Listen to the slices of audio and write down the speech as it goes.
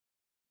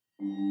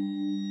Hello,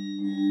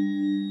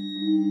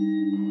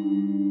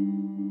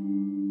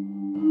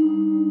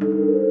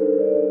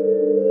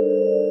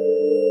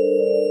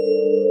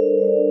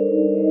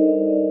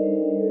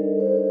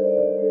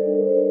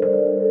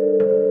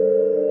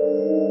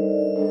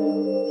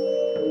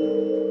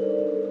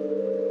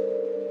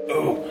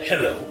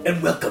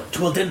 and welcome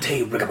to Al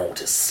Dente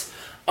Rigamortis.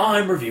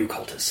 I'm Review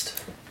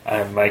Cultist.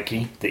 I'm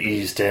Mikey, the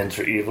E stands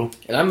for evil.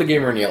 And I'm the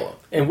Gamer in Yellow.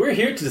 And we're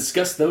here to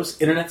discuss those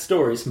internet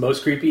stories,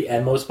 most creepy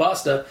and most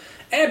pasta,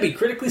 and be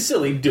critically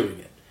silly doing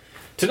it.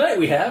 Tonight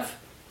we have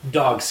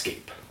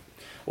Dogscape,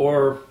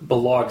 or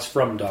blogs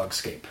from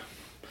Dogscape,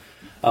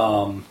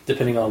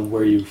 depending on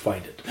where you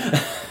find it.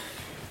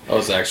 Oh,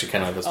 it's actually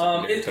kind of a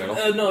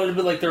title? No,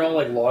 but like they're all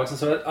like logs and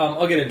stuff.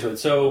 I'll get into it.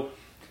 So,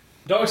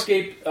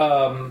 Dogscape,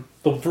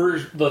 the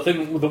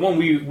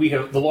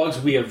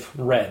logs we have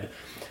read,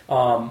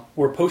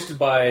 were posted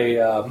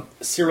by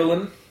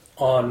Cyrilin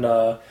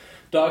on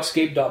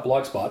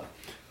dogscape.blogspot,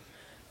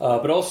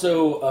 but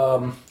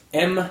also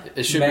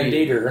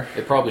Mandator.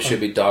 It probably should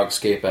be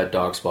Dogscape at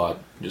Dogspot.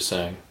 Just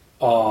saying.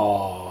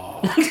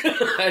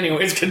 Aww.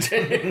 Anyways,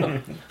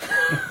 continue.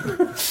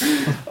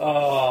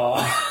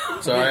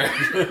 Sorry.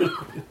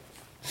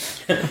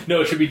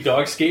 No, it should be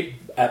Dogscape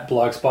at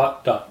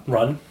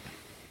blogspot.run.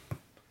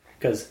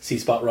 Because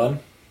C-Spot Run.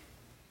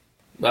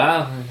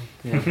 Wow.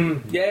 Yeah.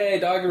 Yay,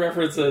 dog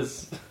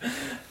references.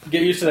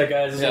 Get used to that,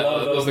 guys. There's a lot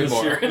of those in this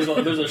series.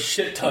 There's a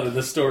shit ton of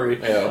this story.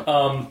 Yeah.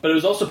 But it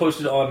was also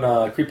posted on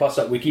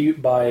creepypasta.wiki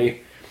by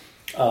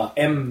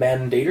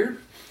Mandator.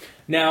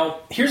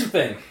 Now, here's the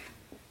thing.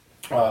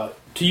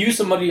 To use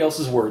somebody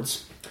else's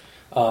words,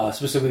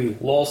 specifically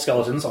lol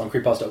skeletons on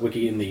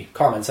creepypasta.wiki in the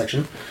comment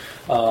section,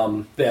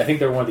 I think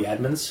they're one of the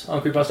admins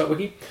on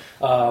creepypasta.wiki.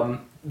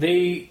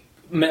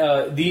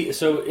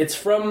 So it's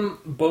from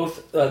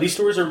both. These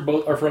stories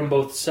are from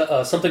both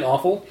Something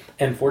Awful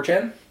and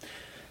 4chan,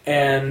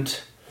 and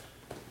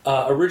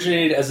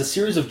originated as a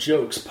series of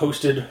jokes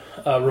posted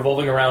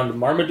revolving around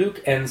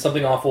Marmaduke and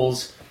Something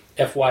Awful's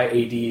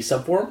FYAD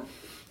subforum.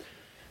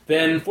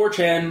 Then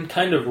 4chan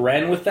kind of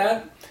ran with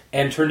that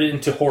and turned it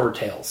into horror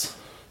tales.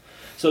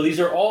 So these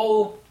are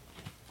all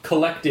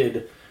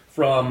collected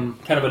from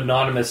kind of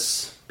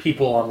anonymous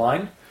people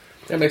online.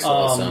 That makes a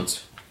lot of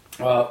sense.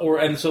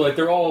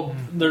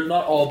 They're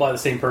not all by the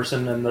same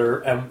person, and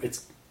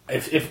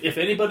if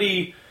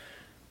anybody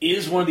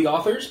is one of the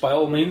authors, by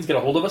all means get a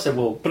hold of us, and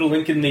we'll put a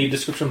link in the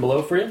description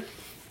below for you.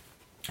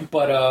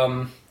 But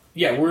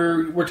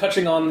we're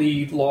touching on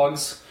the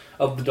logs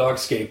of the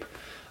Dogscape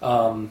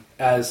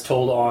as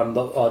told on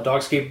the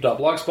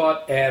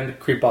dogscape.blogspot and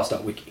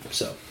creepypasta.wiki.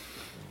 So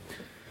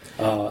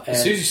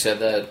as soon as you said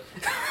that,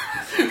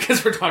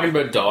 because we're talking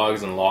about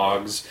dogs and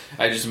logs,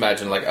 I just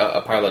imagine like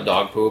a pile of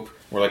dog poop.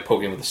 We're like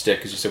poking with a stick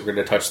because you said we're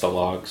going to touch the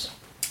logs.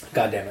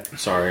 God damn it.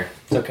 Sorry.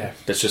 It's okay.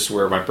 That's just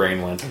where my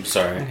brain went. I'm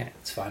sorry. Okay,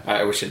 it's fine.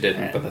 I wish it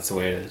didn't, but that's the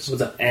way it is.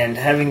 What's up? And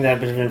having that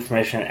bit of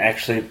information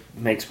actually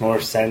makes more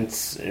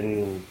sense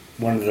in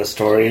one of the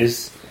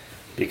stories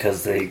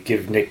because they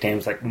give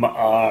nicknames like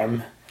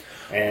My-Arm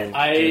and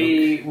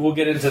I will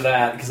get into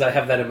that because I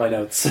have that in my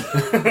notes.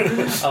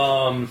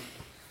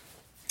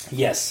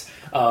 Yes.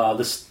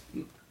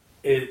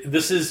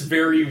 This is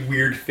very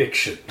weird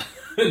fiction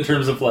in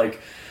terms of like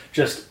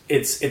just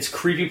it's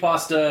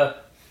creepypasta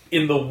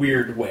in the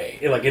weird way,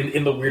 like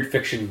in the weird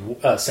fiction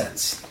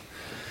sense.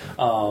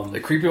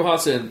 The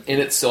creepypasta in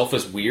itself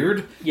is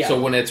weird. Yeah.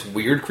 So when it's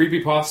weird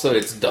creepypasta,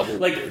 it's double.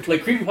 Like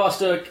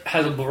creepypasta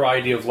has a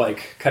variety of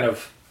like kind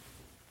of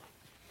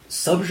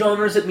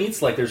subgenres it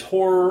meets. Like there's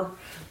horror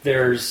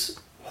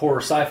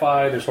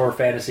sci-fi, there's horror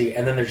fantasy,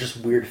 and then there's just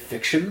weird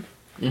fiction.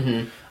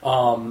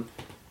 Mm-hmm.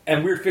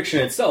 And weird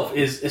fiction itself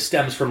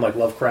stems from like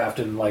Lovecraft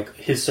and like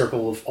his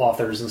circle of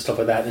authors and stuff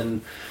like that,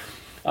 and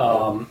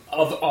of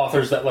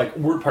authors that like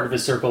weren't part of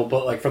his circle,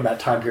 but like from that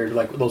time period,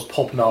 like those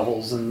pulp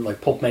novels and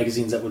like pulp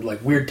magazines that would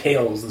like weird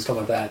tales and stuff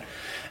like that.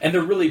 And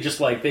they're really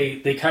just like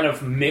they kind of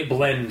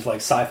blend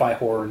like sci-fi,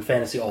 horror, and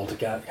fantasy all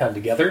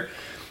together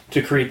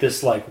to create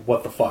this like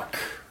what the fuck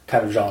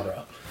kind of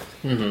genre.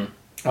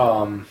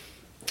 Mm-hmm.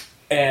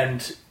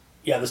 And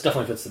yeah, this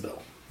definitely fits the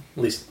bill.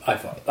 At least I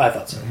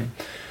thought so. Mm-hmm.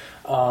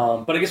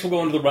 But I guess we'll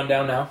go into the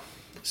rundown now.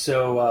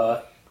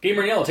 So,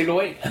 Gamer in Yellow, take it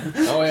away.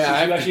 Oh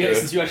yeah,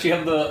 since you actually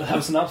have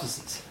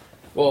synopsises.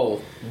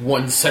 Well,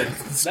 one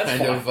sentence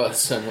kind of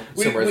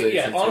summarization.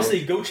 Yeah,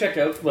 honestly, go check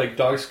out like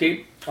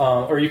Dogscape,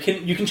 or you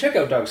can check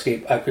out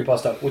Dogscape at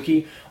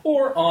creepypasta.wiki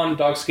or on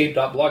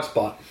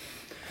dogscape.blogspot.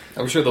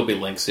 I'm sure there'll be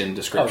links in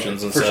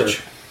descriptions and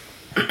such.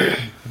 Sure.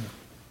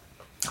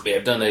 Yeah,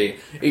 I've done a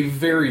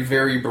very,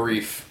 very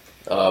brief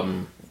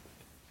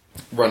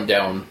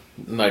rundown,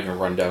 not even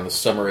rundown, a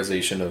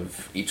summarization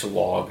of each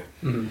log.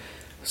 Mm-hmm.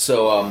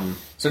 So,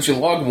 essentially,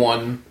 log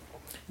 1,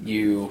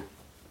 you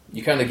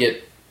kind of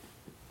get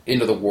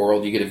into the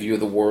world, you get a view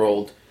of the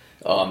world.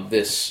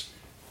 This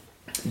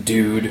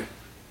dude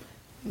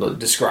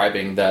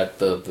describing that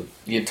the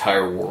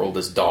entire world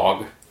is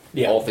dog.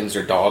 Yeah. All things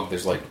are dog.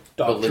 There's like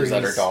buildings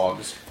that are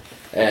dogs.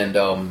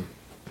 And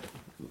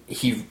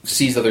he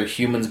sees other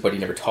humans, but he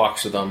never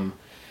talks to them.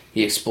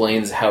 He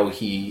explains how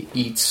he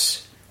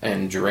eats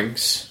and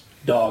drinks.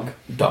 Dog,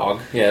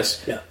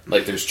 yes. Yeah.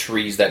 Like there's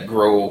trees that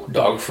grow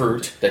dog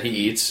fruit that he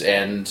eats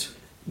and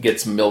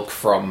gets milk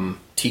from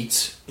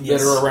teats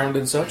that are around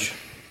and such.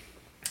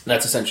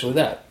 That's essentially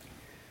that.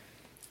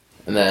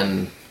 And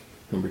then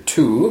number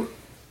 2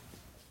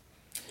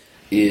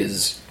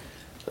 is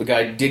a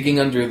guy digging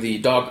under the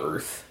dog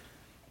earth,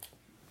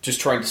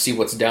 just trying to see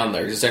what's down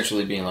there. He's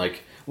essentially being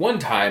like, one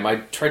time I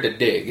tried to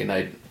dig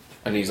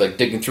and he's like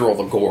digging through all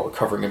the gore,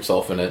 covering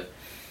himself in it,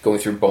 going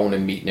through bone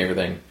and meat and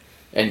everything.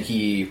 And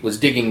he was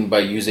digging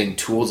by using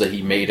tools that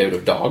he made out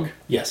of dog.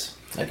 Yes.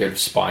 Like out of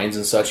spines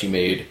and such. He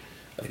made,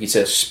 I think he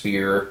said, a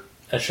spear,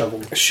 a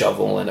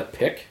shovel, and a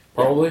pick,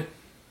 probably. Yeah.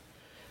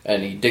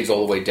 And he digs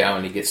all the way down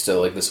and he gets to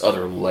like this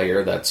other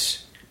layer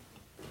that's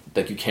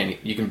like you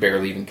can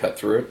barely even cut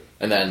through it.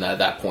 And then at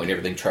that point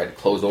everything tried to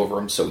close over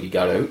him, so he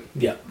got out.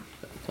 Yeah.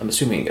 I'm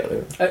assuming he got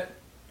out.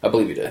 I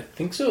believe he did. I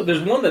think so.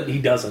 There's one that he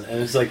doesn't,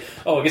 and it's like,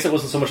 oh, I guess it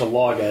wasn't so much a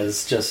log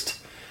as just,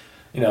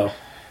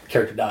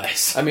 character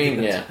dies. I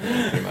mean, yeah,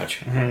 pretty much.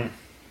 Mm-hmm.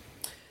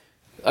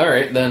 All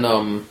right, then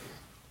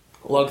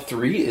log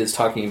 3 is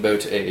talking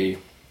about a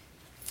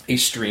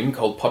stream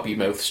called Puppy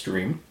Mouth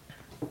Stream,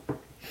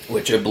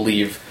 which I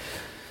believe,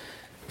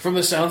 from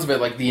the sounds of it,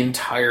 like the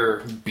entire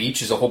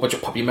beach is a whole bunch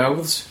of puppy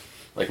mouths,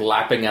 like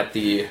lapping at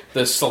the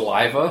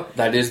saliva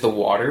that is the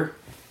water,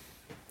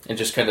 and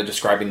just kind of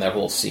describing that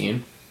whole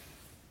scene.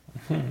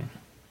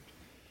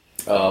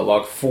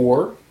 Log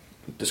 4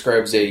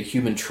 describes a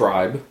human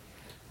tribe.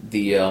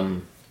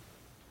 The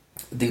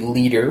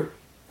leader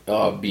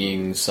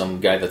being some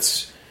guy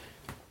that's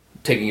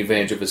taking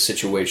advantage of his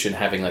situation,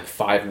 having like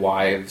 5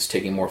 wives,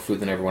 taking more food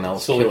than everyone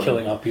else,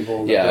 killing off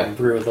people that don't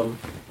agree with them.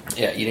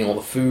 Yeah, eating all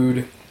the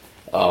food,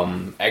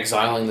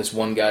 exiling this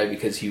one guy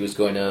because he was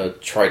going to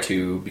try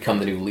to become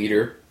the new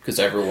leader. Because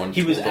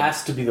he was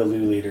asked to be the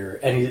new leader,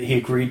 and he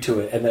agreed to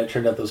it, and then it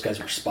turned out those guys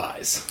were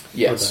spies.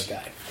 Yes. For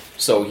that guy.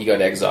 So he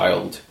got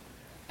exiled,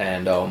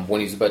 and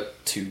when he's about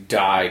to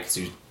die, because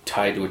he was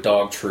tied to a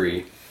dog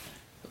tree,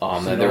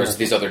 and there was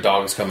these other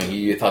dogs coming,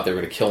 he thought they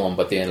were going to kill him,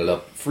 but they ended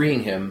up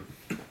freeing him,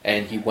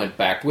 and he went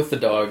back with the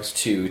dogs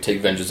to take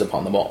vengeance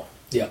upon them all.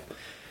 Yep.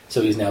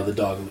 So he's now the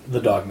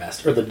dog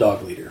master, or the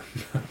dog leader.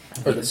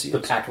 Or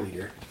the pack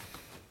leader.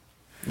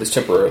 This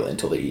temporarily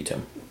until they eat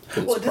him.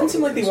 Well, it didn't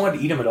seem like they wanted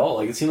to eat him at all.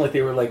 Like, it seemed like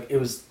they were like, it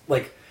was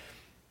like,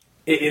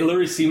 it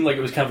literally seemed like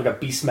it was kind of like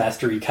a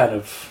Beastmastery kind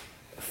of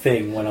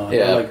thing went on.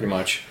 Yeah, like, pretty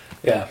much.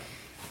 Yeah.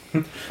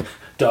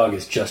 Dog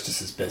is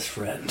Justice's best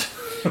friend.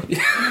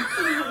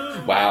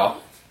 Wow.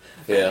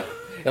 Yeah.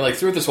 And like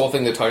throughout this whole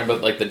thing, they're talking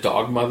about like the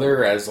dog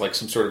mother as like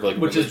some sort of like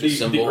which is the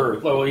symbol. The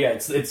earth. Oh yeah,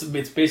 it's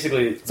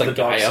basically it's the like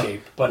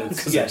Dogscape, but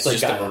it's it's like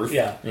just Gaia. the earth.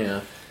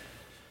 Yeah.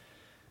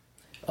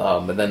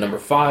 And then number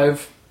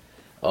 5,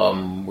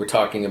 we're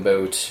talking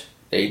about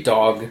a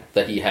dog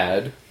that he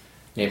had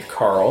named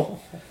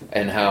Carl,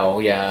 and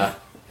how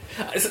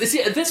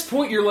see, at this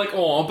point you're like,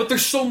 oh, but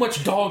there's so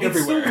much dog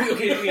everywhere.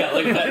 Okay, yeah,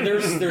 like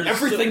there's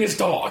everything is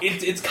dog.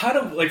 It's kind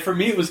of like, for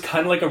me, it was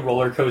kind of like a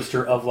roller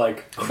coaster of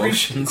like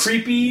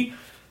creepy,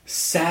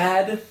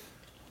 sad,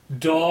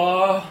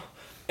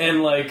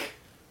 and like,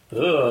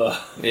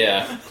 ugh.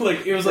 Yeah,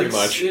 like it was pretty like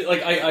much.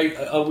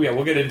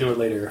 We'll get into it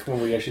later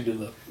when we actually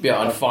do the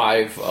on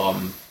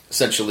 5.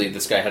 Essentially,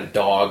 this guy had a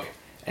dog,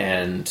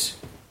 and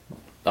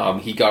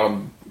he got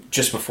him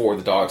just before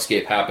the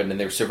Dogscape happened, and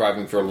they were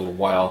surviving for a little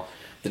while.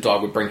 The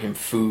dog would bring him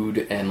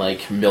food and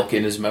like milk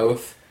in his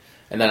mouth,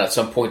 and then at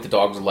some point the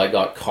dog's leg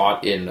got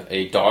caught in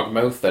a dog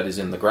mouth that is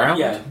in the ground.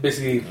 Yeah,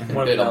 basically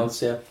one of the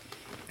mouths. Yeah,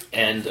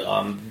 and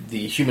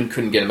the human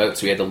couldn't get him out,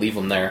 so he had to leave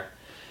him there.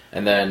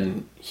 And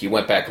then he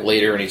went back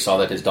later, and he saw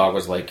that his dog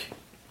was like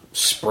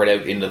spread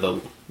out into the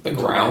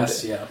ground.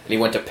 Grass, yeah. And he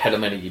went to pet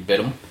him, and he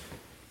bit him.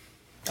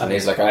 And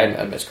he's like,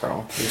 I miss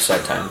Carl. These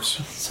sad times.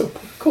 So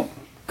cool,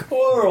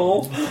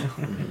 Carl.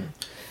 Mm-hmm.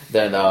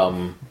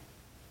 Then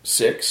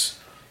 6.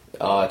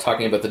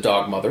 Talking about the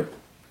dog mother,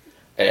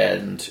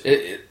 and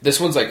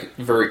this one's like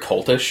very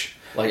cultish.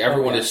 Like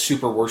everyone is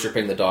super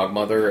worshipping the dog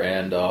mother,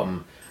 and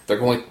they're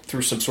going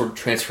through some sort of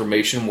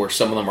transformation where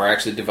some of them are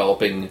actually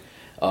developing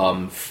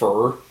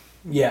fur.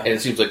 Yeah, and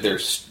it seems like they're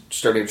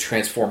starting to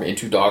transform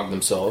into dog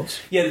themselves.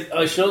 Yeah,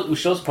 we should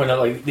also point out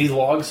like these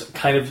logs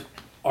kind of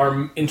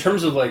are, in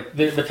terms of like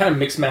they're kind of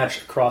mixed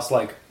match across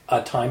like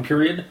a time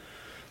period.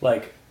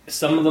 Like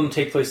some of them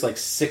take place like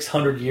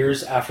 600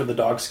 years after the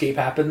Dogscape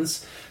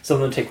happens. Some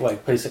of them take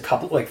like place a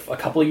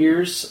couple of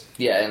years.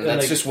 Yeah, and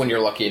that's just when you're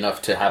lucky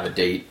enough to have a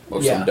date.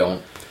 Most of them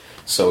don't,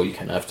 so you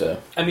kind of have to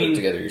put it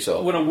together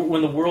yourself.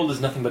 When the world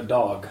is nothing but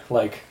dog,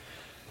 like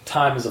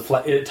time is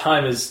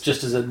time is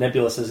just as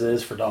nebulous as it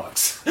is for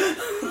dogs.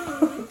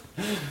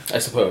 I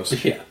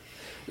suppose. Yeah.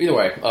 Either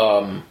way,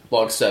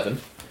 log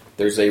 7.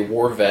 There's a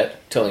war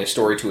vet telling a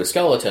story to a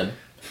skeleton,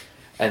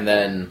 and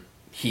then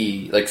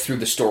he through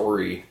the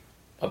story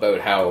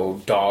about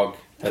how dog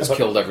has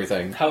killed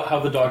everything. How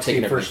the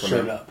Dogscape first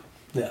showed up.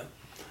 Yeah.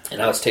 And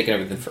now it's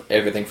taken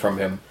everything from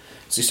him.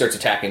 So he starts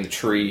attacking the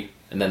tree,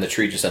 and then the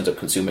tree just ends up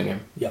consuming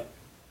him. Yep.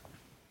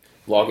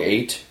 Log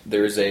 8,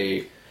 there's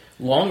a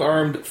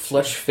long-armed,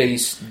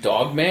 flesh-faced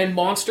dogman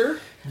monster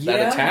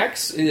that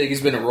attacks.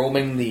 He's been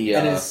roaming the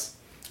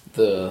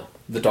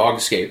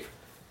Dogscape.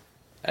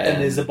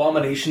 And is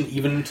Abomination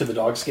even to the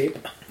Dogscape?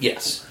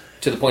 Yes.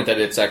 To the point that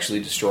it's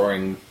actually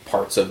destroying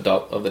parts of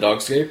the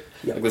Dogscape.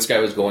 Yep. Like, this guy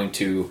was going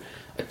to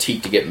a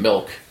teat to get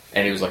milk,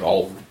 and he was, like,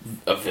 all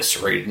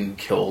eviscerated and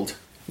killed.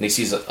 And he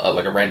sees,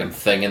 a random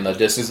thing in the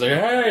distance, like,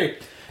 hey!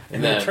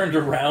 And then it turned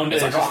around,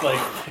 and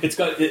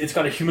it's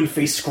got a human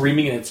face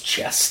screaming in its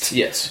chest.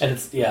 Yes. And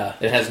it's,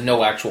 It has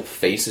no actual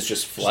face, it's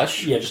just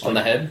flesh on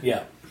the head.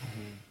 Yeah.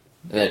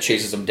 And then it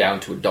chases him down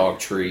to a dog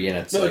tree, and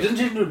it's No, it didn't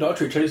chase him to a dog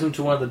tree, it chases him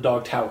to one of the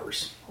dog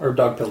towers, or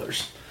dog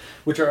pillars.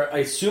 Which I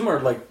assume are,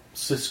 like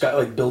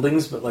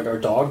buildings, but, like, are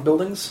dog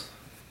buildings.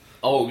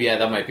 Oh, yeah,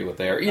 that might be what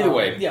they are. Either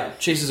way,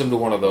 chases him to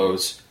one of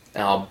those,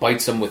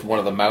 bites him with one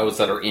of the mouths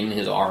that are in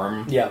his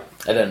arm. Yeah.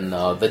 And then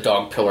the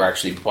dog pillar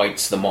actually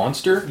bites the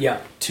monster.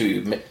 Yeah.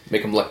 To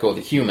make him let go of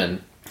the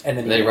human. And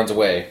then he runs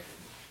away.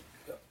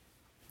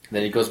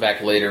 Then he goes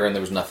back later and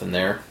there was nothing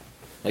there.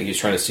 Like, he's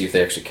trying to see if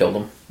they actually killed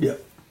him. Yeah.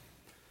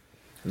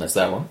 And that's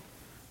that one.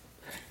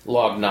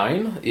 Log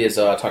 9 is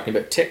talking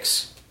about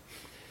ticks.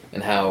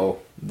 And how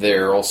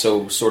they're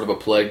also sort of a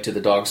plague to the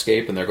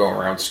Dogscape, and they're going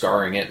around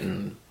scarring it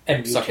and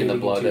sucking the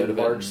blood out of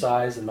it. Large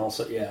size, and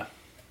also,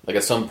 Like,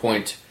 at some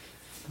point,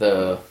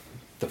 the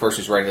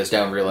person who's writing this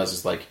down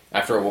realizes, like,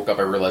 after I woke up,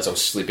 I realized I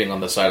was sleeping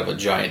on the side of a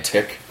giant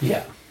tick.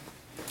 Yeah.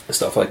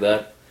 Stuff like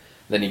that.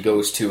 Then he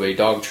goes to a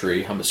dog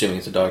tree. I'm assuming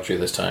it's a dog tree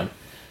this time.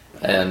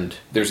 And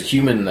there's a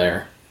human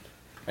there.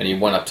 And he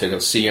went up to go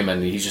see him,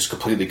 and he's just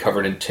completely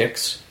covered in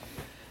ticks.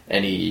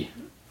 And he,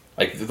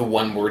 like, the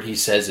one word he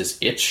says is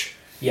itch.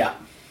 Yeah.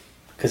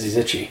 Because he's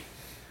itchy.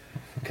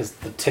 Because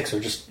the ticks are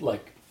just,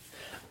 like...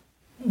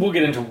 We'll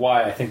get into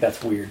why I think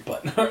that's weird,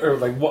 but... Or,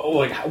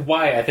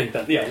 why I think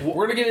that... Yeah,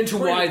 we're going to get into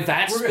why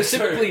that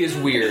specifically is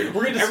weird.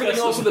 We're gonna discuss everything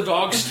else in the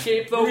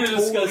Dogscape, though,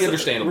 totally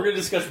understandable. We're going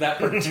to discuss that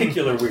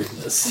particular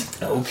weirdness.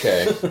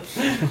 Okay.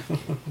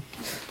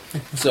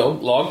 So,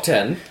 log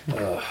 10.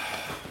 Yeah,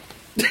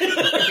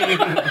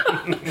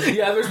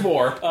 there's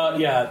more.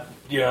 Yeah.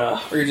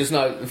 Or you're just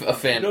not a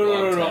fan No,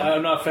 of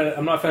log 10?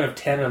 I'm not a fan of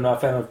 10, I'm not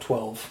a fan of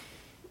 12.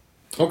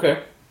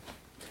 Okay.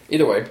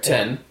 Either way,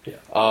 10.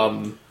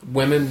 Yeah.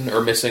 Women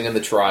are missing in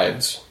the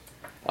tribes.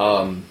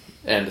 And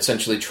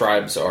essentially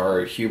tribes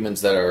are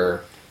humans that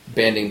are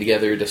banding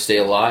together to stay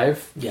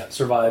alive. Yeah,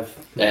 survive.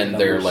 And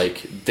they're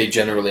like, they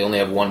generally only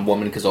have one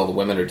woman because all the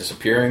women are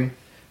disappearing.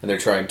 And they're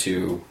trying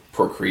to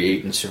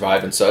procreate and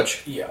survive and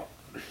such. Yeah.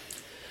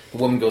 The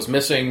woman goes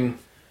missing.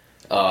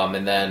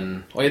 And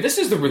then... Oh yeah, this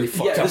is the really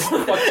fucked up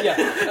one.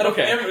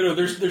 Okay.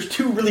 There's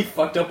two really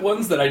fucked up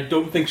ones that I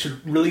don't think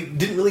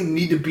didn't really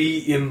need to be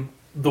in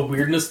the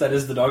weirdness that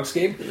is the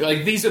Dogscape.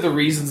 Like, these are the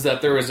reasons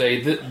that there is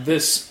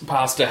this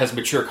pasta has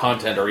mature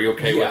content. Are you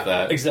okay with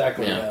that?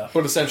 Exactly, yeah.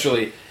 But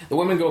essentially, the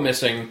women go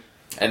missing,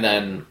 and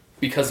then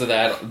because of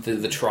that,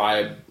 the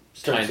tribe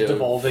starts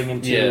devolving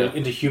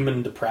into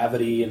human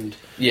depravity, and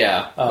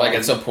like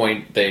at some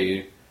point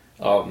they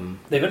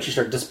eventually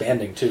start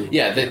disbanding too.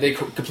 Yeah, they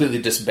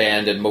completely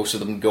disband, and most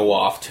of them go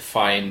off to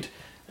find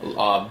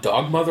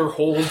dog mother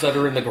holes that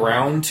are in the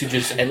ground to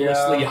just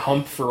endlessly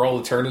hump for all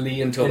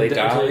eternity until they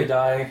die. Until they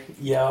die,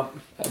 yeah.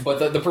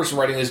 But the person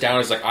writing this down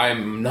is like,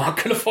 I'm not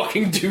going to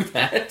fucking do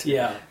that.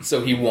 Yeah.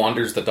 So he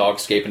wanders the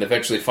Dogscape and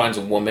eventually finds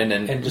a woman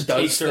and just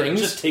does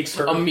things. Just takes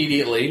her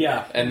immediately.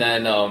 Yeah. And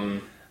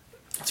then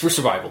it's for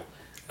survival.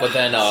 But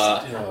then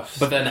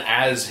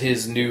as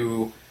his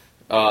new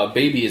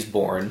baby is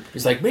born,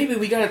 he's like, maybe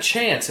we got a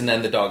chance. And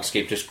then the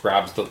Dogscape just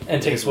grabs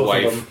and takes his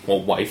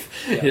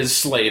wife, his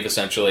slave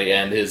essentially,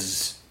 and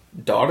his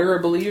daughter,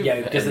 I believe.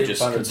 Yeah, because and they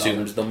just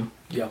consumes them.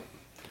 Yeah.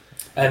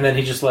 And then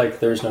he just like,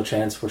 there's no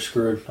chance, we're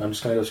screwed. I'm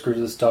just gonna go screw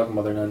this dog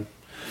mother then.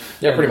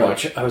 Yeah, pretty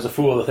much. I was a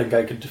fool to think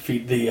I could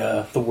defeat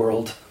the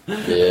world.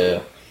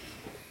 Yeah.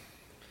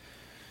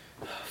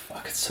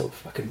 Fuck, it's so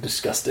fucking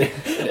disgusting.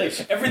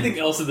 Like, everything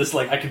else in this,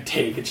 like, I could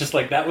take. It's just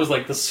like, that was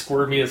like the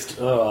squirmiest.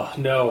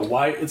 No,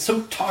 why? It's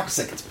so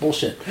toxic. It's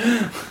bullshit.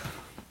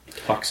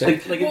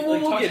 Toxic?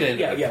 We'll get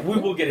into it. Yeah,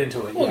 we will get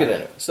into it. We'll get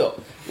into it.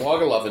 So,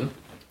 log 11.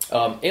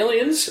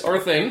 Aliens are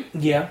a thing.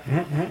 Yeah.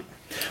 Mm-hmm.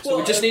 So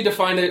we just need to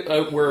find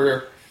out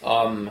where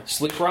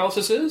sleep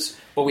paralysis is,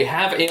 but we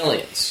have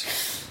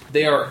aliens.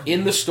 They are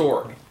in the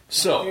story.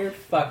 So,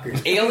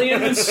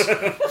 aliens...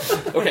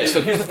 Okay,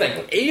 so here's the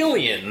thing.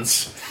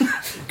 Aliens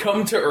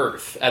come to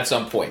Earth at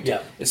some point.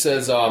 Yeah. It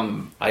says,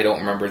 I don't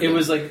remember... It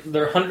was like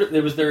their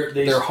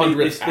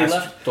 100th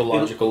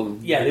astrological...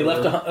 They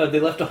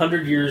left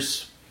 100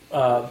 years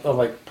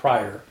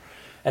prior,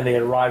 and they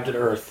had arrived at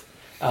Earth.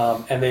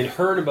 And they'd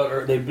heard about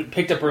Earth, they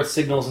picked up Earth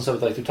signals and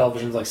stuff like through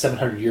television like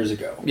 700 years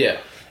ago. Yeah.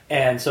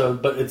 And so,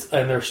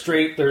 they're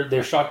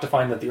shocked to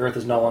find that the Earth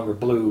is no longer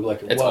blue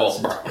like it was. All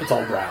brown. It's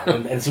all brown,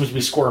 and it seems to be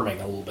squirming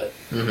a little bit.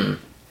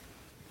 Mm-hmm.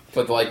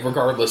 But like,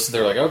 regardless,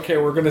 they're like, okay,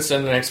 we're going to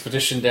send an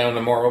expedition down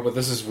tomorrow, but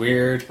this is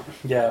weird.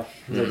 Yeah,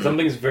 like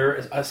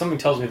something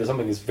tells me that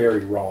something is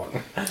very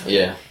wrong.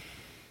 Yeah,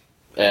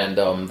 and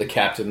the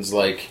captain's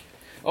like,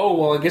 oh,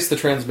 well, I guess the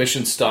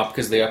transmission stopped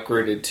because they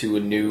upgraded to a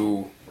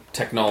new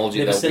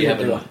technology that we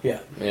haven't...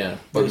 Yeah.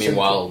 But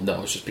meanwhile,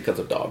 no, it's just because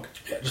of dog.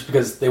 Yeah, just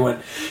because they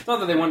went... Not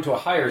that they went to a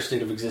higher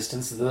state of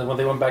existence, they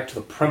went back to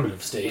the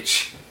primitive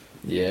stage.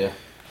 Yeah.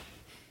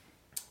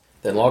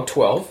 Then log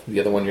 12, the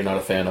other one you're not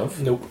a fan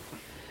of. Nope.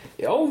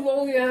 Oh,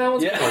 well, yeah, that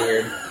one's kind of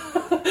weird.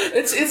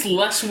 It's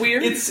less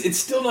weird. It's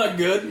still not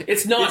good.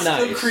 It's not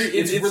nice.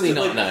 It's really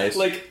not nice.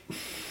 Like,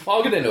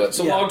 I'll get into it.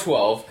 So log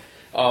 12,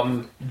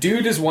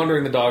 dude is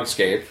wandering the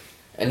Dogscape,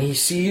 and he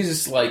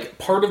sees, like,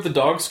 part of the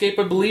Dogscape,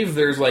 I believe,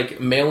 there's, like,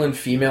 male and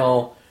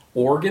female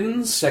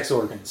organs. Sex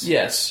organs.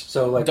 Yes.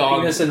 So, like,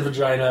 penis and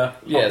vagina.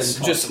 Yes,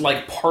 just,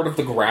 like, part of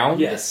the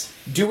ground. Yes.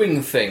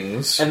 Doing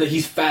things. And that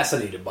he's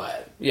fascinated by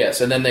it.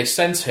 Yes, and then they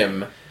sense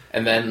him,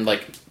 and then,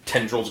 like,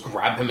 tendrils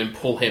grab him and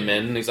pull him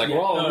in, and he's like,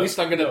 at least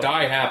I'm gonna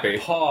die happy.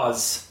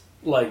 Pause,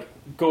 like,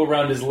 go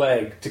around his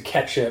leg to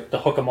catch it, to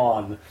hook him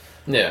on.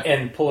 Yeah.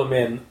 And pull him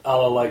in, a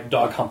la, like,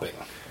 dog humping.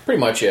 Pretty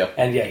much, yeah.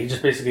 And yeah, he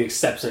just basically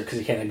accepts it because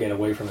he can't get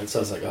away from it.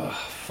 So it's like, oh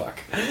fuck,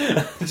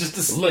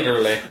 just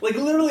literally,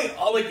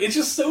 it's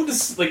just so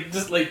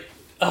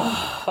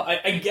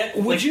I get.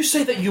 Would you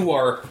say that you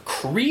are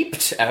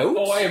creeped out?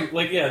 Oh, I am.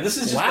 Like, yeah, this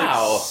is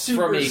just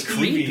super from a skeevy.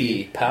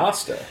 creepy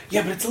pasta.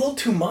 Yeah, but it's a little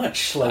too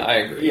much. Like, I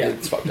agree. Yeah,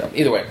 it's fucked up.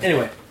 Either way,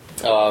 anyway,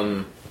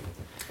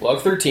 log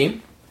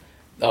 13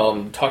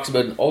 talks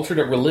about an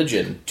alternate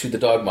religion to the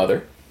dog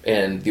mother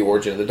and the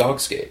origin of the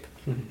Dogscape.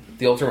 Mm-hmm.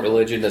 The alternate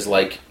religion is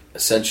like.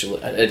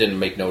 Essentially, I didn't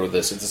make note of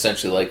this. It's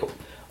essentially like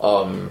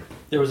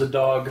there was a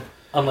dog,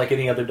 unlike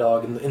any other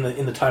dog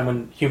in the time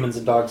when humans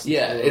and dogs.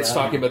 Yeah, it's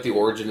talking about the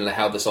origin and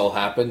how this all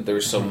happened.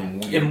 There's some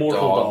weird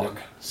immortal dog.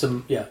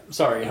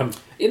 Sorry.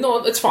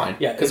 No, it's fine.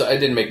 Yeah, because I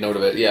didn't make note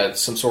of it. Yeah,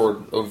 it's some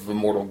sort of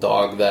immortal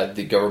dog that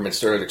the government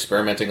started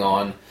experimenting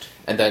on,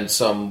 and then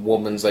some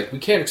woman's like, "We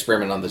can't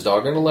experiment on this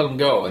dog. I'm gonna let him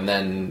go," and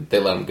then they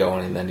let him go,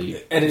 and then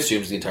he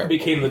consumes the entire.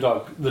 Became the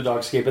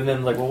Dogscape, and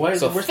then like, well, where's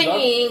the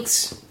dog?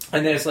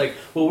 And then it's like,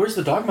 well, where's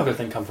the dog mother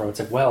thing come from? It's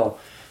like, well,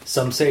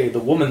 some say the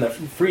woman that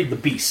freed the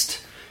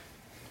beast,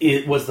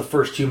 it was the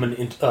first human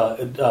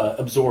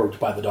absorbed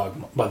by the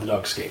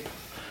Dogscape.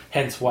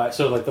 Hence why,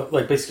 so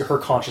like basically her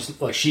consciousness,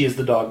 like she is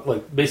the dog,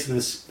 like basically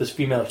this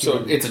female.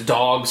 So it's a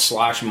dog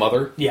 /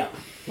 mother. Yeah,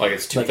 like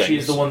it's two like things.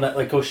 She's the one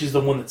that she's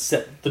the one that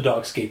set the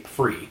Dogscape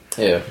free.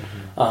 Yeah.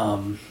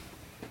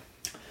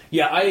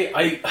 Yeah,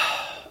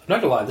 I'm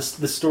not gonna lie,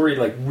 this story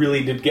like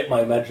really did get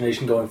my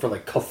imagination going for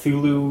like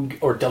Cthulhu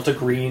or Delta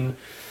Green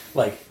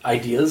like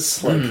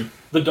ideas. Like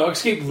the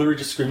Dogscape literally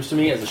just screams to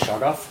me as a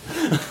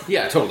shoggoth.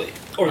 Yeah, totally.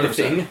 Or the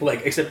Thing,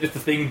 like except if the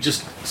Thing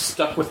just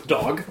stuck with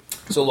dog.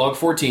 So log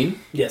 14.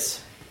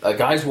 Yes. A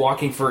guy's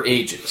walking for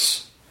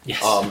ages.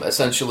 Yes.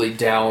 Essentially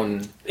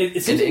down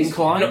it an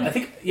incline. No, I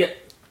think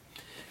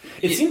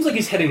It seems like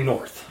he's heading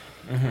north.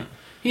 Mm-hmm.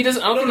 He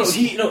doesn't.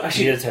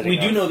 Actually, we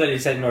do know that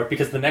he's heading north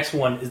because the next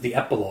one is the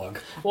epilogue.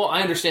 Well,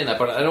 I understand that,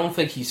 but I don't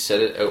think he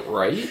said it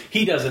outright.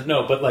 He doesn't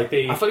know, but like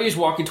I thought he was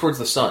walking towards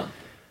the sun,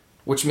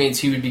 which means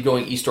he would be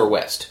going east or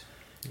west.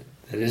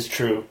 That is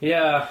true.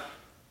 Yeah,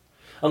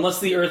 unless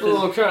the Earth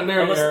is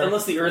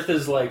unless the Earth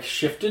is like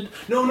shifted.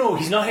 No,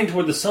 he's not heading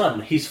toward the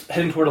sun. He's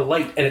heading toward a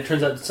light, and it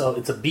turns out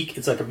it's a beacon.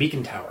 It's like a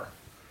beacon tower.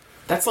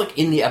 That's like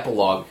in the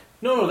epilogue.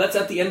 No, that's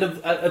at the end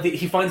of...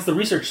 he finds the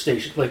research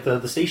station, like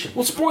the station.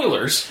 Well,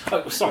 spoilers.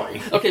 Sorry.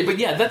 Okay, but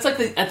yeah, that's like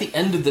at the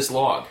end of this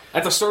log.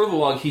 At the start of the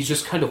log, he's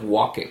just kind of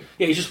walking.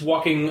 Yeah, he's just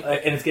walking,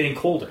 and it's getting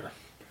colder.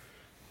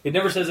 It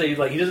never says that he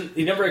doesn't...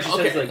 He never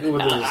actually says like...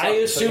 I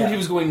assumed he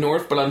was going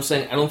north, but I'm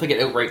saying I don't think it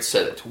outright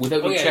said it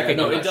without me checking.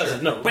 No, it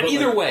doesn't. No, but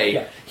either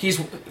way,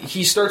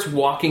 he starts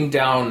walking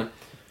down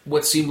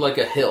what seemed like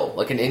a hill,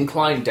 like an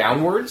incline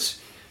downwards.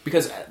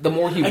 Because the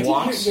more he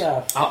walks,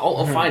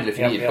 I'll find it if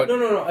you need. But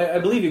no, I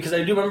believe you because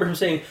I do remember him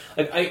saying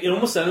like it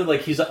almost sounded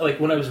like he's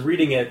like when I was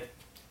reading it,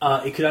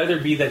 it could either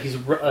be that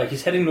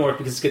he's heading north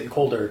because it's getting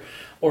colder,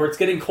 or it's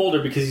getting colder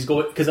because he's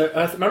going. Because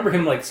I remember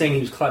him like saying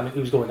he was climbing,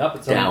 he was going up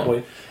at some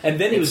point, and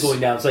then he was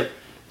going down. It's like,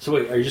 so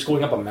wait, are you just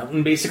going up a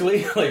mountain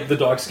basically, like the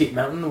Dogscape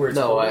Mountain? Where it's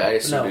I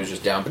assume he was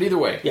just down. But either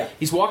way,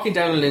 he's walking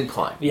down an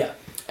incline. Yeah,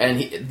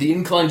 and the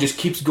incline just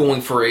keeps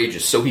going for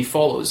ages, so he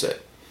follows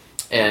it.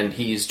 And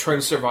he's trying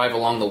to survive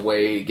along the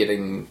way,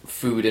 getting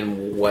food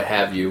and what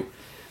have you.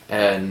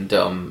 And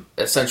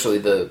essentially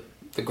the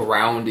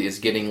ground is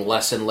getting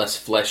less and less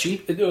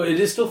fleshy. It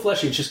is still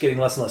fleshy, it's just getting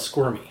less and less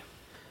squirmy.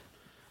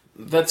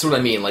 It's what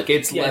I mean. Like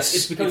it's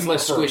less firm.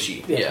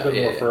 squishy. Yeah, it's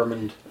more firm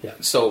and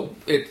So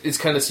it's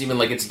kind of seeming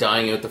like it's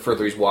dying out the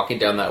further he's walking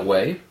down that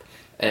way.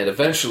 And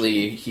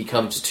eventually he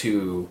comes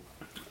to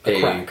a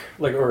crack.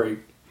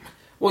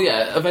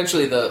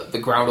 Eventually the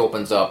ground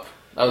opens up.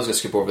 I was going to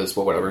skip over this,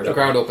 but whatever. The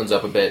ground opens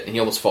up a bit, and he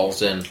almost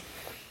falls in.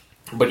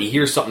 But he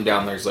hears something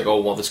down there. He's like,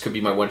 oh, well, this could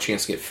be my one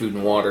chance to get food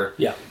and water.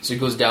 Yeah. So he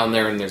goes down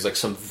there, and there's like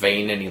some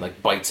vein, and he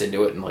like bites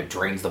into it and like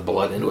drains the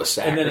blood into a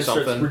sack and then or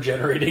something. Starts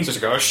regenerating. So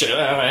just like, oh, shit.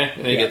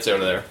 And he gets out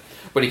of there.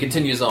 But he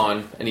continues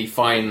on, and he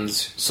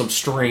finds some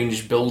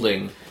strange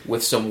building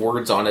with some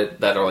words on it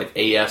that are like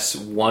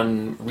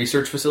AS1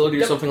 research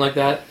facility or something like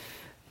that.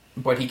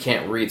 but he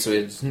can't read, so he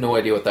has no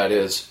idea what that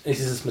is. He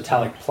sees this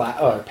metallic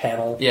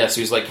panel. Yeah,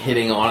 so he's like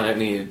hitting on it,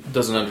 and he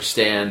doesn't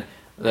understand.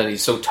 And then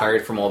he's so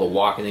tired from all the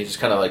walking, he just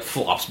kind of like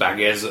flops back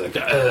against it,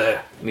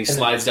 and he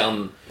slides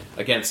down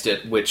against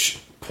it,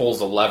 which pulls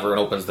the lever and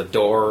opens the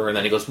door, and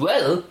then he goes,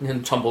 well,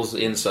 and tumbles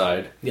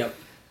inside. Yep.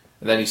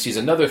 And then he sees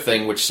another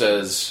thing which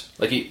says,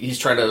 like, he's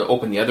trying to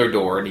open the other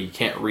door, and he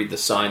can't read the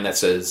sign that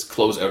says,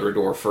 close outer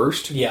door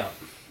first. Yeah.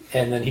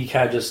 And then he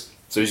kind of just...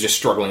 So he's just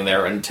struggling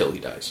there until he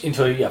dies.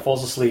 Until he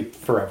falls asleep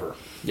forever.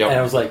 Yep. And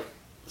I was like,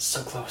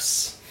 so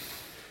close.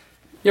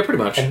 Yeah,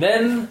 pretty much. And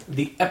then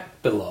the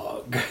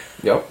epilogue.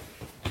 Yep.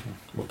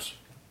 Whoops.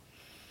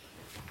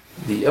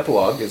 The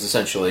epilogue is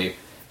essentially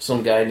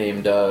some guy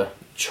named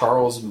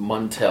Charles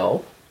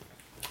Muntell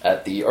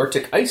at the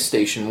Arctic Ice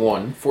Station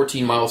 1,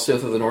 14 miles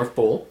south of the North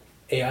Pole.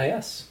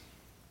 AIS.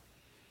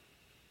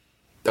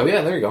 Oh,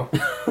 yeah, there you go.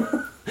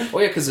 Oh,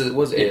 yeah, because it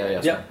was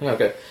AIS. Yeah. Yeah,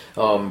 okay.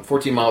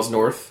 14 miles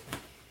north.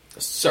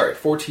 Sorry,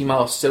 14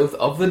 miles south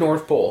of the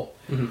North Pole.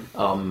 Mm-hmm.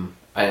 And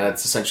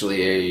that's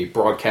essentially a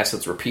broadcast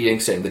that's repeating,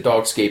 saying the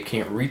Dogscape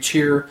can't reach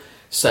here,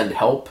 send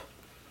help.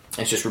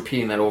 It's just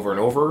repeating that over and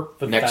over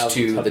next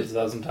to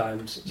thousand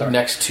times. Sorry.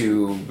 Next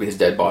to his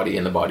dead body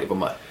and the body of a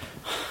mutt.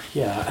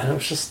 Yeah, and it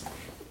was just,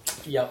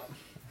 yep.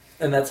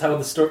 And that's how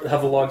how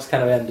the logs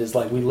kind of end. Is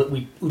like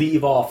we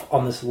leave off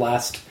on this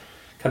last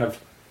kind of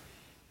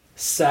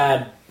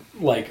sad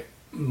like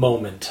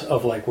moment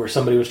of like where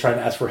somebody was trying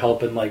to ask for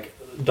help and like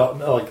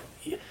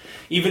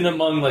even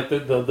among like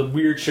the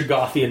weird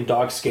Shogothian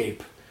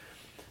Dogscape,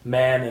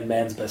 man and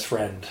man's best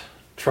friend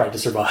tried to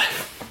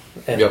survive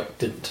and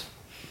didn't.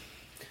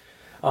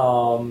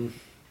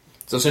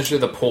 So essentially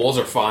the poles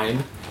are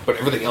fine, but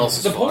everything else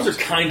is The poles are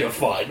kind of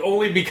fine,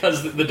 only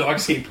because the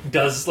Dogscape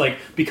does like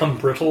become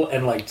brittle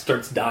and like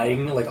starts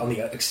dying like on the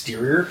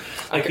exterior.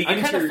 Like,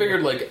 I kind of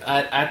figured like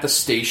at the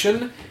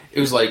station, it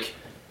was like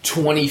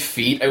 20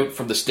 feet out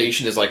from the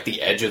station is like the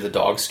edge of the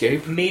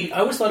Dogscape. Maybe I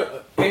always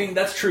thought. I mean,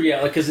 that's true,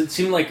 yeah. Like because it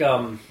seemed like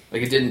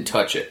it didn't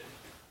touch it.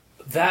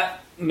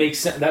 That makes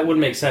sense. That would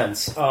make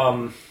sense.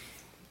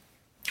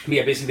 But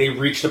yeah, basically they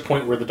reached a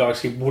point where the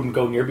Dogscape wouldn't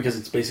go near because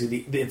it's basically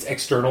its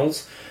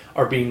externals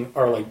are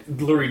like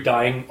literally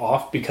dying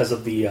off because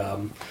of the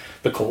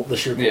cold, the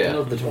sheer cold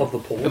of the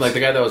poles. And like the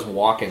guy that was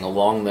walking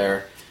along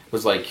there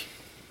was like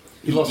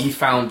he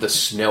found the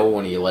snow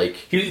and he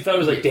thought it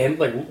was like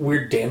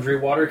weird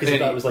dandruff water because he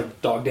thought it was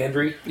like dog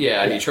dandruff.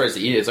 Yeah, and he tries to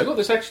eat it. It's like, oh,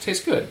 this actually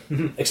tastes good.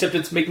 Mm-hmm. Except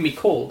it's making me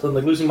cold and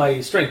like losing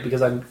my strength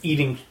because I'm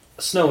eating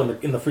snow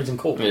in the freezing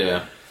cold.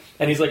 Yeah.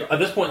 And he's like, at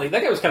this point, like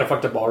that guy was kind of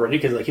fucked up already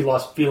because like he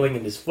lost feeling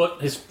in his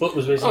foot. His foot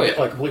was basically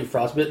like completely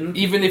frostbitten.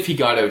 Even if he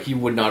got out, he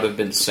would not have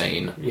been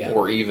sane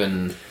or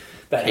even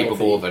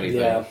capable of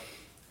anything. Yeah.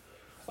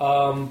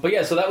 But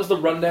yeah, so that was the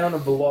rundown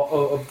of the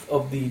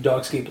of the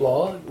Dogscape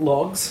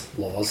logs.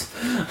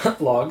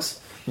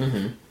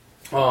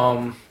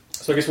 Mm-hmm.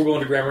 So I guess we're going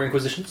to grammar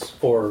inquisitions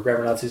or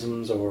grammar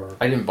Nazisms or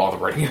I didn't bother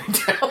writing it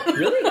down.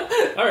 Really?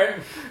 All right.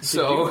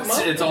 So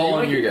it's all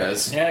on you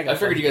guys. Yeah, I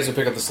figured you guys would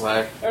pick up the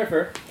slack. All right,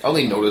 fair. I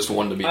only noticed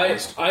one to be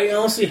honest. I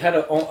honestly I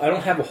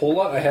don't have a whole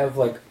lot. I have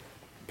like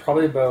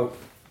probably about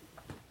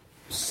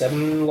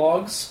 7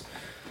 logs.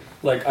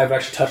 Like I've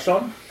actually touched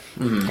on.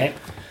 Mm-hmm. Okay.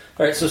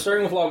 All right. So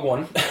starting with log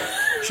 1.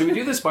 Should we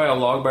do this by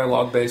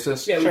log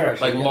basis? Yeah, sure.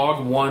 Like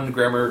log 1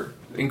 grammar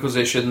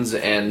inquisitions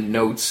and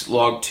notes.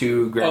 Log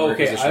 2 grammar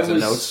inquisitions and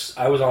notes.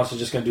 I was honestly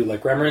just going to do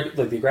like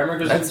the grammar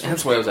inquisitions.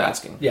 That's what I was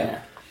asking.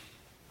 Yeah.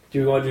 Do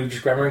you want to do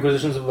just grammar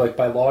inquisitions like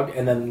by log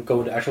and then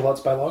go into actual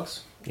lots by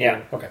logs?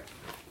 Yeah. Okay.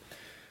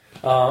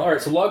 All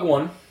right. So log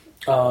 1.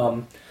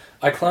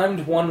 I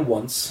climbed one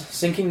once,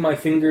 sinking my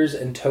fingers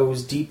and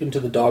toes deep into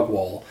the dog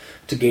wall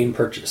to gain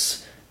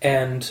purchase,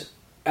 and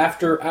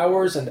after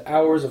hours and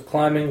hours of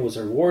climbing was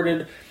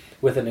rewarded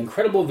with an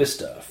incredible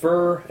vista,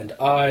 fur and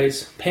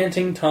eyes,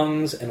 panting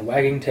tongues and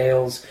wagging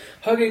tails,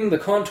 hugging the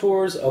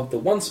contours of the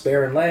once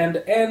barren land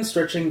and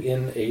stretching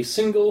in a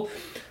single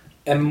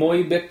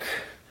amoebic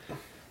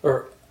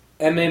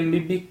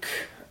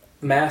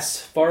mass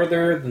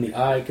farther than the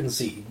eye can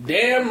see.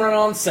 Damn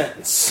run-on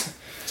sentence.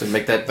 So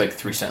make that like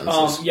 3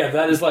 sentences. Yeah,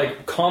 that is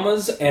like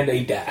commas and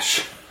a dash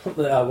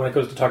when it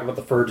goes to talk about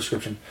the fur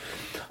description.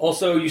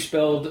 Also, you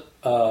spelled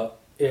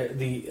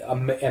the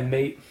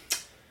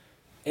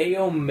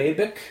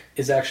amoebic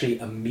is actually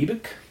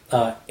amoebic.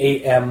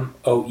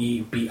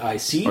 Amoebic.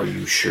 Are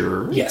you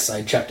sure? Yes,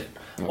 I checked it.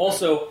 Okay.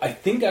 Also, I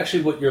think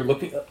actually what you're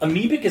looking...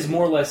 Amoebic is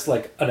more or less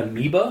like an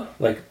amoeba,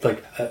 like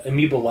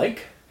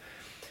amoeba-like.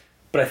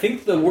 But I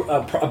think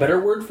a better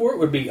word for it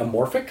would be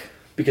amorphic,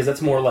 because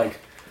that's more like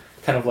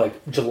kind of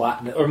like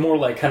gelatin, or more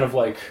like kind of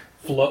like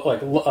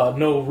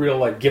no real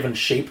like given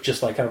shape,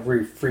 just like kind of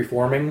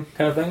free-forming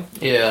kind of thing.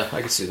 Yeah,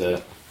 I can see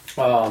that.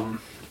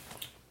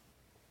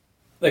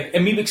 Like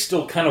amoebic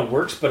still kind of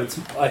works, but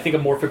I think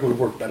amorphic would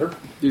work better.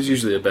 There's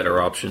usually a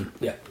better option.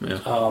 Yeah.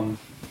 Yeah.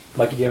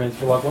 Mikey, do you have anything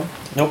for log 1?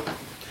 Nope.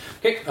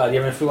 Okay, do you have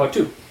anything for log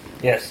 2?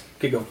 Yes.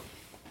 Okay, go.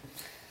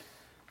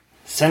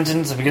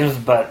 Sentence that begins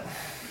with but.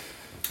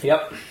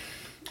 Yep.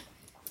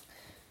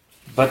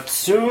 But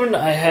soon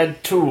I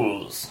had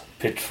tools,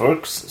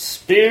 pitchforks,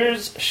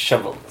 spears,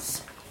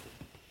 shovels.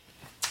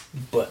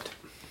 Butt.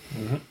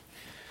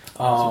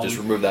 So just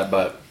remove that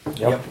butt.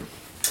 Yep.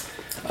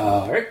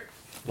 Alright.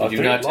 We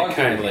do not take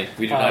kindly.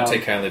 We do not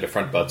take kindly to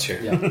front butts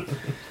here. Yeah.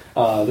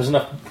 There's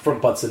enough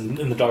front butts in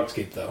the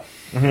Dogscape, though.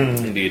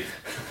 Indeed.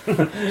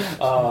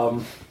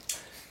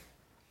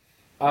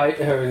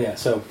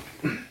 So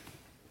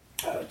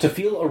to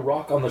feel a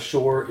rock on the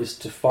shore is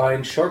to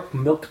find sharp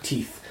milk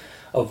teeth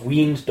of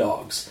weaned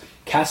dogs,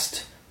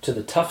 cast to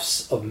the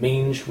tufts of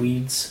mange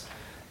weeds,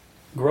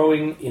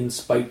 growing into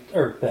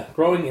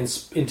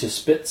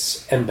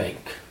spits and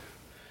bank.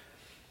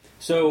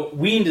 So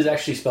weaned is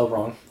actually spelled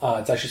wrong.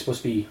 It's actually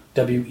supposed to be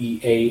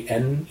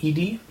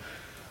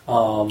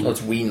Weaned.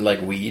 It's wean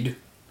like weed.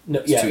 No,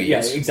 It's yeah, two yeah,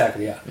 E's.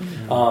 exactly, yeah.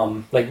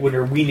 Like when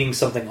you're weaning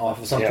something off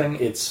of something,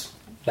 it's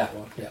that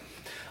one, yeah.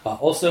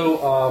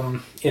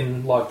 Also,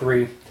 in log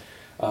 3,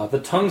 the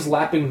tongues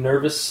lapping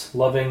nervous,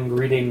 loving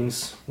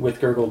greetings with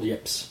gurgled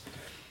yips.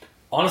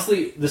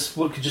 Honestly, this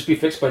could just be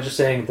fixed by just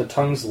saying the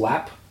tongues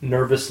lap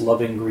nervous,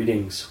 loving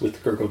greetings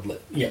with gurgled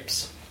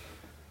yips.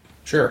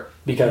 Sure.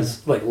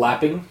 Because, like,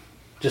 lapping,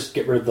 just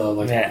get rid of the,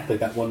 like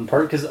that one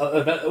part. Because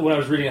when I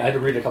was reading it, I had to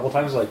read it a couple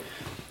times, like,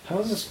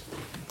 how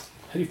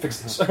do you fix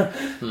this?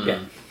 Yeah.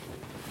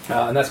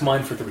 And that's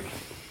mine for 3. Do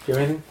you have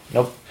anything?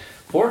 Nope.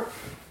 4?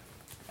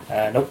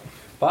 Nope.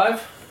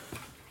 5?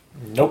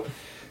 Nope.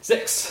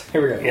 6.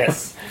 Here we go.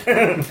 Yes.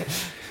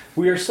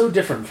 We are so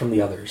different from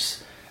the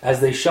others, as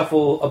they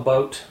shuffle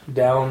about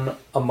down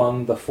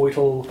among the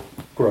foitle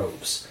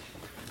groves.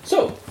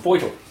 So,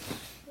 foitle.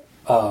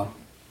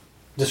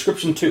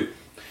 Description 2.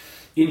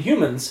 In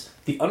humans,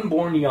 the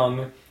unborn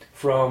young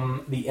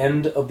from the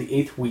end of the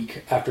 8th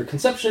week after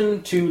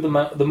conception to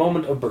the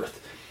moment of birth,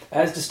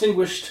 as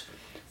distinguished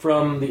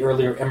from the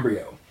earlier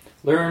embryo.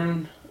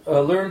 Learned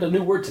a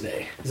new word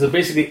today. So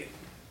basically,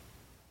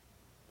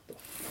 the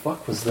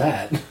fuck was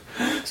that?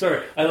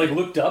 Sorry, I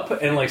looked up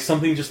and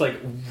something just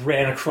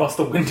ran across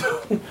the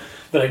window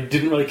that I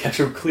didn't really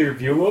catch a clear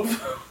view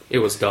of. It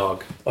was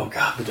dog. Oh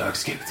god, the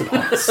Dogscape, it's upon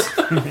us.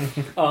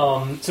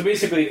 So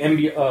basically,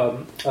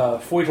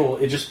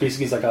 foitle, it just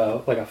basically is like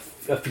a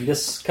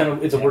fetus kind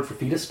of. It's a word for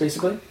fetus,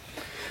 basically.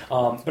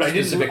 But I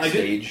didn't.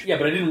 Stage. Yeah,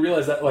 but I didn't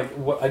realize that. I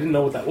didn't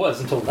know what that was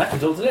until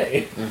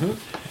today.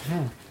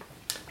 Mm-hmm.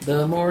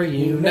 The more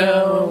you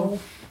know.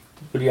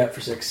 What do you got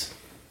for 6?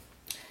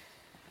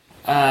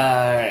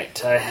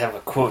 Alright, I have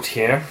a quote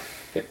here.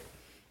 Okay.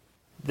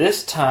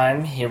 This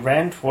time he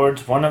ran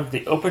towards one of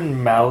the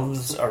open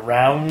mouths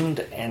around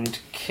and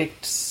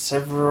kicked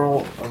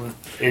several of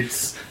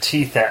its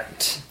teeth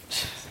out.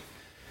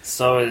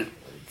 So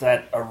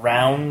that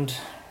around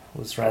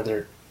was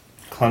rather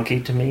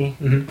clunky to me.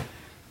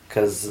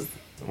 Because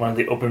one of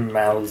the open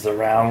mouths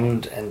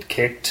around and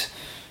kicked,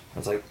 I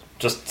was like,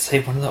 just say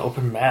one of the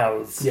open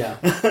mouths. Yeah.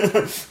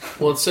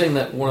 Well, it's saying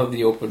that one of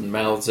the open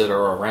mouths that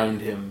are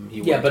around him.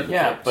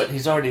 But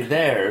he's already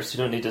there, so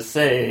you don't need to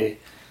say.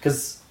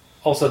 Because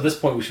also at this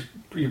point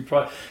you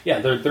probably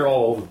they're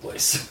all over the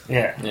place.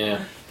 Yeah.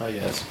 Yeah, I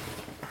guess.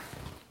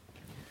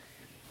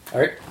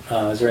 All right.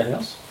 Is there anything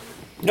else?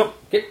 Nope.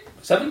 Okay.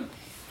 7.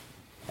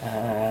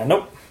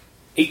 Nope.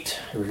 8.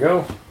 Here we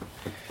go.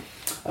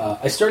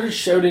 I started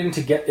shouting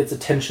to get its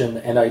attention,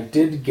 and I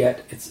did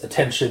get its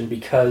attention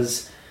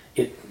because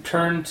it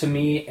turned to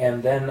me,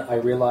 and then I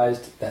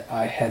realized that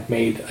I had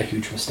made a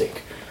huge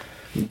mistake.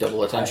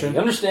 Double attention? I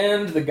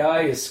understand the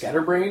guy is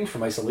scatterbrained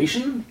from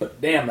isolation,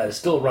 but damn, that is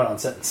still a run-on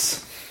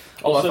sentence.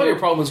 Oh, I thought your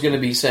problem was going to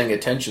be saying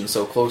attention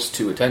so close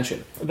to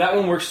attention. That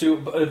one works too,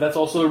 but that's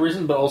also a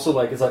reason, but also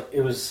I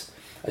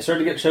started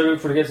to get shouted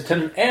for to get its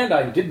attention, and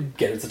I did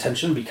get its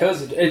attention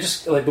because it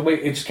just, the way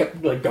it just kept,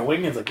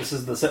 going, it's this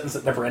is the sentence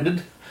that never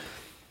ended.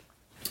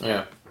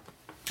 Yeah.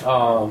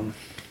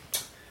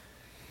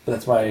 But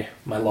that's my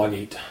log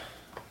 8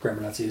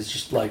 grammar Nazi is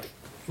just,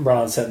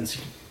 run-on sentence.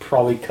 You could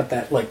probably cut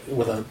that,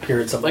 with a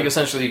period something.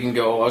 Essentially you can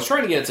go, I was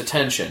trying to get its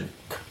attention,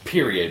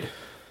 period.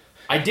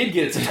 I did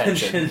get its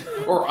attention.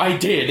 Or I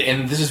did,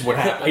 and this is what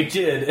happened. I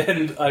did,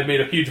 and I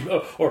made a huge...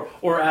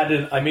 Or add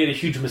in, I made a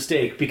huge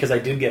mistake because I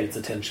did get its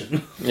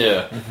attention.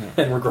 Yeah.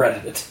 And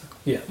regretted it.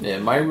 Yeah. Yeah,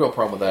 my real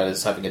problem with that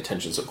is having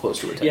attention so close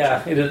to attention.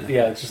 Yeah, it is,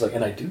 it's just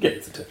and I did get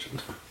its attention.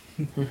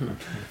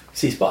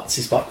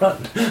 C-spot,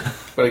 run.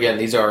 But again,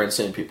 these are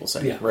insane people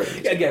saying Yeah.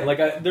 right. Again,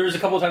 there was a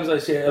couple of times I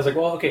was like,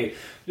 well, okay,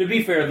 to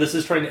be fair, this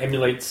is trying to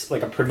emulate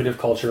a primitive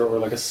culture or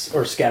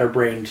or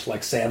scatterbrained,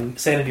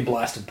 sanity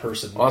blasted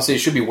person. Honestly, it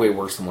should be way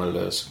worse than what it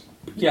is.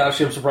 Yeah,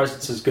 actually, I'm surprised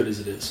it's as good as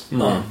it is.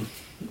 But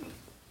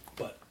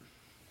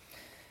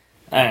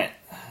Alright,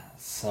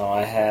 so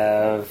I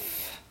have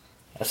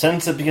a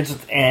sentence that begins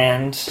with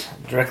and,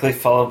 directly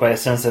followed by a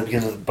sentence that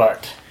begins with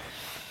but.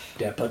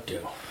 yeah, but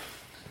do.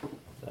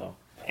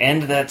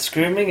 And that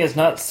screaming is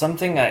not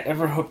something I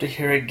ever hope to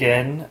hear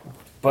again,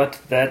 but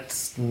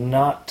that's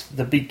not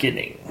the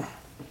beginning.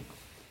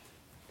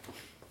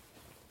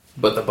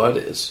 But the but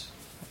is.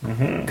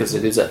 Because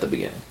it is at the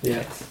beginning.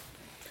 Yes.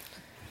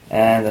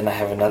 And then I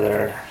have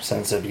another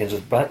sentence that begins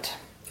with but.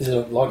 Is it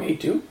a log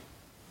 8 too?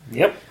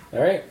 Yep. All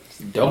right.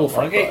 Double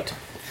front okay.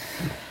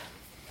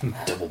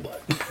 butt. Double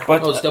butt.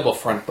 But Oh, it's double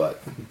front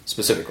butt,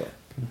 specifically.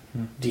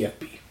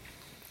 DFB.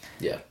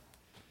 Yeah.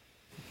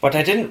 But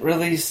I didn't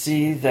really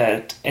see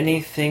that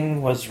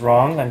anything was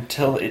wrong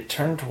until it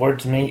turned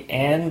towards me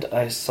and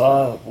I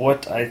saw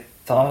what I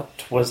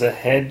thought was a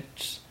head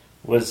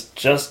was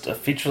just a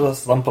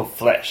featureless lump of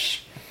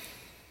flesh.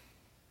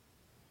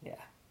 Yeah.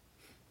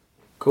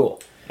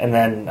 Cool. And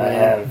then I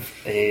have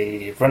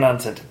a run-on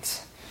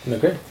sentence.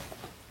 Okay.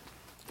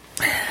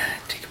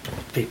 Take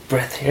a big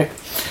breath here.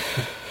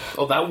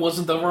 Oh, that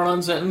wasn't the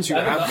run-on sentence? You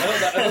I thought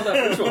that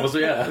first one was,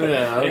 yeah.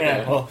 Yeah, okay.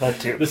 Yeah, well, that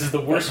too. This is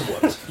the worst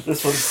one.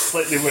 This one's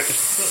slightly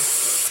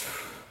worse.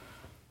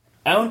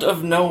 Out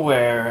of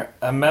nowhere,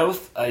 a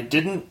mouth I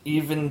didn't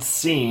even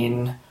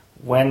seen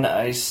when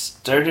I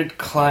started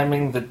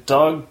climbing the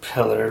dog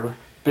pillar,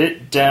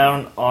 bit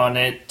down on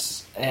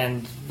it,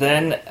 and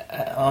then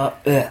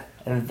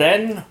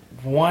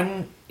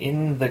one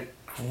in the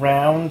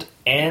ground,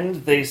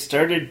 and they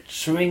started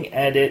chewing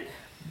at it,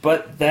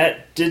 but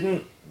that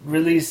didn't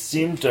really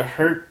seem to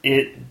hurt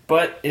it,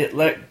 but it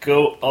let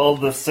go all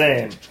the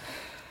same.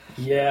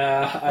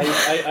 Yeah,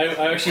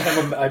 I actually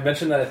have I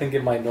mentioned that I think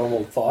in my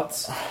normal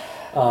thoughts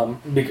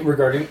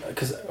regarding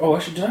because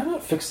actually did I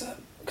not fix that?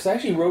 Because I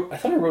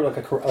thought I wrote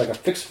like a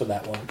fix for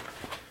that one.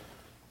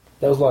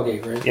 That was log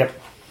 8, right? Yep.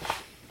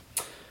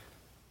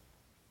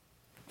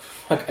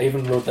 Like I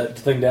even wrote that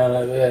thing down.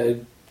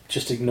 I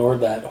just ignored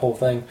that whole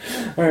thing.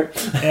 All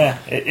right. Yeah,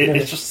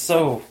 it's just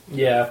so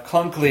Yeah.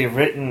 clunkily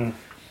written,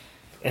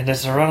 and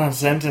it's a run-on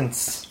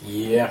sentence.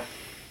 Yeah.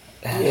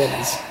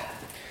 Yeah.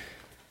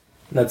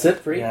 That's it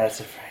for 8? Yeah, that's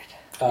afraid.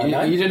 You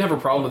 9? didn't have a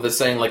problem with it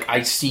saying, like,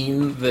 I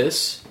seen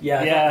this?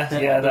 Yeah.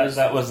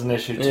 That was an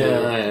issue too.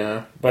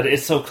 Yeah. But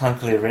it's so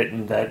clunkily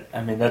written that,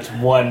 I mean, that's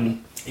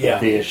one Yeah.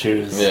 of the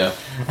issues. Yeah.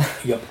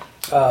 Yep.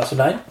 So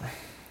 9?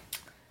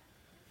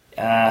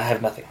 I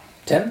have nothing.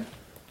 10?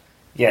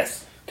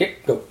 Yes. Okay,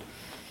 go.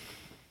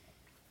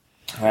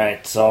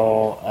 Alright,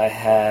 so I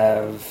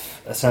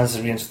have a sentence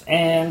that begins with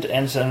and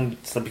a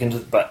sentence that begins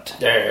with but.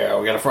 Yeah,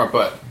 we got a front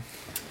butt.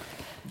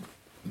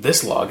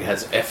 This log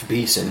has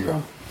FB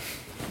syndrome.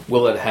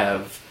 Will it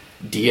have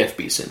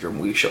DFB syndrome?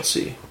 We shall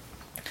see.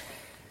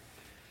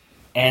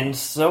 And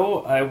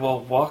so I will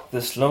walk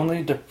this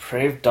lonely,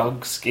 depraved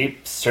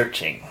dogscape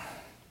searching.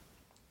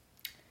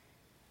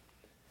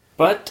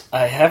 But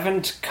I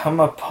haven't come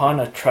upon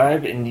a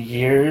tribe in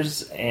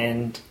years,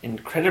 and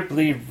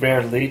incredibly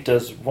rarely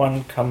does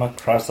one come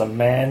across a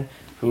man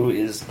who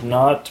is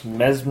not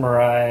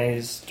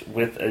mesmerized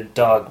with a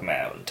dog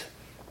mound.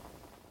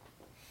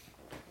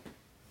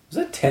 Was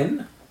that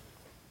 10?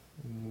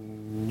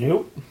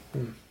 Nope.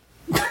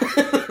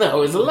 No, it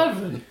was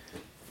 11.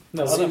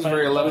 No, That seems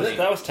very 11-y.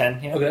 That was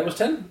 10, yeah. Okay, that was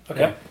 10? Okay.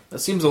 Yep. That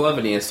seems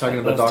 11-y. It's talking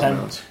about That was dog 10.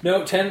 mounts.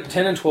 No, 10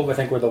 and 12 I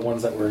think were the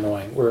ones that were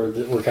annoying. Were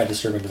kind of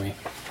disturbing to me.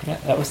 Yeah,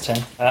 that was 10.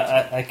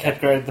 I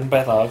categorized them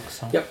by log,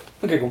 so. Yep.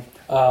 Okay, cool.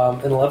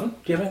 And 11? Do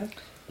you have anything?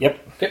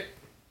 Yep. Okay.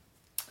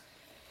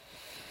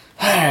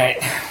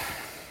 Alright.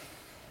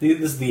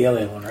 This is the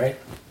alien one, right?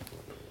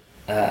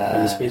 Or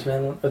the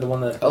spaceman one? Or the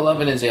one that...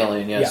 11 is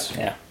alien, yes.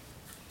 Yeah.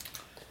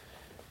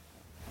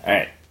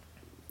 Alright.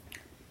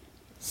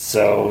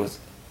 So,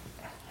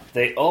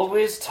 they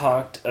always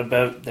talked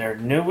about their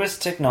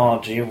newest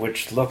technology,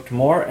 which looked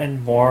more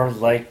and more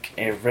like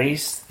a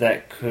race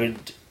that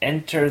could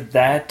enter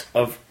that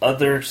of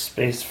other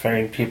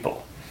spacefaring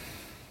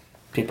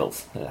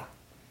peoples. Yeah.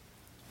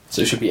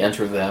 So should we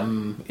enter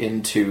them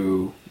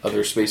into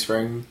other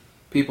spacefaring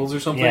peoples or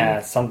something?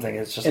 Yeah, something.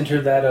 It's just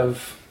Enter that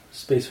of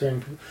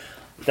spacefaring...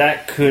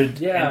 that could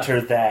Yeah.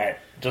 enter that.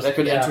 Just That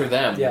could Yeah. enter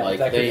them. Yeah, like,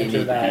 that could they enter need to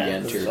be that.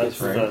 entered,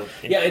 that's right?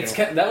 the Yeah, it's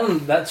issue. that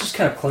one. That's just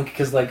kind of clunky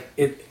because like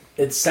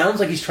it sounds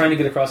like he's trying to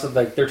get across that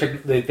like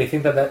they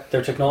think that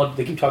their technology.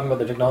 They keep talking about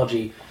their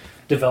technology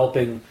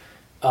developing,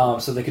 so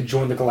they could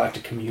join the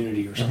galactic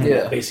community or something.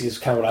 Yeah. Basically, is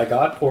kind of what I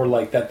got, or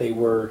like that they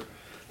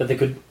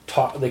could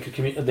talk. They could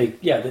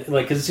communicate.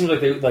 Like because it seems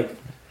like they like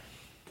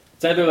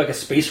it's either like a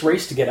space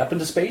race to get up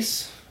into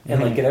space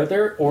and like get out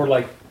there, or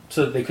like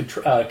so that they could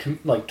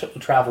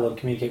travel and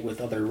communicate with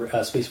other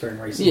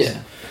spacefaring races.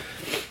 Yeah.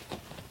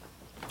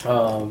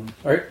 All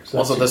right. So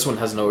Also, that's- this one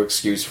has no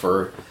excuse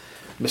for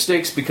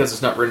mistakes because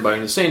it's not written by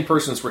an insane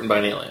person; it's written by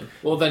an alien.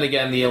 Well, then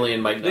again, the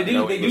alien might not They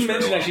know do English very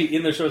mention well. actually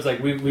in their show. It's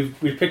like we've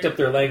picked up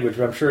their language,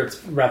 but I'm sure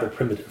it's rather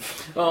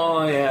primitive.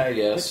 Oh yeah, I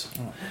guess.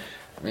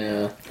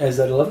 Yeah. Is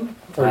that 11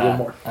 or one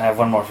more? I have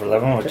one more for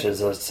 11, which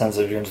is a sense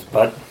of units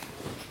butt.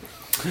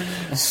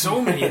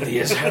 So many of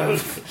these have.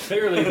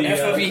 Clearly,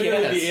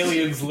 FFES. the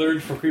aliens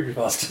learned from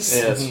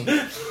creepypastas.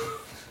 Yes.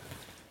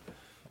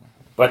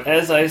 But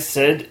as I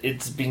said,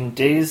 it's been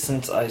days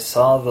since I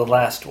saw the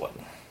last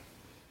one.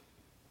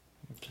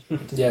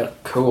 Yeah.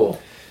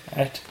 Cool.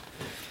 Right?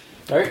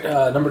 All right.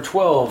 Number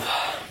 12.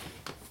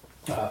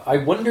 I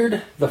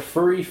wandered the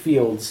furry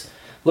fields,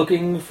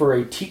 looking for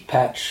a teat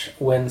patch,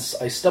 whence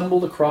I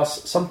stumbled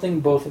across something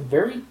both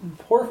very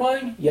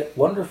horrifying yet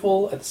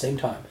wonderful at the same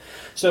time.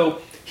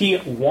 So he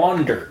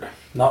wandered,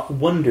 not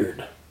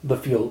wondered, the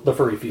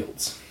furry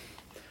fields.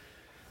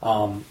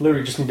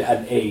 Literally just need to add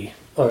an A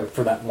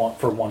for that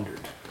for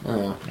wandered.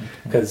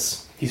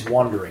 Because he's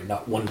wandering,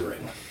 not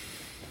wondering.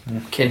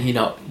 Can he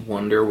not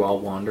wonder while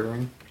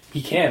wandering?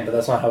 He can, but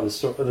that's not how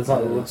that's not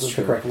the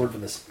correct word for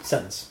this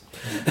sentence.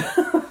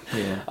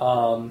 Yeah.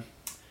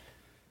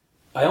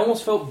 I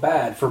almost felt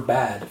bad for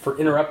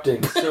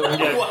interrupting. So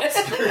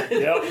What?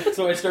 Yep.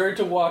 So I started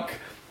to walk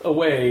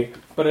away,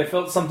 but I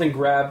felt something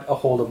grab a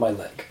hold of my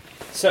leg.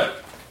 So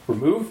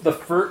remove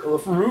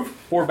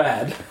for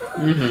bad.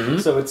 Mm-hmm.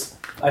 So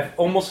I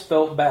almost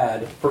felt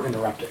bad for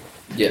interrupting.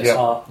 Yes.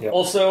 Yep.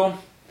 Also,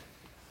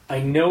 I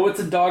know it's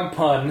a dog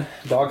pun,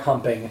 dog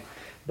humping,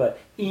 but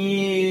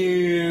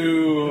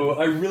ew,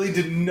 I really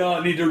did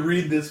not need to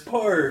read this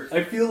part.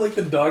 I feel like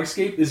the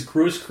Dogscape is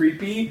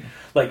creepy,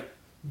 like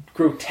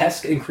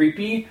grotesque and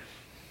creepy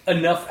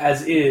enough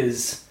as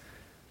is.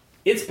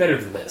 It's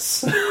better than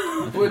this.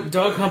 But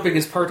dog humping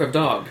is part of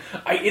dog.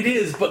 It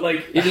is, but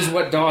like It is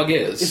what dog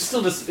is. it's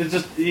still just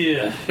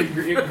yeah.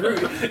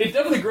 It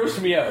definitely grossed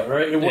me out.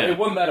 Right, it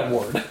won that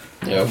award.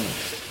 Yep.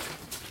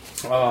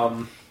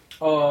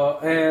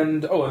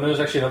 And there's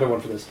actually another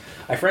one for this.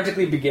 I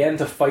frantically began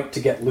to fight to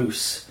get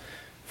loose,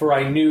 for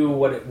I knew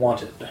what it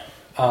wanted.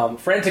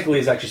 Frantically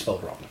is actually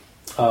spelled wrong.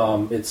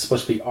 It's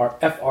supposed to be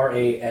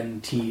Frantically,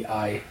 and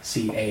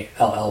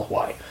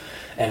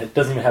it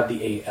doesn't even have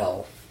the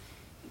AL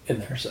in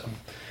there, so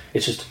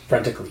it's just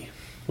frantically,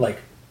 like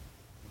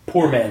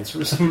poor man's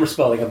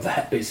spelling of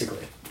that,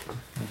 basically.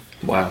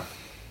 Wow.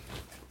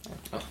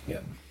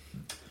 Yeah.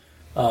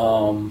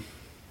 All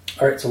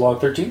right, so log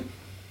 13.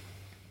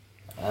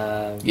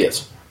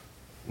 Yes.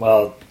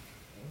 Well,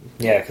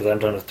 yeah, because I'm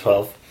done with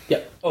 12. Yeah.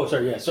 Oh,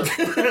 sorry. Yeah. Sorry.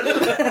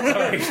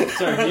 sorry.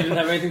 You didn't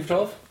have anything for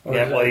 12?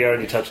 Yeah, well, you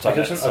already touched on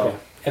it. So. Okay.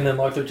 And then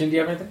log 13. Do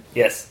you have anything?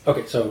 Yes.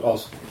 Okay. So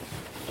also,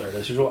 sorry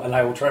as usual, and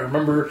I will try to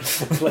remember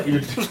to let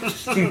you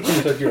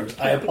do yours.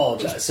 I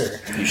apologize, sir.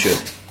 You should.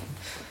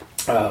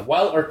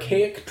 While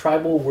archaic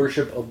tribal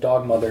worship of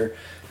Dog Mother,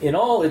 in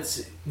all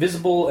its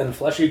visible and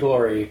fleshy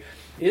glory,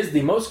 is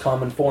the most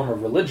common form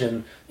of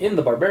religion in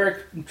the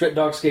barbaric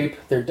Dogscape,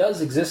 there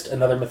does exist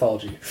another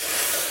mythology.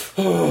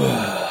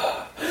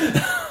 A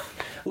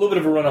little bit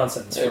of a run-on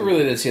sentence. It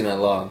really didn't seem that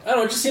long. I don't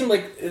know, it just seemed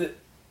like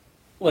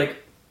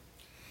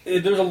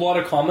there's a lot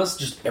of commas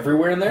just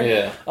everywhere in there.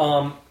 Yeah.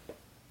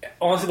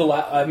 Honestly,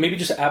 maybe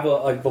just have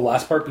the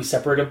last part be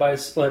separated by a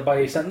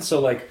sentence.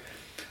 So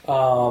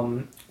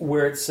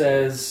where it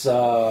says,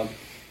 give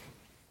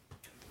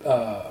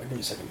me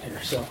a second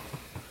here. So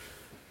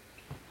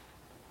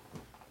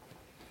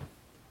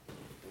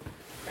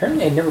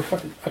apparently I never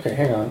fucking. Okay,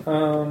 hang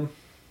on.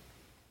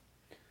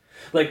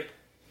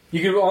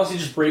 You could honestly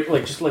just break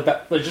just like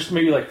that. Just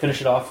maybe finish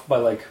it off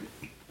by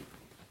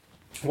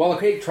while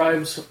archaic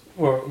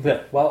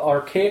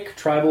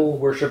tribal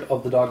worship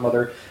of the Dog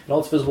Mother in all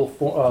its visible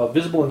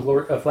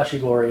and fleshy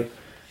glory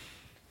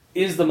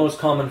is the most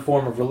common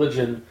form of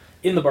religion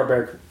in the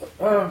barbaric.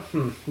 Yeah,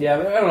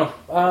 I don't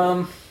know.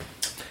 You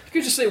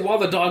could just say, while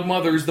the Dog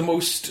Mother is the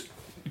most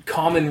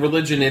common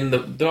religion in the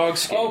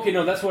Dogscape. Oh, okay,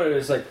 no, that's what it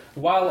is.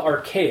 While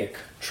archaic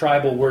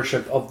tribal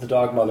worship of the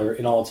Dog Mother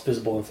in all its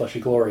visible and fleshy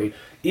glory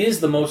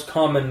is the most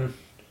common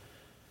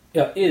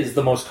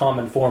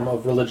form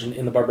of religion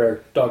in the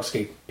barbaric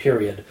Dogscape,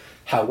 period.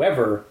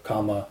 However,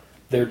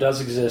 there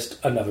does exist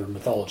another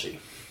mythology.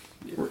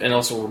 And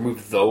also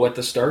remove though at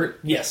the start?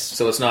 Yes.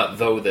 So it's not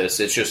though this,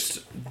 it's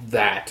just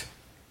that.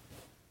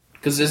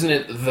 Because isn't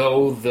it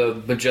though the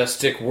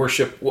majestic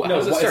worship... No,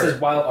 it says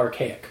while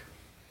archaic.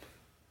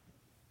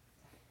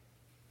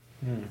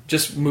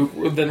 Just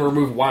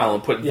remove while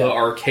and put the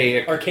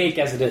archaic... Archaic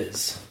as it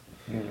is.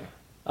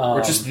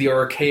 or just the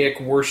archaic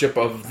worship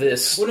of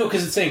this. Well, no,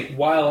 because it's saying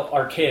while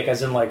archaic,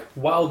 as in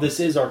while this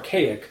is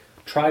archaic,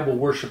 tribal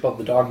worship of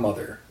the Dog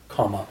Mother,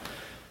 comma.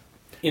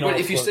 But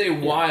if you say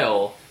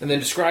while and then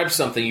describe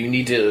something, you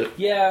need to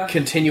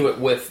continue it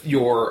with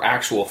your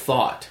actual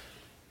thought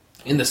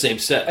in the same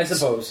sentence. I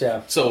suppose,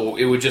 yeah. So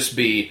it would just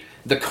be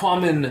the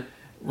common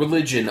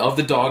religion of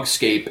the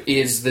Dogscape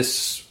is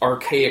this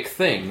archaic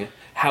thing.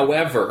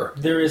 However,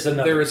 there is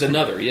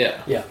another,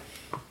 yeah. Yeah.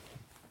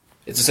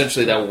 It's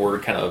essentially that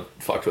word kind of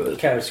fucked with it.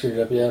 Kind of screwed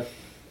it up, yeah.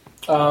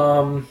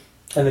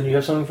 And then you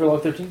have something for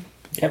log 13?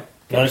 Yep.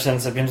 Another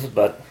sentence that begins with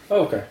butt.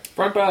 Oh, okay.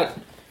 Front butt.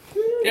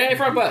 Yay,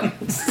 front butt.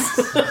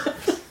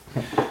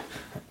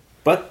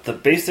 But the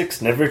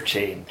basics never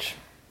change.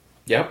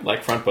 Yep,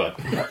 like front butt.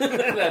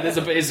 That is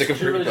a basic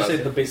of You really front just say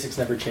butt. the basics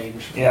never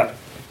change. Yeah.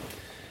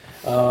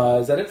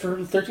 Is that it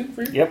for 13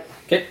 for you? Yep.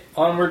 Okay,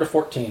 onward to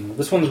 14.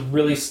 This one's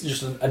really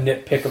just a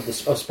nitpick of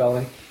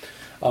spelling.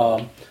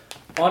 On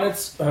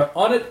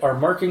it are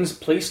markings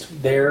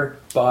placed there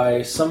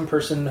by some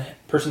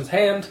person's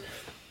hand,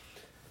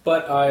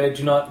 but I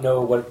do not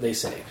know what they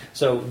say.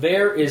 So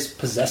there is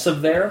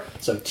possessive there,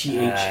 so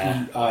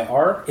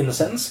T-H-E-I-R in the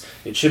sentence.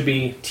 It should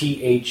be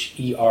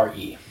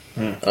T-H-E-R-E.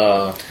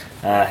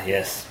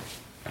 Yes.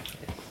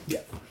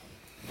 Yeah.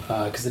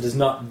 Because it is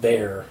not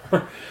there.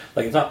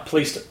 It's not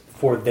placed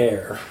for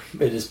there.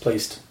 It is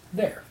placed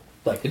there.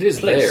 It is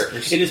placed. there.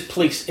 It is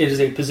placed. It is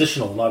a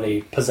positional, not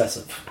a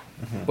possessive.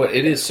 But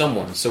it is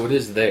someone, so it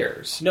is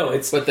theirs. No,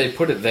 it's... But they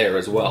put it there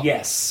as well.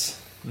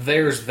 Yes.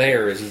 Theirs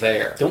there is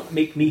there. Don't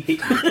make me hate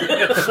you.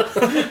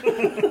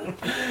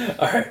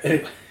 Alright,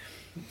 anyway.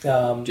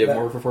 Do you have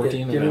more for 14? Do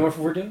you have any more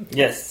for 14?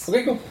 Yes.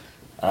 Okay, cool.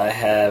 I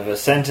have a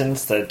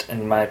sentence that,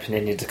 in my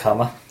opinion, needs a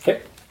comma.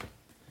 Okay.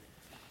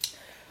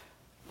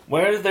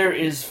 Where there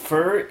is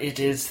fur, it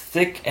is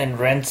thick and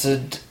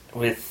rancid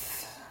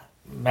with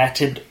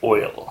matted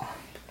oil.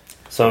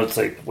 So it's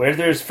like, where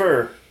there's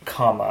fur,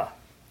 comma,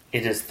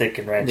 it is thick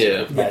and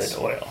rancid with matted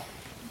oil.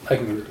 I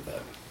can agree with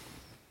that.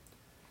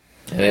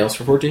 Anything else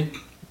for 14?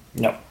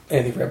 No.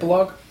 Anything for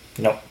epilogue?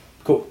 No.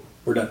 Cool.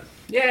 We're done.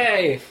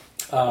 Yay!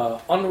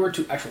 Onward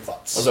to actual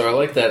thoughts. So I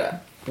like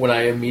that when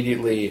I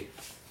immediately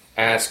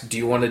ask, do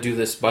you want to do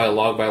this by a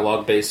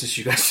log-by-log basis,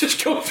 you guys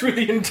just go through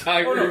the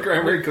entire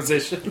Grammar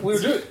Inquisition. We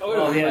would do it.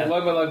 Like,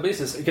 log by log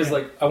basis. Because,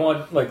 I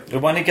want, We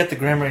want to get the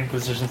Grammar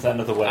Inquisitions out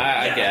of the way.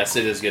 I guess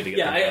it is good to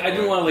get them I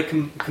didn't want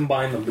to,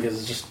 combine them because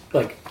it's just,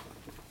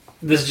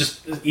 this is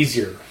just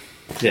easier.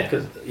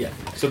 Yeah. Yeah.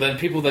 So then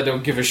people that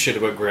don't give a shit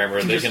about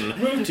grammar, they can...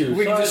 Move to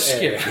we can side just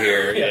skip A.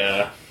 here,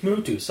 yeah.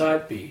 Move to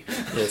side B.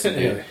 Yes,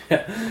 indeed.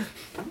 Anyway.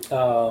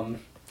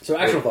 So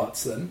actual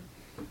thoughts, then.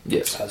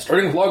 Yes.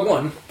 Starting with log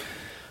 1.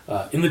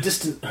 In the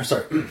distant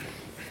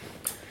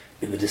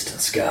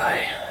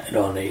sky and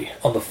on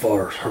the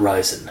far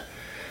horizon,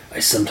 I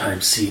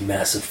sometimes see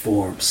massive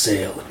forms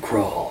sail and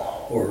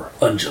crawl or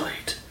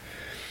undulate,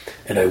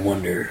 and I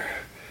wonder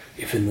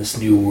if in this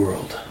new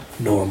world,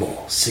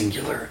 normal,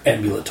 singular,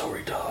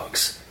 ambulatory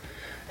dogs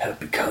have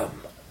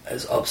become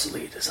as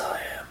obsolete as I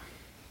am.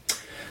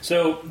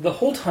 So the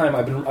whole time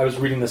I was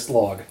reading this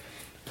log,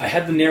 I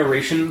had the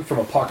narration from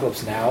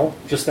Apocalypse Now,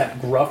 just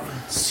that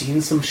gruff,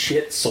 seen some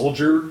shit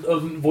soldier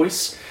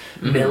voice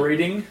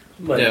narrating.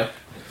 Yeah.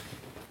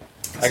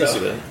 I can see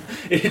that.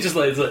 It's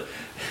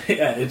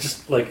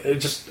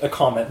just a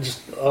comment.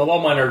 Just a lot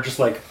of mine are just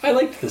like, I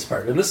liked this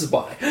part, and this is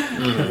why.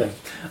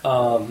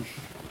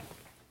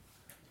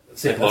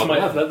 So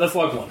yeah, that's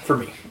log 1 for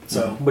me.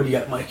 So what do you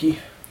got, Mikey?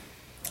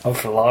 Oh,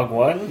 for log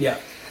 1? Yeah.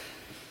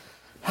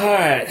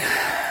 Alright.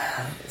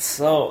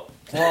 So,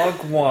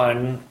 log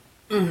 1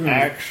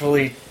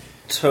 actually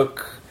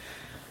took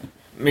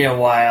me a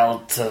while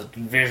to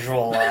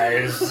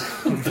visualize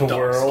the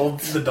world.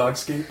 The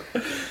Dogscape.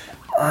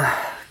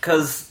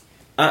 Because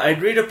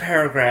I'd read a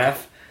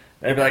paragraph,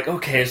 and I'd be like,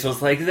 okay, so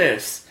it's like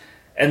this.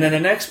 And then the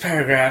next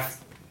paragraph,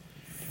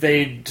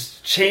 they'd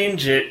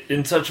change it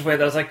in such a way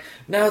that I was like,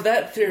 now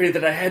that theory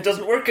that I had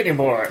doesn't work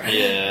anymore.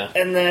 Yeah.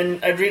 And then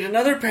I'd read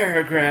another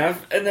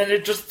paragraph, and then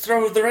it'd just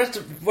throw the rest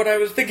of what I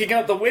was thinking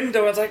out the window,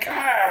 and I was like,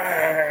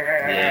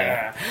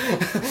 Yeah.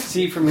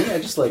 See, for me, I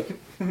just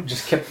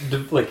kept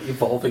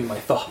evolving my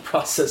thought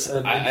process.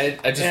 And I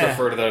just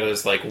refer to that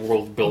as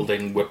world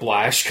building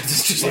whiplash because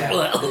it's just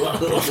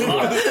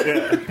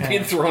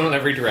being thrown in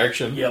every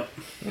direction. Yep.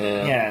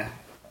 Yeah.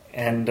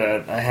 And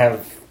I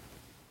have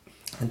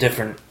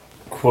different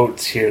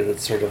quotes here that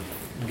sort of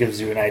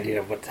gives you an idea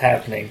of what's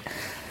happening.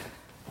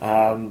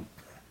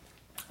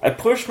 I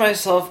push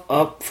myself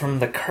up from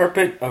the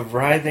carpet of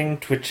writhing,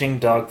 twitching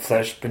dog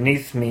flesh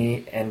beneath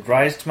me and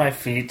rise to my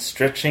feet,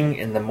 stretching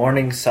in the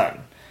morning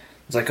sun.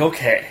 It's like,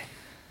 okay.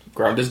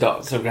 Ground is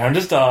dog. So ground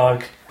is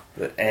dog,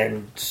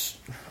 and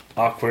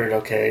awkward,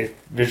 okay,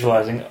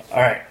 visualizing,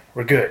 alright,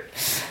 we're good.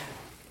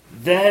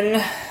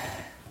 Then,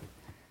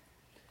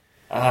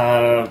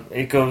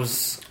 it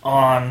goes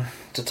on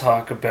to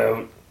talk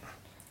about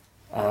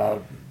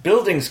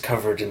buildings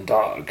covered in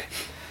dog,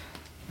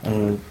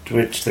 and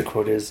which the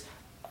quote is,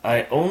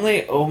 I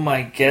only owe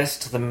my guess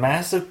to the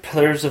massive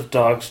pillars of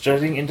dogs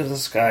jutting into the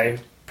sky,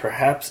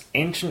 perhaps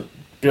ancient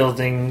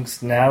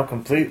buildings now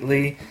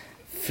completely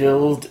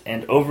filled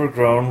and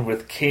overgrown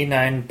with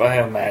canine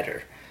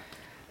biomatter.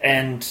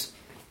 And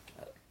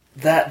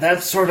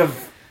that sort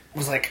of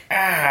was like,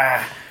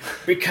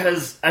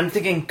 because I'm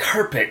thinking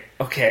carpet,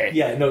 okay.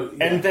 Yeah, no.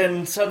 Yeah. And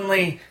then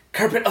suddenly,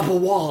 carpet up a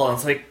wall, and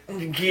it's like,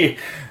 yeah,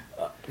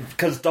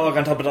 because dog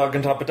on top of dog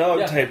on top of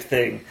dog type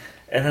thing.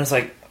 And then it's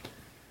like,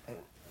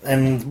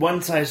 and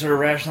once I sort of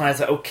rationalized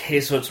that,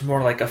 okay, so it's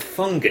more like a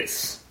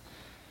fungus.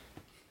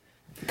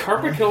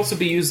 Carpet can also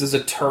be used as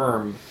a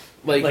term.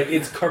 Like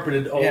it's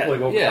carpeted over top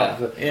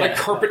of it. Like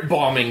carpet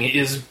bombing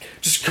is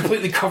just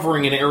completely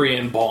covering an area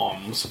in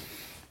bombs.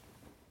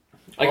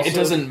 Also, it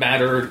doesn't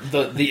matter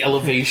the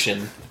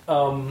elevation.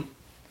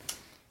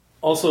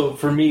 Also,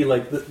 for me,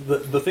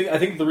 the thing, I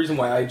think the reason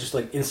why I just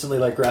instantly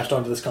grasped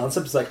onto this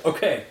concept is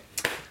okay,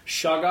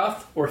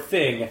 Shoggoth or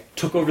Thing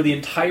took over the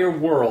entire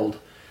world,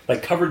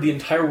 covered the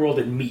entire world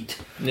in meat.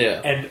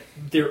 Yeah. And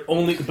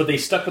but they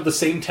stuck with the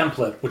same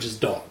template, which is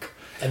dog.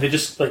 And they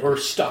just, were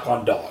stuck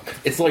on dog.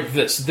 It's like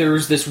this.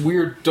 There's this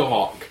weird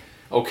dog,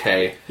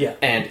 okay? Yeah.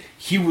 And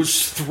he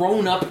was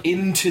thrown up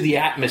into the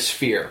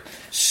atmosphere,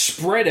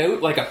 spread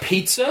out like a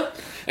pizza,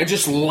 and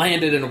just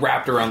landed and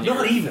wrapped around the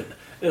Not earth. even.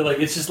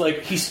 It's just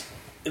he's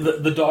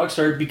the dog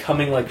started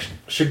becoming like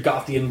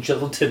Shogothian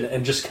gelatin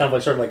and just kind of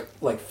like started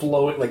like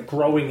flowing, like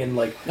growing and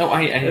like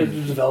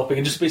developing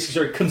and just basically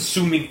started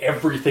consuming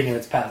everything in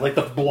its path, like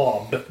the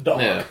blob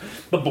dog,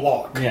 the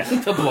blog,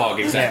 the blog,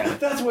 exactly.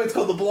 That's why it's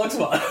called the blog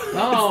spot.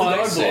 Oh,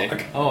 I see.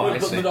 Blog. I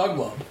see. The dog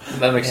blob.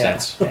 That makes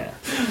sense.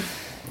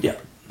 Yeah.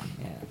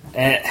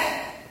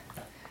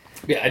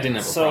 I didn't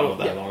have a problem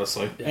with that,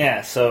 honestly.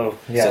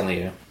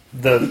 Only you.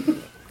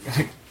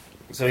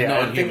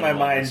 I think my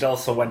mind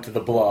also went to the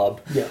blob.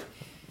 Yeah.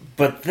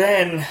 But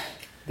then,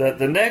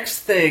 the next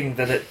thing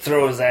that it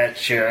throws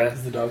at you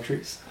is the dog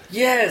trees.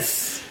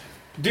 Yes,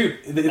 dude.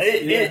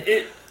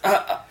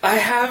 I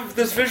have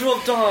this visual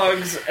of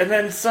dogs, and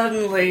then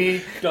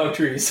suddenly dog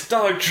trees.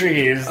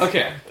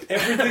 Okay,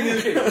 everything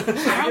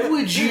is. How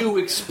would you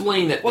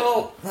explain it?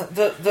 Well,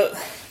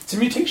 it's a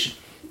mutation.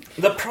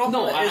 The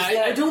problem is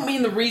that I don't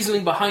mean the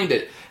reasoning behind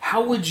it.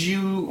 How would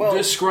you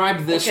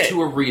describe this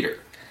to a reader?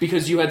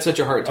 Because you had such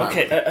a hard time.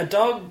 Okay, a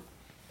dog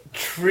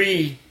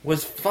tree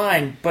was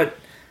fine, but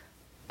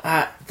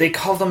they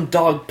call them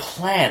dog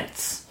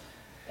plants.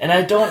 And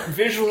I don't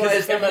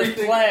visualize them as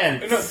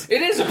plants.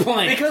 It is a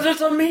plant. Because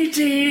it's a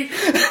meaty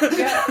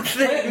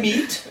plant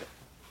meat.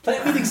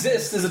 Plant meat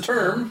exists as a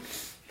term.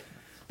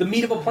 The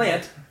meat of a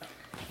plant.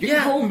 You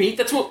can grow meat.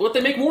 That's what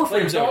they make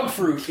warframes dog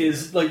fruit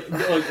is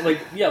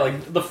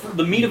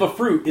the meat of a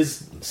fruit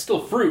is still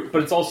fruit,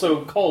 but it's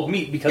also called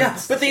meat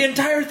because but the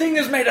entire thing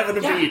is made out of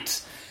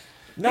meat.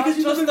 Not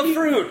just the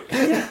fruit.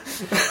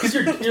 Because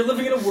you're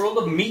living in a world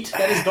of meat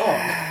that is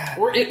dog.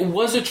 Or it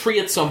was a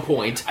tree at some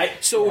point.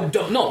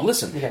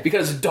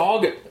 Because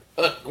dog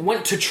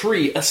went to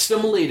tree,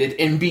 assimilated,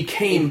 and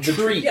became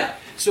tree. Yeah.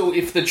 So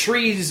if the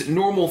tree's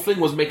normal thing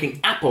was making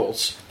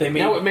apples,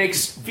 now it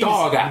makes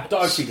dog apples.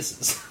 Dog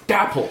fetuses.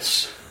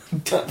 Dapples.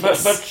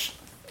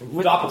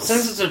 But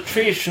since it's a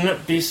tree, shouldn't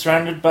it be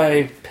surrounded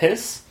by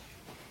piss?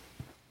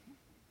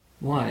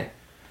 Why?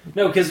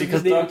 No, because it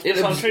absorbs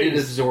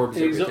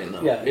everything,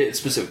 though. Yeah. It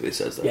specifically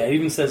says that. Yeah, it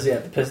even says, the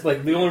piss.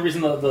 Like, the only reason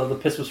the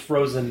piss was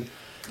frozen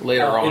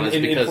later on is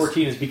because in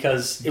 14 is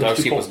because it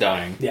Dogscape was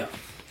dying. Yeah.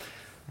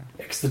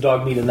 Because the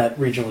dog meat in that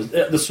region was...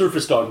 the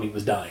surface dog meat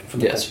was dying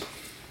from the cold.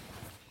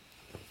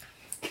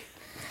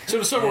 So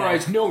to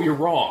summarize, no, you're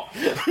wrong.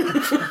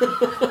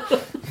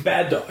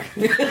 Bad dog.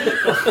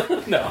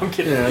 No, I'm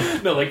kidding. Yeah.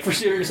 No, like, for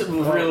serious,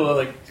 real,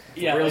 like...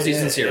 Yeah, real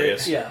decent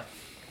serious. Yeah.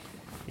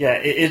 Yeah,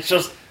 it's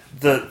just...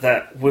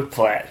 that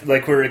whiplash,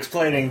 like we're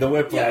explaining the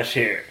whiplash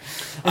here.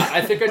 I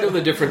think I know the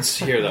difference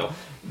here, though.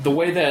 The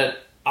way that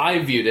I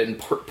viewed it, and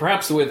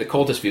perhaps the way that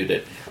Cultist viewed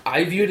it,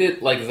 I viewed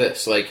it like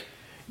this: like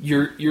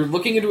you're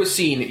looking into a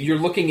scene, you're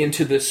looking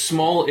into this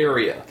small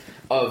area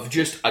of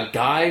just a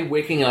guy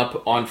waking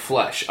up on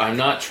flesh. I'm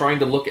not trying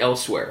to look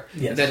elsewhere.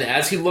 Yes. Then,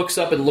 as he looks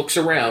up and looks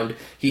around,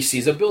 he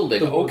sees a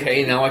building.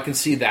 Okay, now I can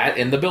see that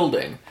in the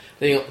building.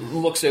 Then he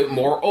looks out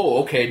more.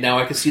 Oh, okay, now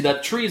I can see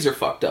that trees are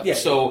fucked up. Yeah,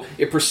 so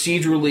it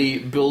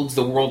procedurally builds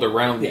the world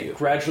around you.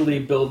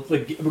 Gradually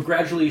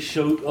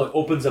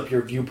opens up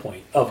your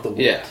viewpoint of the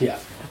world. Yeah.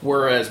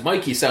 Whereas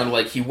Mikey sounded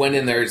like he went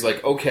in there. He's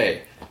like,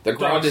 okay, the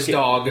ground is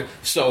dog,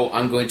 so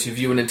I'm going to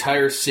view an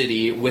entire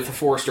city with a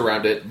forest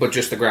around it, but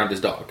just the ground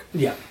is dog.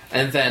 Yeah.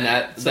 And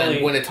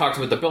then when it talks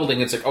about the building,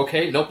 it's like,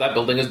 okay, nope, that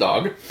building is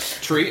dog.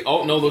 Tree,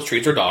 oh no, those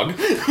trees are dog.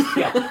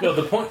 Yeah. No,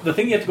 the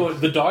thing you have to go.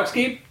 The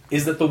Dogscape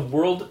is that the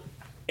world.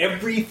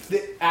 Every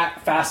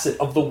facet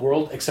of the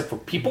world, except for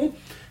people,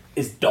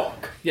 is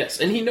dog.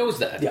 Yes, and he knows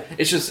that. Yeah.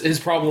 It's just his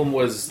problem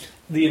was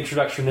the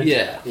introduction into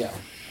that. Yeah.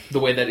 The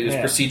way that it was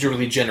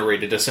procedurally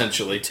generated,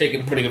 essentially.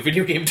 Putting a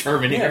video game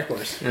term in here. Yeah, of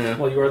course. Yeah.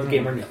 Well, you are the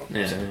gamer now.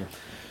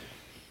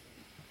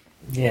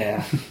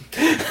 Yeah.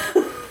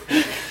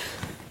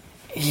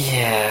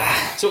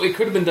 Yeah. So it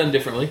could have been done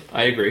differently,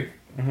 I agree.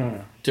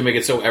 Mm-hmm. To make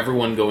it so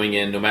everyone going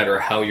in, no matter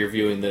how you're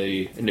viewing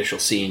the initial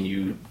scene,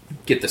 you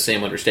get the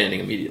same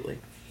understanding immediately.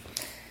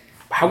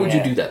 How would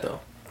you do that, though?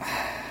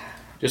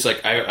 Just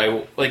like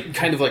I like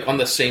kind of like on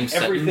the same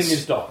sentence. Everything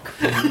is dog.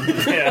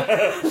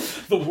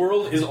 The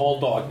world is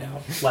all dog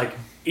now, like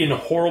in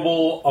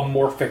horrible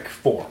amorphic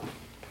form.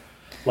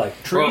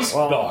 Like trees,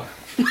 dog.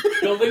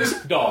 Buildings,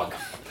 dog.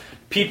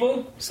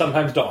 People,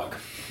 sometimes dog.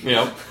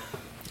 Yep.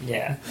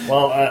 Yeah.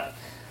 Well,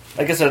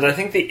 like I said, I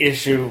think the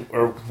issue,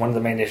 or one of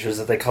the main issues, is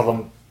that they call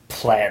them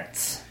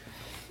plants.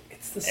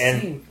 It's the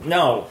same.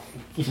 No.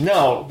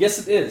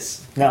 Yes, it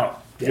is. No.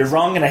 Yes. You're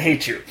wrong, and I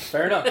hate you.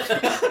 Fair enough.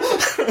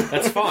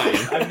 That's fine.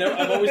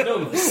 I've always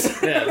known this.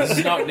 Yeah, this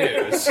is not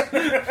news.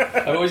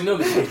 I've always known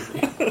this.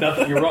 Not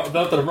that you're wrong.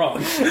 Not that I'm wrong.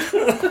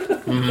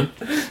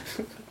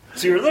 Mm-hmm.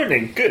 So you're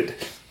learning. Good.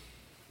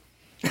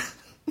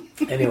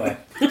 Anyway.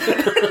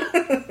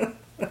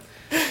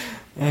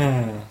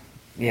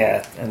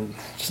 Yeah, and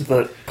just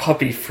the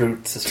puppy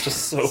fruits is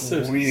just so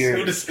weird.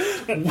 Really?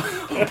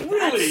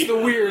 That's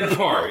the weird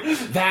part.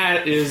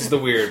 That is the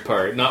weird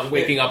part. Not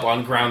waking up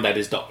on ground that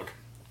is dog.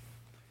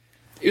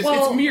 It's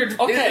weird.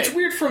 Okay. It's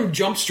weird from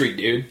Jump Street,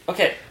 dude.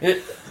 Okay,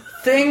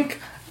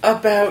 think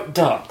about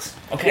dogs.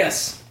 Okay.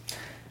 Yes.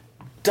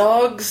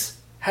 Dogs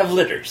have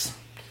litters.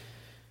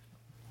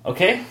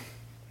 Okay?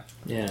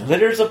 Yeah.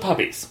 litters of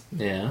puppies.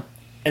 Yeah.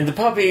 And the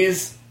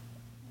puppies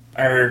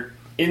are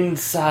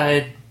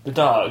inside the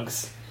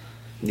dogs.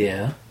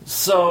 Yeah.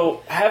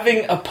 So,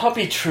 having a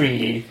puppy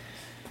tree...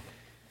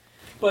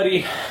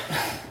 Buddy,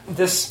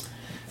 This...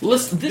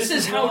 Listen, this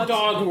is how not-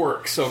 dog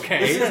works, okay?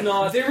 This is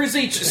not- There is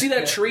a... See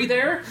that tree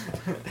there?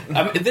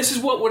 This is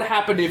what would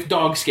happen if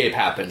Dogscape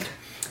happened.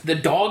 The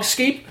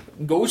Dogscape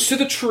goes to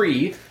the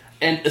tree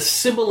and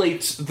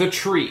assimilates the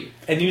tree.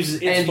 and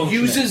uses its And functionality.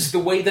 uses the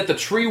way that the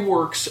tree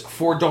works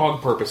for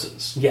dog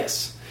purposes.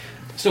 Yes.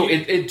 So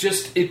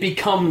it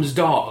becomes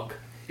dog.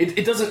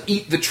 It doesn't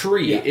eat the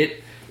tree. Yeah.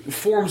 It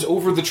forms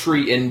over the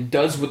tree and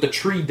does what the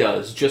tree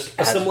does, just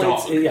as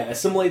Assimilates, dog.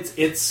 assimilates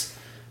its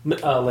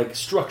like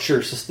structure,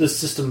 the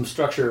system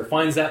structure,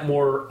 finds that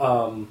more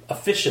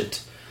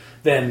efficient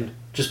than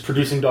just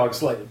producing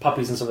dogs like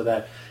puppies and stuff like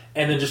that,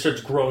 and then just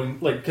starts growing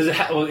because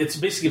it's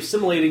basically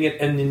assimilating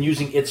it and then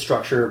using its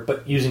structure,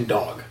 but using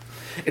dog.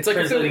 It's like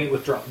Translating it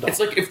with dog. It's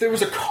like if there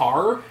was a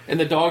car and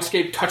the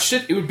Dogscape touched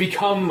it, it would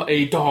become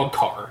a dog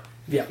car.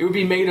 Yeah. It would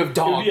be made of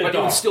dog, be a but it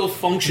dog. would still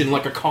function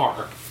like a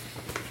car.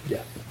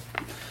 Yeah.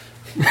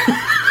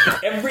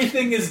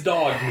 Everything is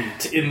dog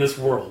meat in this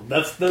world.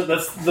 That's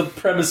the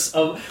premise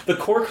of the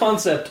core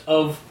concept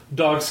of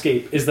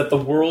Dogscape is that the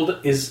world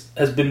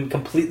has been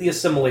completely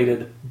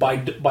assimilated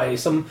by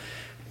some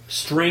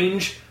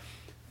strange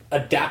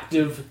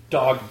adaptive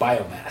dog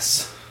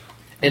biomass.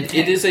 And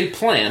it is a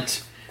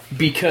plant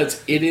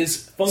because it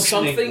is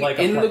Functioning something like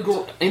a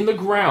in the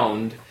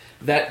ground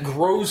that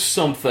grows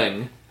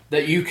something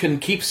that you can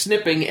keep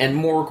snipping and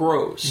more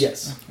grows.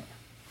 Yes.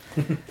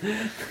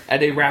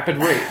 At a rapid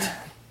rate.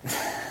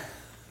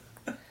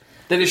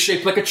 That is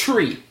shaped like a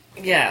tree.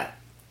 Yeah,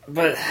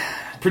 but...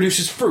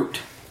 Produces fruit.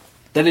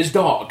 That is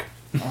dog.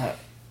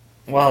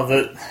 Well,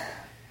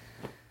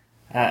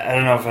 I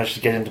don't know if I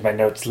should get into my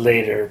notes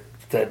later.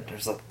 That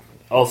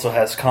also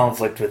has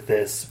conflict with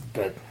this,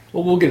 but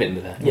Well, we'll get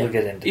into that. we'll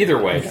get into Either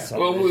it. way. So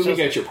Well, it's we just-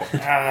 get your point.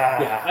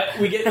 Yeah.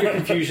 We get your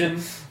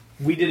confusion.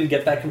 We didn't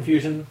get that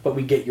confusion, but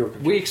we get your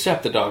confusion. We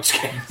accept the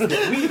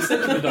Dogscape. We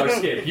accepted the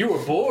Dogscape. You were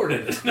born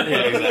in it. Yeah,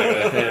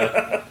 exactly.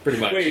 Yeah, pretty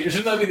much. Wait,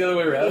 shouldn't that be the other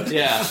way around?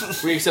 Yeah,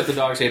 we accept the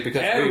Dogscape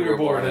because And we were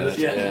born in it.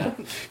 Yeah.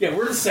 Yeah,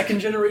 we're the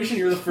second generation.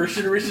 You're the first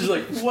generation. It's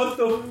like, what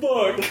the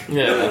fuck?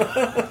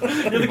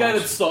 Yeah. You're the guy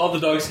that saw the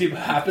Dogscape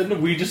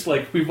happen.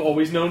 We've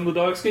always known the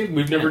Dogscape.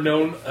 We've never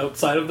known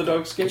outside of the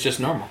Dogscape. It's just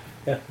normal.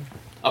 Yeah.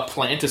 A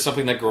plant is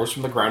something that grows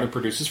from the ground and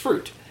produces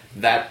fruit.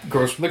 That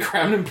grows from the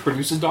ground and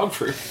produces dog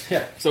fruit.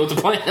 Yeah. So it's a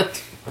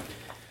plant.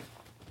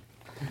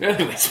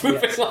 Anyways,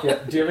 moving on. Yeah.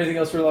 Do you have anything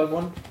else for log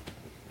one?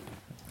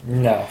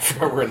 No,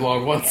 We're in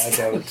log one. I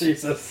don't.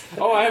 Jesus.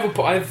 Oh, I have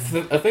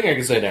a thing I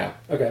can say now.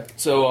 Okay.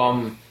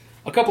 So,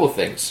 a couple of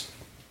things.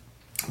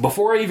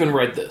 Before I even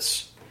read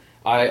this,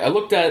 I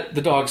looked at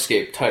the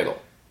Dogscape title.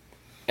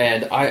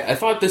 And I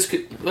thought this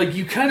could... Like,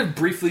 you kind of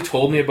briefly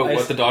told me about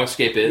what the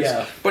Dogscape is.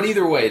 Yeah. But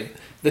either way,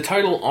 the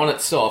title on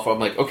itself, I'm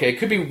like, okay, it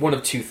could be one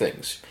of two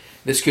things.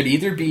 This could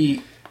either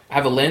be...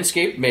 have a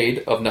landscape made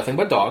of nothing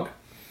but dog,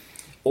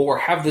 or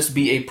have this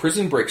be a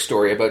prison break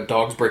story about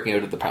dogs breaking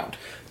out of the pound.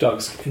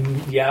 Dogs.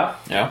 Yeah.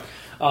 Yeah?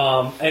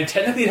 And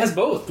technically it has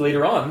both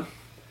later on.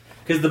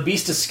 Because the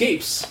beast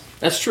escapes.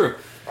 That's true.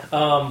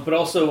 But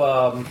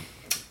also,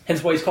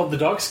 hence why he's called the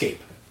Dogscape.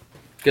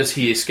 Because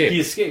he escaped. He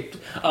escaped.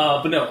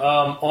 But no,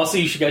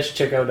 honestly, you guys should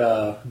check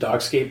out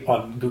Dogscape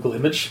on Google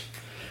Image.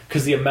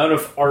 Because the amount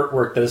of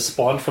artwork that is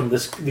spawned from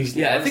these...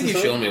 Yeah, I think and you've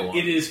stuff, shown me one.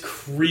 It is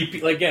creepy.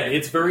 Like, again,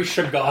 it's very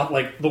Shoggoth.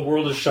 Like, the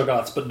world is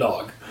Shoggoth's but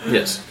dog.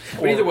 Yes.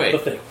 But Or either way, the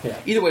thing, yeah.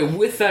 either way,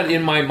 with that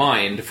in my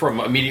mind, from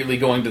immediately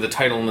going to the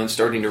title and then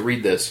starting to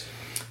read this,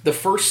 the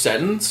first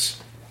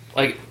sentence,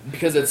 like,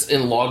 because it's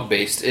in log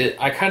based,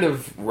 I kind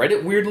of read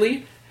it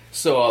weirdly.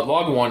 So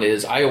log one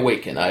is I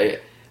awaken.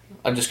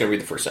 I'm just going to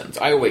read the first sentence.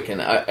 I awaken.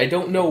 I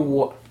don't know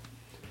what.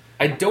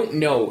 I don't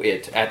know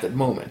it at the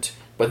moment,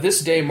 but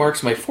this day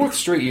marks my 4th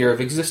straight year of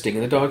existing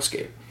in the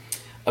Dogscape,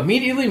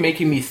 immediately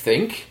making me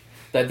think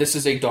that this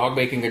is a dog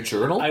making a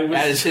journal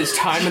as his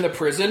time in the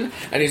prison,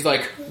 and he's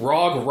like,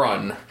 Rog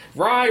run,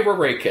 Rye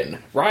raken,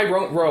 Rye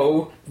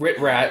row, Rit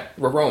rat,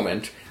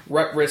 Raromant,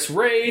 Ris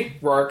ray,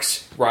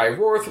 Rarks, Rye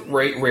Rorth,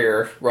 Ray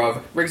rare,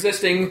 Rov,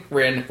 Resisting,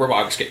 Rin,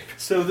 Robogscape.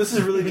 So this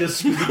is really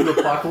just Scooby-Doo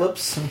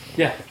Apocalypse.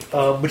 Yeah.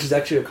 Which is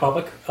actually a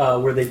comic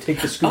where they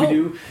take the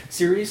Scooby-Doo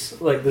series,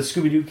 like the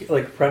Scooby-Doo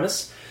like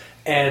premise,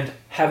 and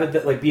have it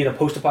that like be in a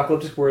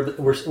post-apocalyptic where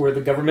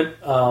the government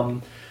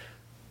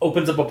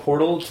opens up a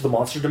portal to the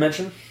monster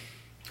dimension,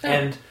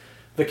 and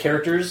the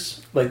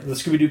characters like the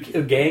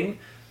Scooby-Doo gang,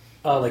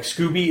 like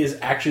Scooby is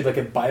actually like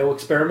a bio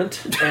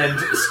experiment, and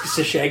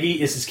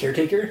Shaggy is his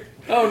caretaker.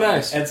 Oh,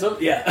 nice. And so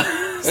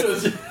yeah, so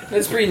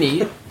That's pretty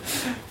neat.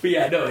 but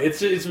yeah, no, it's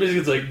basically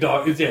it's like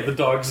dog. The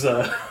dog's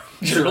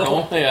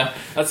Journal. Yeah,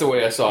 that's the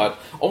way I saw it.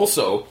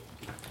 Also,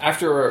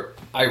 after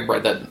I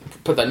read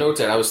that, put that note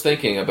in, I was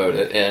thinking about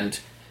it, and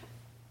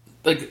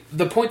like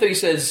the point that he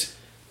says,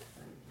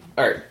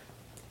 all right,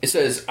 it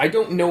says, I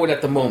don't know it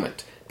at the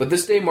moment, but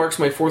this day marks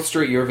my 4th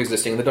straight year of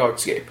existing in the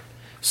Dogscape.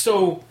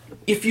 So,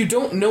 if you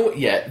don't know it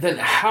yet, then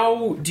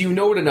how do you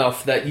know it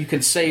enough that you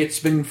can say it's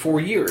been 4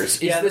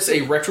 years? Is this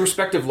a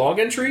retrospective log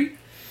entry?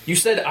 You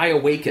said I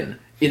awaken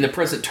in the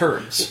present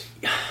terms.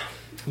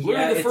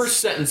 Literally the first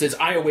sentence is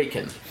I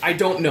awaken. I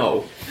don't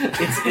know.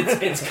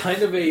 It's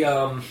kind of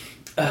a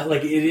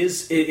like it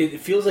is.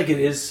 It feels like it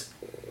is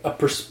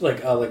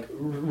like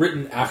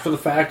written after the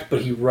fact,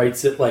 but he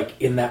writes it like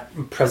in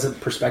that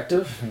present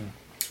perspective,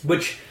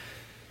 which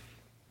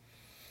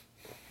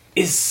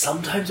is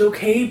sometimes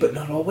okay, but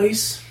not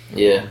always.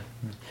 Yeah,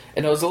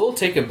 and I was a little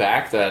taken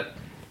back that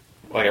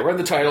like I read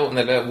the title and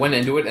then I went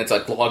into it and it's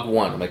like log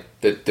 1. I'm like,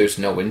 there's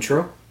no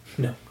intro.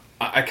 No.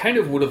 I kind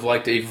of would have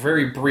liked a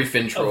very brief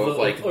intro of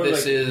like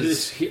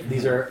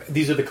these are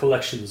the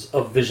collections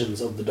of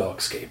visions of the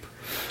Dogscape.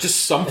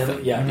 Just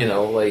something, and, you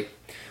know, like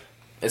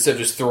instead of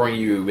just throwing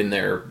you in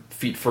there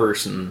feet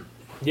first and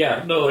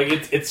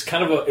it's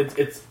kind of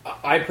it's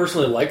I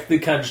personally like the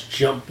kind of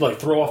jump, like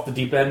throw off the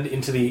deep end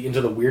into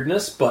the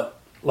weirdness,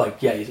 but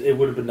like it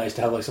would have been nice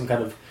to have like some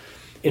kind of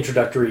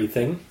introductory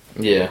thing.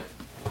 Yeah,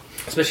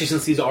 especially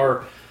since these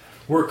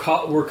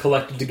were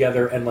collected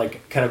together and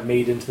like kind of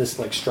made into this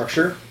like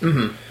structure.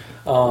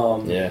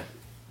 Yeah.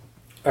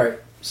 All right,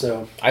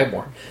 so I have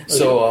more.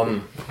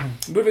 So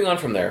moving on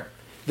from there,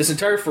 this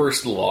entire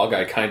first log,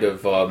 I kind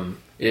of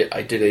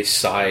I did a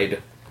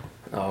side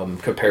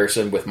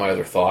comparison with my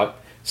other thought.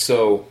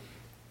 So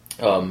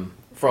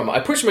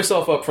I pushed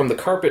myself up from the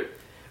carpet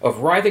of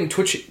writhing,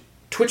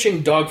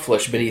 twitching dog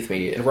flesh beneath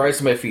me, and rise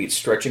to my feet,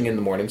 stretching in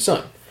the morning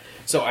sun.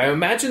 So I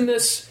imagine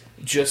this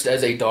just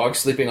as a dog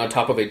sleeping on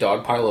top of a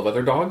dog pile of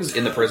other dogs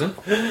in the prison.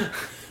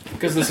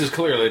 Because this is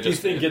clearly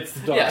just... You think it's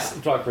the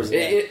dog prison.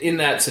 In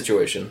that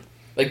situation.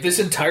 Like, this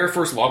entire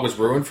first log was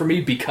ruined for me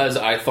because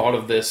I thought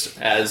of this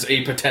as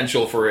a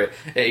potential for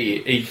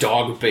a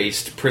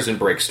dog-based prison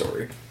break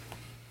story.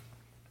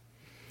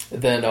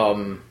 Then,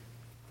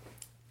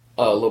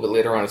 a little bit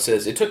later on it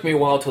says, it took me a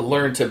while to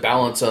learn to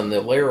balance on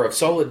the layer of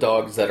solid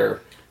dogs that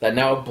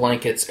now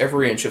blankets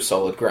every inch of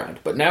solid ground.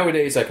 But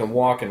nowadays I can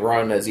walk and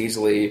run as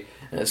easily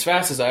and as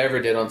fast as I ever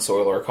did on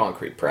soil or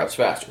concrete, perhaps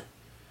faster.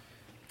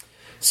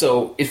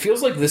 So it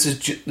feels like this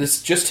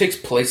just takes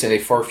place in a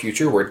far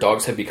future where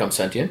dogs have become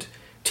sentient,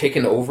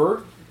 taken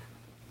over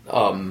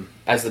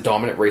as the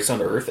dominant race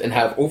on Earth, and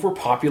have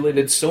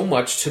overpopulated so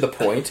much to the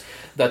point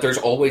that there's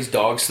always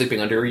dogs sleeping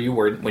under you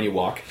when you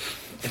walk.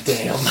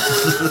 Damn.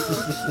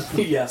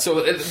 Yeah. So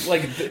it's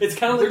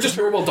kind of like they're just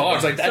normal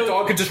dogs. Like that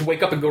dog could just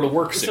wake up and go to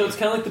work soon. So it's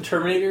kind of like the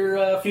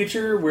Terminator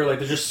future, where like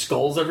there's just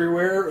skulls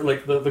everywhere.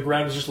 Like the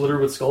ground is just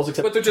littered with skulls,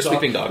 but they're just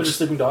sleeping dogs. They're just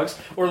sleeping dogs.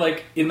 Or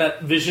like in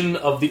that vision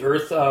of the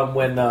Earth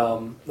when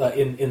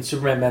in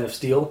Superman Man of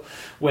Steel,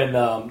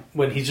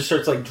 when he just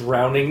starts like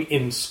drowning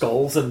in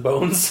skulls and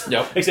bones.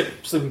 Yep.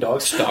 Except sleeping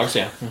dogs. Dogs,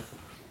 yeah.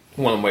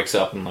 One of them wakes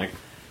up and like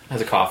has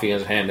a coffee in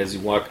his hand as he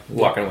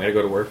walking away to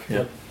go to work. Yeah.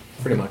 Yep.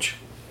 Pretty much.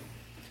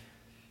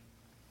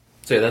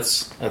 So yeah,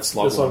 that's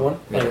log 1. Log 1?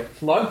 Yeah. Okay.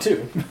 Log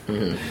 2.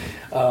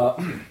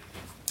 Mm-hmm.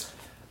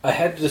 I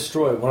had to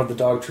destroy one of the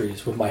dog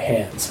trees with my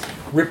hands,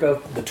 rip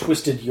out the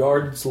twisted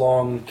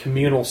yards-long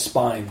communal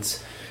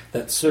spines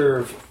that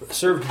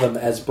served them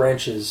as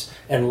branches,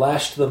 and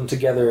lashed them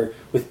together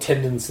with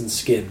tendons and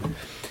skin.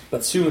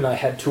 But soon I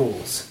had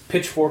tools: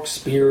 pitchfork,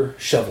 spear,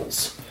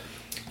 shovels.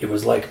 It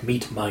was like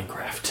meat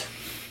Minecraft.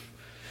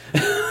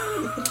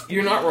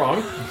 You're not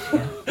wrong.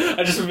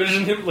 I just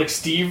envisioned him like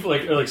Steve,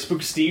 like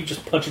Spook Steve,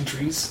 just punching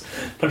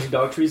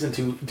dog trees, and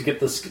to get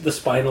the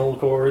spinal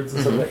cords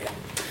and stuff like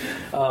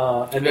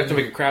that. And you have to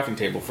make a crafting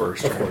table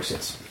first, of course,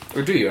 yes.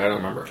 Or do you? I don't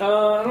remember.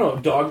 I don't know.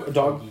 A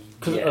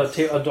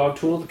dog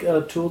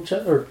tool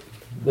chest, or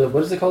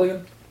what is it called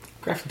again?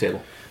 Crafting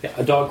table. Yeah,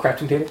 a dog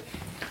crafting table.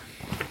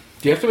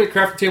 Do you have to make a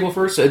crafting table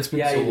first? It's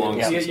been so long.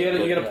 Yeah,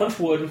 you got to punch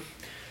wood.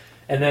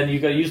 And then you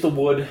got to use the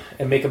wood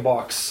and make a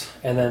box,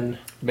 and then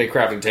make a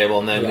crafting table,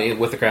 and then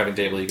with the crafting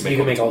table you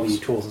can make all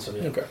these tools and stuff.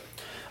 Yeah. Okay.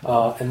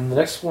 And the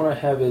next one I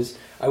have is: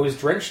 I was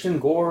drenched in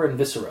gore and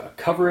viscera,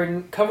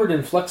 covered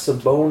in flecks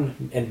of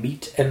bone and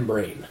meat and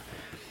brain.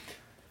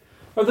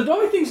 Are the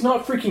dog things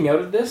not freaking out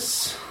at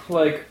this?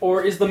 Like,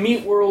 or is the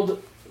meat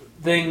world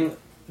thing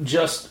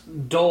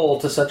just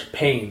dull to such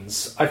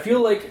pains? I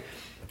feel like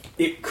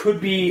it could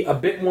be a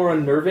bit more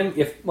unnerving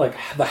if, like,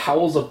 the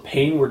howls of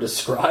pain were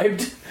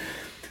described.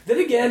 Then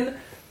again,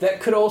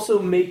 that could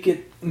also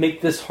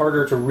make this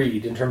harder to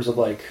read in terms of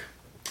like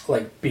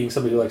being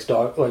somebody who likes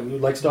dogs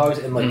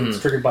and like it's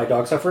triggered by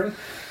dog suffering.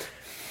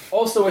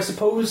 Also, I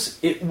suppose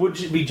it would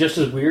be just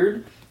as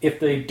weird if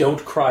they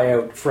don't cry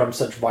out from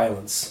such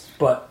violence,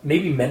 but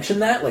maybe mention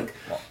that like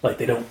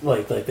they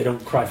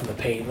don't cry from the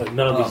pain. Like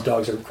none of these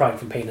dogs are crying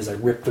from pain as I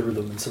rip through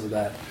them and some of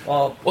that.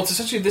 Well, it's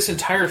essentially this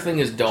entire thing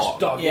is dog.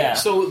 Dog, yeah.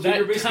 So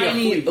that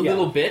tiny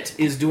little bit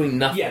is doing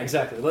nothing. Yeah,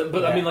 exactly.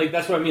 But I mean, like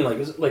that's what I mean.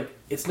 Like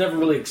it's never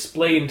really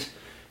explained.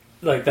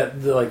 Like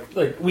that.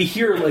 Like we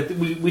hear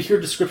we hear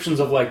descriptions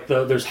of like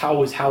there's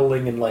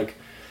howling and like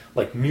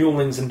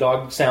mewlings and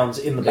dog sounds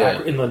in the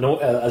back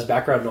as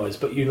background noise.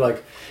 But you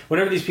like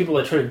whenever these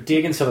people try to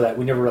dig in some of that,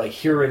 we never like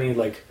hear any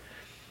like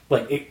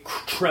like it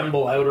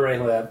tremble out or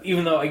anything like that.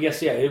 Even though I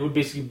guess it would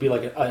basically be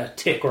like a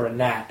tick or a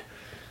gnat,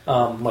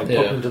 poking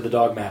into the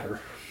dog matter.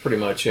 Pretty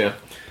much, yeah.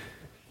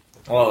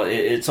 Well,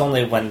 it's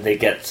only when they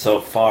get so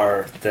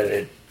far that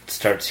it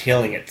starts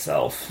healing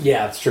itself.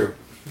 Yeah, it's true.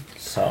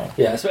 So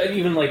so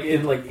even like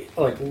in like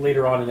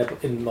later on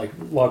in like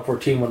log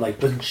 14 when like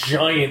the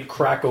giant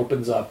crack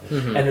opens up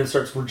and then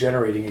starts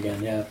regenerating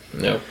again.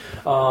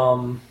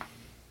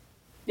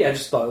 I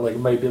just thought like it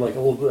might be like a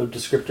little bit of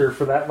descriptor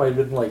for that. Might have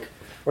been like,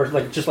 or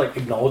like just like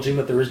acknowledging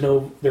that there is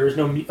no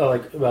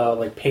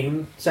like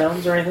pain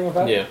sounds or anything like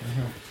that. Yeah,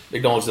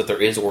 acknowledge that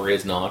there is or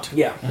is not.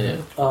 Yeah.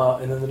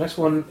 And then the next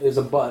one is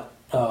a butt.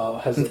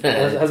 Has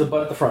a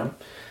butt at the front.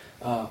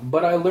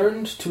 But I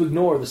learned to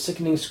ignore the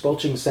sickening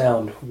squelching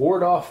sound,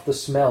 ward off the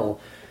smell,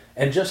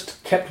 and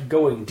just kept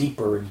going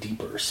deeper and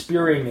deeper,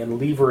 spearing and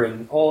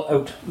levering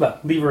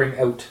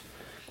out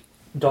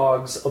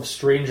dogs of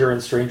stranger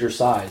and stranger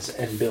size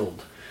and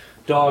build.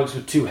 Dogs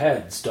with 2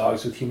 heads,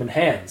 dogs with human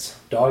hands,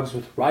 dogs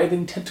with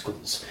writhing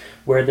tentacles,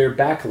 where their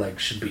back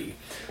legs should be.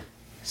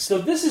 So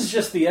this is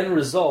just the end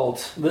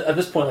result. At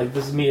this point, like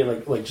this is me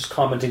like just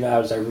commenting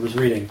as I was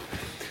reading.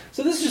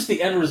 So this is just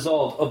the end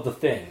result of the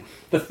thing.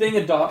 The thing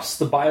adopts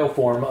the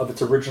bioform of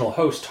its original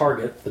host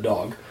target, the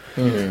dog,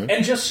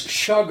 and just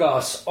chug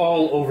us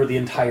all over the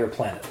entire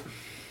planet.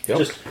 Yep.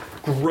 Just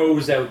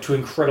grows out to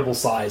incredible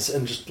size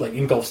and just like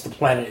engulfs the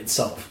planet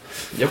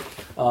itself. Yep.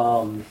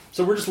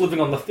 So we're just living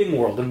on the thing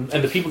world, and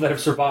the people that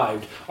have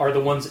survived are the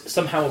ones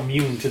somehow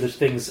immune to this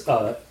thing's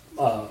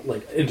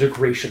like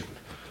integration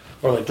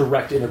or like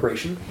direct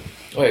integration.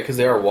 Oh yeah, because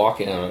they are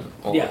walking on it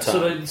all the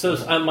time.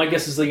 So my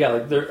guess is like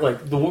they're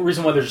like the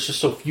reason why there's just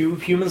so few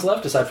humans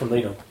left, aside from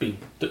being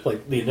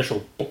like the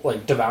initial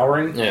like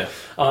devouring,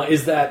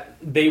 is that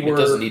they were. It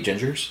doesn't eat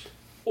gingers,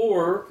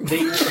 or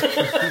they.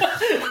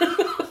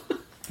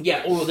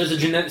 Or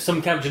there's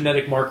some kind of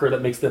genetic marker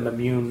that makes them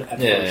immune at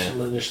first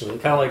initially.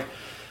 Kind of like,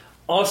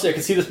 honestly, I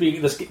could see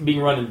this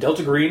being run in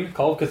Delta Green,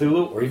 Call of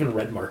Cthulhu, or even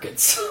red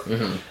markets.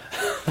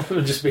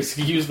 Just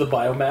basically use the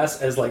biomass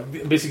as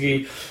like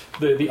basically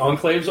the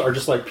enclaves are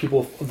just like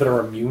people that are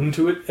immune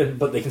to it,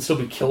 but they can still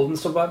be killed and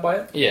stuff by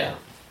it. Yeah,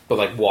 but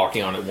like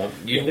walking on it won't.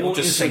 It won't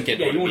just sink in.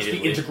 Yeah, you won't just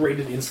be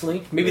integrated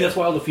instantly. Maybe that's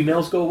why all the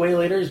females go away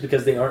later, is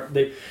because they aren't.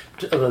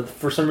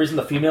 For some reason,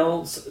 the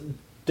females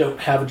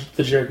don't have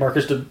the genetic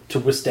markers to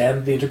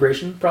withstand the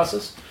integration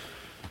process.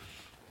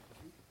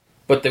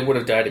 But they would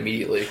have died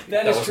immediately.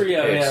 That is true,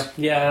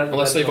 yeah.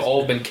 Unless they've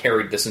all been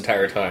carried this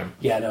entire time.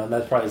 Yeah, no,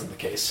 that probably isn't the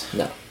case.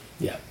 No.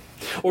 Yeah.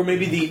 Or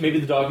maybe the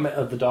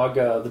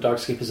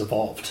Dogscape has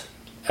evolved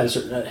at a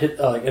certain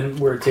and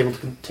where it's able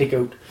to take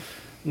out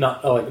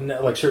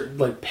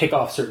pick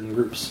off certain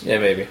groups. Yeah,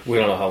 maybe. We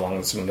don't know how long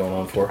this has been going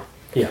on for.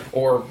 Yeah.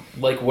 Or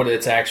what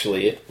it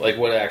actually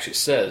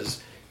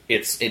says,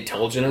 it's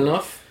intelligent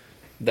enough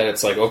that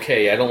it's like,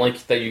 okay, I don't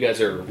like that you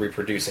guys are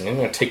reproducing. I'm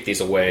going to take these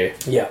away.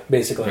 Yeah,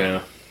 basically.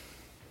 Yeah.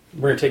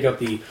 We're going to take out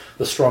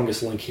the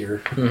strongest link here.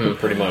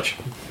 Pretty much.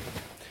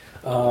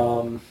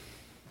 All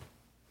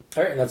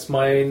right, that's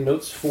my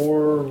notes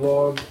for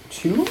log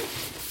 2.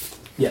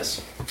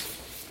 Yes.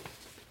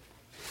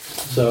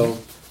 So,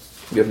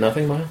 you have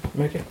nothing,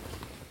 Mikey?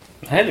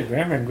 I had a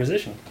Grammar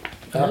Inquisition.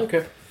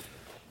 Okay.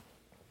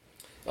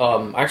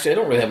 Actually, I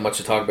don't really have much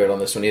to talk about on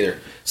this one either.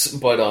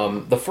 But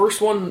the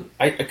first one,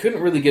 I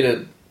couldn't really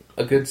get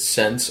a good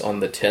sense on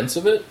the tense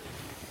of it.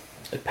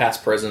 Like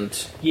past,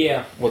 present,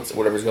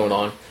 whatever's going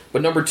on.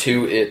 But number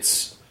 2,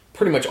 it's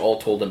pretty much all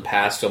told in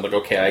past. So I'm like,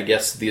 okay, I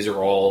guess these are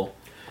all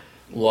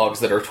logs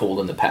that are told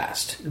in the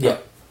past. Yeah.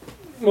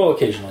 Well,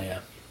 occasionally,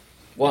 yeah.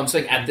 Well, I'm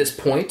saying at this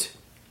point,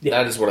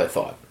 that is what I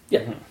thought.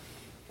 Yeah.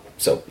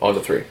 So, on to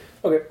 3.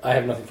 Okay, I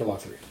have nothing for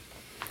log 3.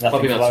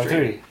 Nothing for log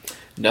 3.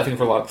 Nothing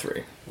for log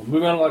 3. We'll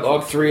move on to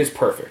log 3 is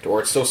perfect, or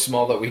it's so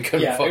small that we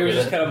couldn't fuck with it. Yeah, it was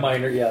just kind of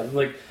minor, yeah.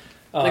 Like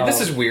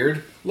this is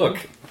weird. Look,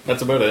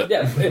 that's about it.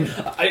 Yeah, and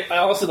I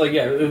also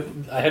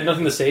I had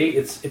nothing to say.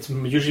 It's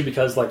usually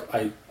because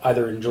I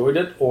either enjoyed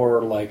it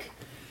or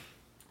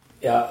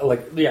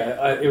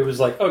it was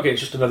like, okay,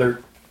 it's just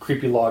another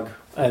creepy log,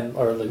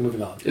 or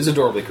moving on. It's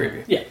adorably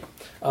creepy. Yeah.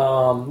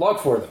 Log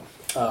 4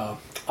 though.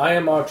 I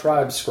am our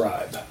tribe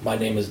scribe. My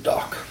name is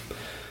Doc.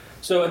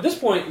 So at this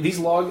point, these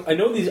logs, I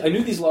knew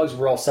these logs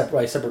were all set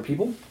by separate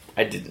people.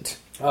 I didn't.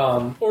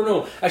 Or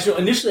no,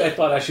 actually, initially I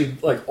thought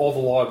all the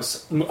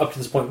logs up to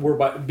this point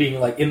were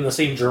being in the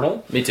same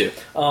journal. Me too.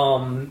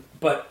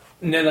 But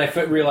then I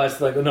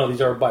realized no,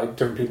 these are by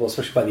different people,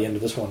 especially by the end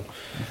of this one.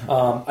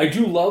 I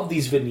do love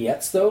these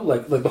vignettes though,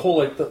 like the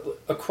whole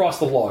across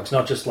the logs,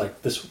 not just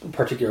this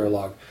particular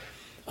log.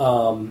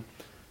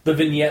 The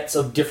vignettes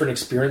of different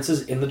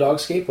experiences in the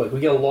Dogscape, we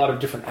get a lot of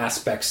different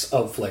aspects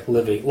of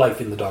living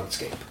life in the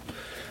Dogscape,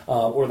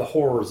 or the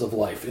horrors of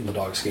life in the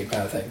Dogscape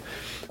kind of thing.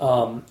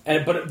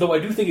 But though I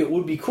do think it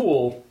would be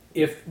cool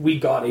if we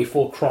got a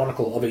full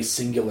chronicle of a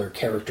singular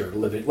character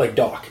living, like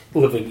Doc,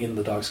 living in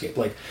the Dogscape,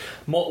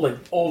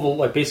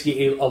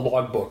 basically a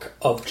logbook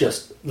of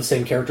just the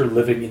same character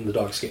living in the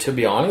Dogscape. To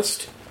be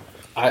honest,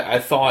 I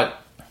thought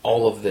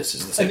all of this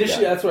is the same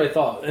Initially, guy. that's what I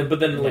thought, but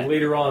then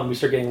later on, we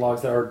start getting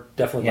logs that are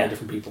definitely by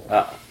different people.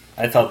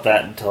 I thought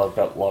that until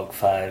about log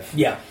 5.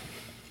 Yeah.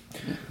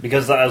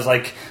 Because I was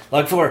like,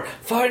 log 4,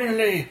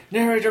 finally,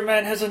 narrator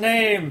man has a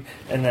name!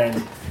 And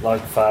then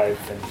log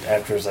 5, and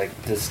after it's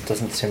like, this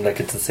doesn't seem like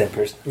it's the same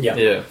person.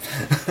 Yeah.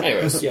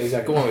 Anyways, Yeah,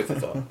 exactly. go on with your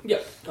thought. Yeah.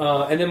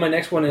 And then my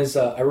next one is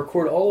I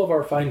record all of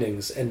our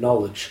findings and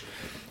knowledge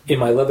in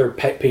my leather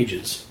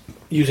pages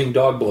using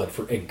dog blood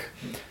for ink.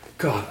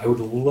 God, I would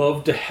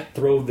love to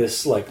throw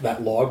this, like,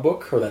 that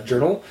logbook or that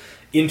journal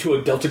into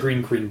a Delta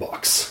Green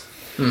box.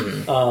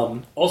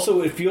 Mm-hmm.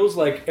 Also, it feels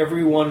like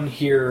everyone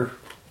here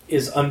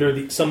is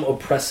under some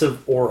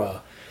oppressive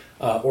aura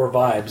or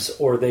vibes,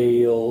 or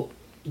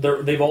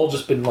they've all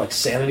just been, like,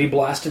 sanity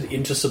blasted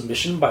into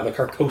submission by the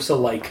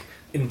Carcosa-like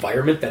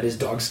environment that is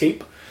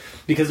Dogscape.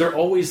 Because they're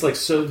always, like,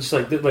 so just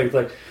like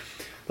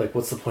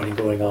what's the point in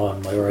going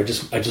on? Like, or I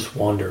just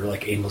wander,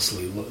 like,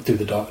 aimlessly through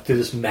through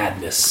this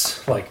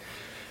madness, like.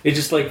 It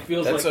just, like,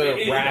 feels that's like...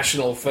 That's a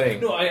rational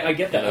thing. No, I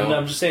get that. You know? And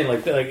I'm just saying,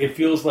 like, it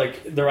feels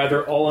like they're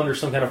either all under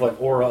some kind of, like,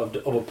 aura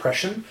of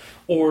oppression,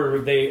 or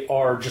they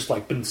are just,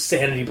 like, been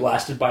sanity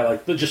blasted by,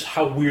 like, just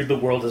how weird the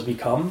world has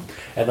become.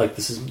 And, like,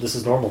 this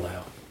is normal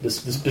now.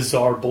 This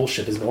bizarre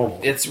bullshit is normal.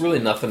 It's really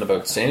nothing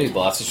about sanity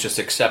blast. It's just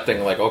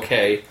accepting, like,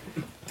 okay,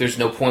 there's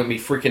no point in me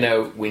freaking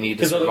out. We need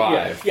to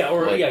survive.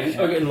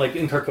 Again, like,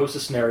 in Carcosa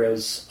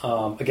scenarios,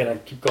 again, I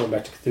keep going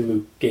back to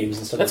Cthulhu games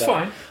and stuff That's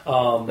like that. That's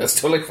fine.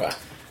 That's totally fine.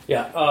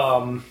 Yeah,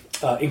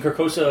 in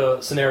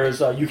Carcosa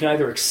scenarios, you can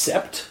either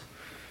accept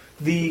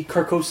the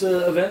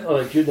Carcosa event,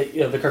 or like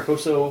the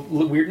Carcosa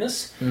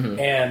weirdness,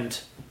 and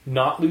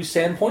not lose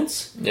sand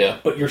points. Yeah,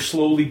 but you're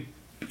slowly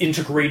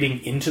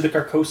integrating into the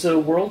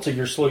Carcosa world, so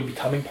you're slowly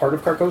becoming part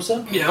of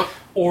Carcosa. Yeah,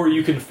 or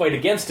you can fight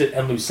against it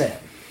and lose sand.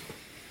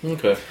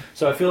 Okay.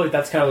 So I feel like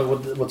that's kind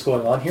of what's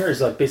going on here. Is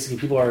like basically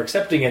people are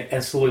accepting it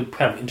and slowly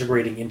kind of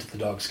integrating into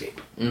the Dogscape.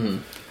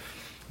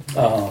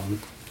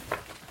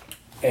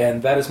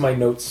 And that is my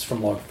notes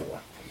from log 4.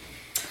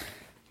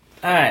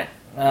 Alright.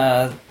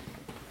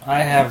 I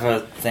have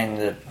a thing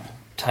that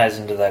ties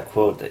into that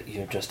quote that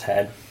you just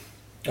had.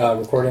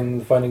 Recording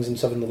the findings and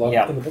stuff in the log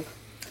in the book?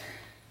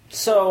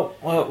 So,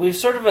 we've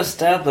sort of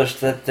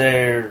established that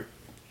they're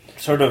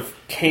sort of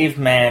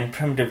caveman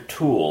primitive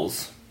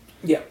tools.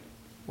 Yeah.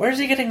 Where's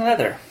he getting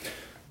leather?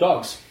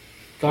 Dogs.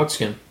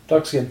 Dogskin.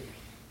 Dogskin.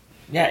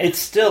 Yeah, it's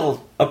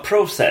still a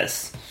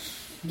process.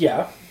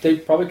 Yeah, they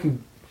probably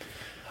can...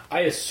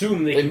 I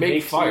assume they can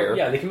make fire.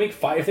 They can make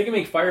fire. If they can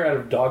make fire out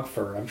of dog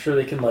fur, I'm sure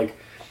they can like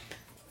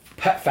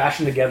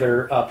fashion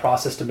together a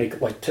process to make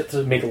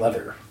to make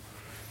leather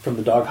from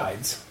the dog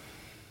hides.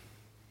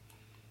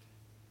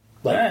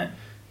 Like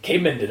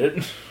cavemen did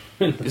it.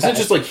 Isn't it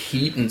just like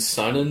heat and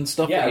sun and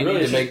stuff that you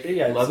need to make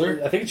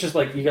leather? I think it's just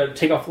like you got to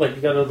take off, like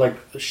you got to like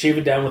shave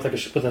it down with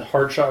with a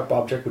hard sharp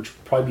object, which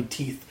would probably be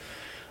teeth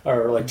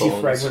or like bones.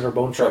 Teeth fragment or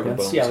bone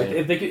fragments. Bones,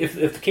 like,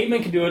 if the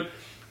cavemen can do it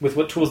with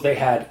what tools they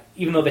had,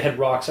 even though they had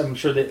rocks, I'm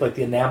sure that like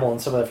the enamel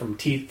and some of that from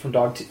teeth, from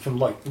dog teeth, from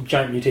like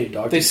giant mutated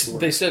dog teeth.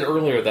 They said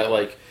earlier that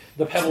like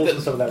the pebbles and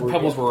stuff of that. The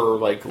pebbles were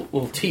like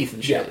little teeth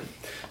and shit. Yeah.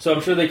 So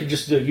I'm sure they could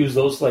just use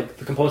those, like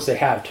the components they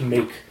have, to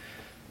make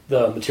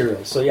the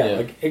materials. So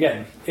like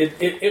again,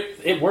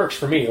 it works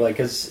for me, like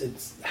because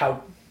it's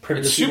how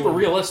primitive. It's super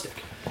realistic.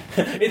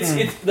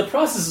 it's the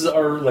processes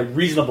are like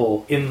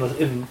reasonable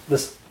in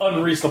this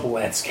unreasonable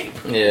landscape.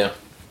 Yeah.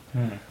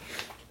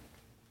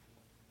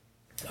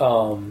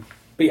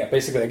 But yeah,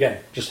 basically, again,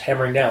 just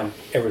hammering down,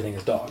 everything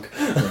is dog.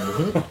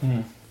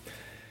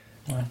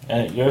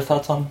 Your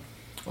thoughts on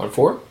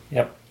 4?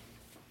 Yep.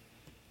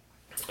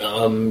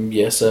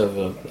 Yes, I have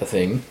a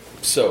thing.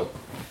 So,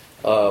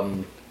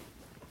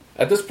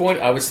 at this point,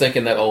 I was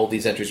thinking that all of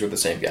these entries were the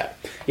same guy.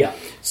 Yeah.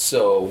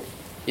 So,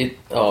 the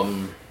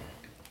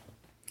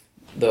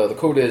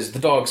quote is, the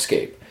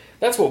Dogscape.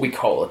 That's what we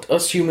call it.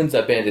 Us humans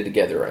that banded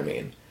together, I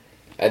mean.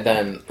 And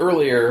then,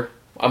 earlier,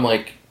 I'm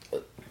like...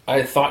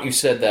 I thought you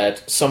said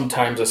that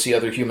sometimes I see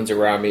other humans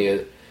around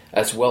me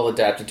as well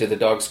adapted to the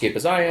Dogscape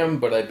as I am,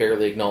 but I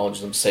barely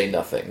acknowledge them, say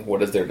nothing.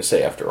 What is there to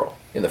say, after all,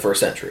 in the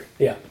first entry?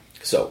 Yeah.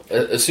 So,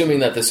 assuming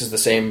that this is the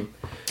same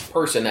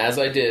person as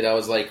I did, I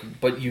was like,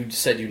 but you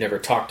said you never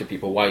talk to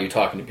people. Why are you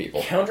talking to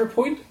people?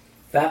 Counterpoint,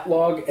 that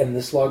log and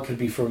this log could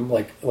be from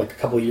like a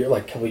couple of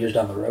years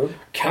down the road.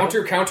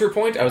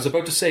 Counterpoint? I was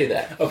about to say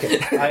that. Okay.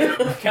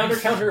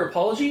 Counter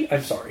apology?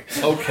 I'm sorry.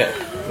 Okay.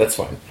 That's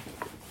fine.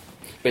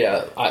 But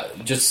yeah,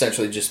 just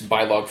essentially just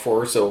by log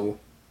 4, so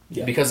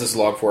because this is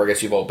log 4, I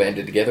guess you've all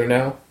banded together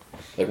now.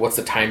 Like, what's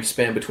the time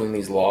span between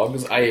these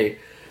logs? I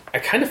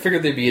kind of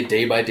figured they'd be a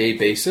day-by-day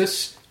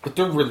basis, but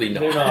they're really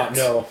not. They're not,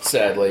 no.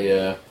 Sadly,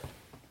 yeah.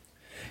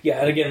 Yeah,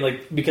 and again,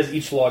 like, because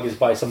each log is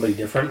by somebody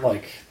different,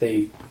 like,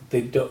 they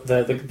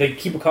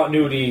keep a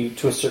continuity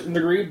to a certain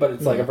degree, but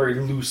it's like a very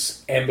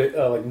loose,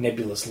 like,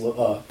 nebulous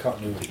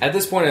continuity. At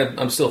this point,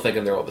 I'm still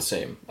thinking they're all the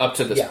same, up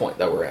to this point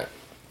that we're at.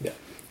 Yeah.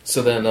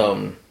 So then,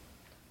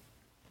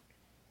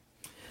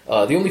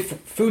 the only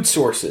food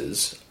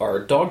sources are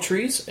dog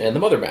trees and the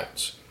mother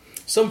mounds.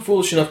 Some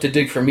foolish enough to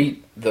dig for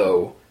meat,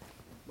 though.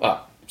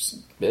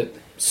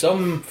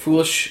 Some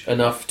foolish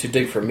enough to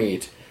dig for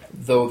meat,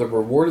 though the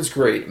reward is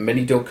great,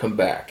 many don't come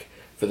back,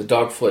 for the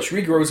dog flesh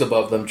regrows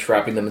above them,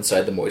 trapping them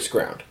inside the moist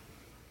ground.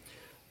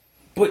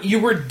 But you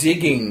were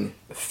digging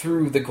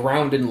through the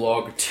ground in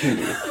log 2,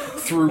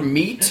 through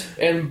meat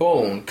and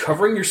bone,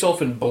 covering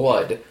yourself in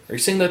blood. Are you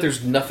saying that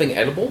there's nothing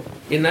edible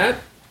in that?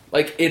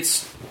 Like,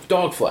 it's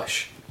dog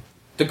flesh.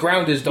 The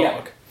ground is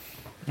dog.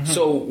 Yeah. Mm-hmm.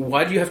 So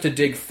why do you have to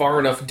dig far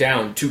enough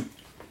down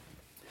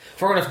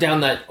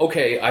that,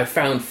 okay, I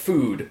found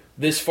food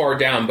this far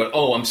down, but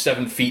I'm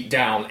 7 feet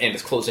down and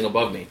it's closing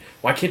above me?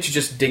 Why can't you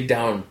just dig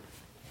down,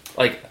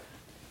 like,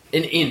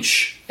 an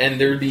inch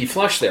and there'd be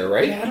flesh there,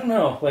 right? Yeah, I don't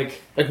know.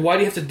 Like why do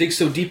you have to dig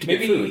so deep to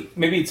get food?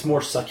 Maybe it's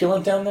more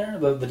succulent down there,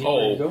 the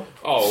deeper you go?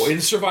 Oh, in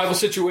survival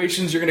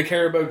situations you're going to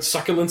care about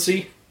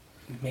succulency?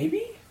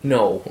 Maybe?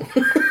 No.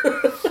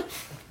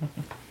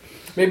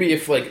 Maybe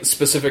if, like,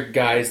 specific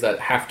guys that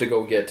have to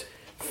go get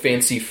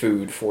fancy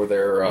food for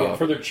their...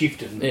 for their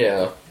chieftain.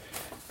 Yeah.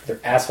 Their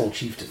asshole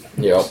chieftain.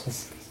 Yeah.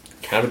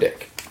 Kind of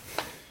dick.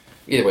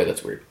 Either way,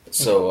 that's weird.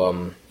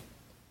 So,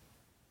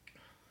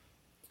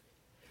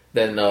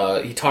 then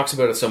he talks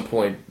about at some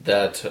point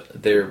that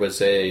there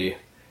was a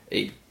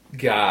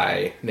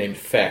guy named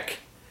Feck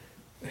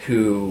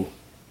who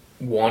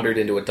wandered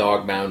into a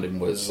dog mound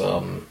and was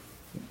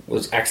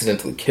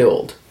accidentally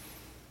killed.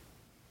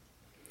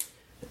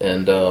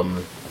 And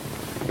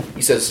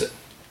he says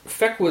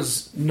Feck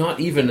was not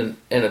even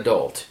an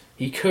adult.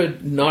 He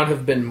could not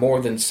have been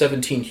more than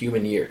 17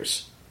 human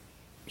years.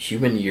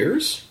 Human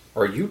years?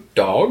 Are you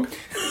dog?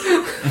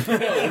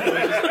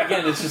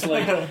 Again, it's just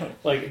like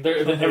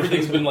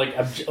everything's been like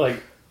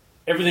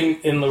everything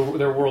in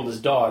their world is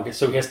dog,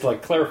 so he has to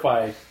like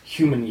clarify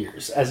human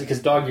years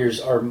because dog years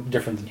are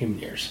different than human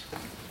years.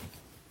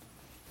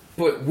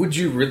 But would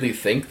you really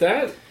think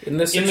that in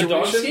this situation? In the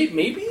Dogscape,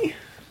 maybe.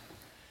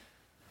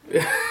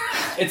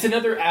 It's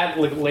another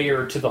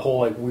layer to the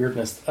whole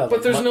weirdness.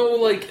 But there's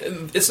no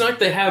it's not like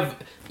they have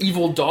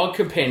evil dog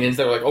companions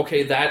that are like,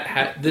 okay,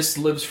 this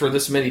lives for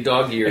this many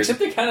dog years. Except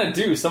they kind of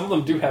do. Some of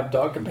them do have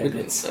dog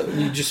companions.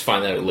 You just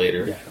find that out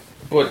later. Yeah.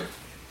 But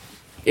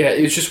yeah,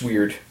 it was just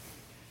weird.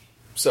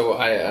 So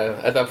I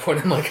at that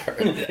point I'm like,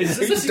 is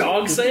this a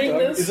dog saying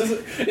this?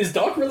 Is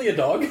Doc really a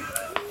dog?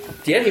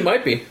 Yeah, he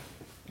might be.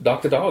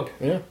 Doc the dog.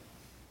 Yeah.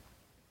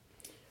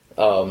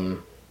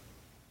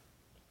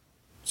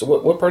 So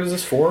what part is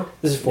this for?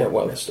 This is 4. Yeah,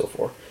 well, it's still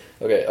 4.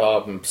 Okay,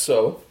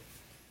 so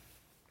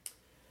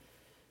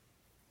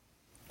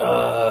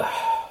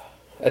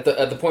at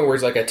the point where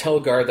he's like, I tell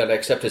Guard that I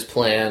accept his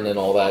plan and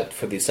all that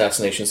for the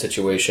assassination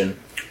situation.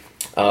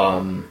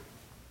 Like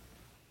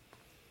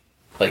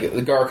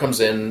the Guard comes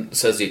in,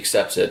 says he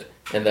accepts it,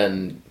 and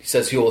then he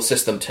says he will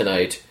assist them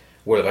tonight.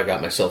 What have I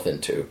got myself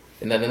into?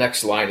 And then the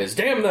next line is,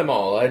 damn them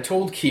all! I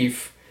told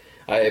Keefe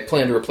I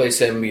plan to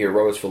replace him. Your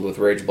row is filled with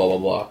rage. Blah blah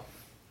blah.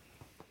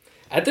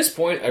 At this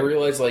point, I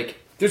realized,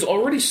 there's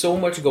already so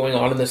much going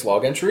on in this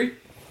log entry.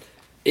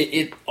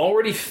 It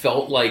already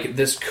felt like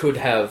this could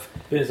have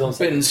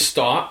been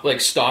stopped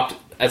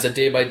as a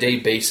day-by-day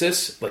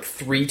basis,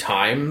 3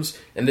 times,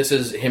 and this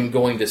is him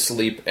going to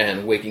sleep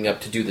and waking up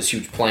to do this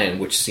huge plan,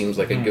 which seems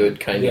like a good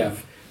kind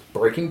of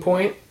breaking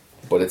point,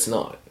 but it's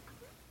not.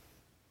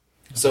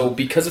 So,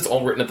 because it's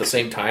all written at the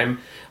same time,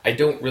 I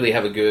don't really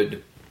have a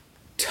good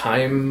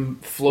time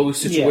flow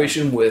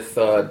situation with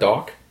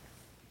Doc.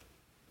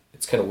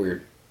 It's kind of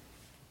weird.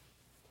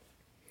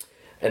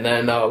 And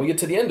then we get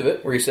to the end of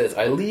it, where he says,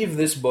 I leave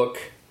this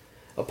book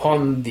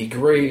upon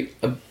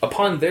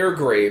their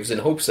graves in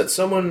hopes that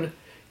someone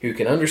who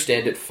can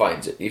understand it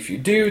finds it. If you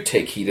do,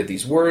 take heed of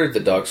these words.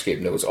 The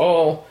Dogscape knows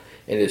all,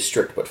 and is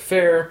strict but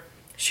fair.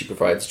 She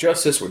provides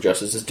justice where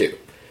justice is due.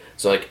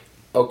 So,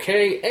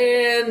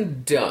 okay,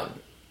 and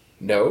done.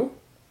 No?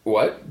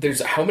 What?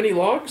 There's how many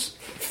logs?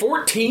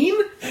 14?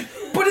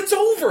 But it's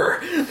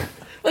over!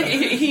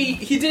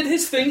 He did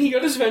his thing, he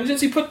got his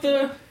vengeance, he put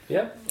the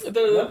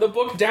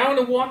book down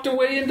and walked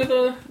away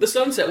into the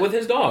sunset with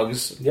his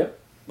dogs. Yep.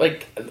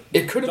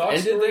 It could have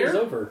ended there. It's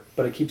over,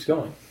 but it keeps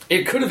going.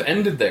 It could have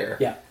ended there.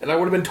 Yeah. And I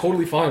would have been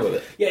totally fine with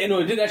it. Yeah,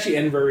 it did actually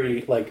end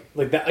very, like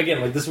that,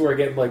 again, this is where I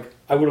get,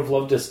 I would have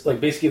loved to,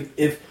 basically,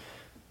 if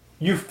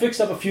you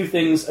fix up a few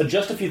things,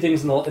 adjust a few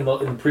things in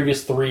the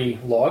previous 3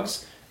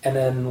 logs, and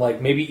then,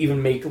 maybe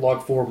even make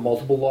log 4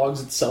 multiple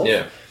logs itself.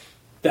 Yeah.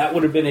 That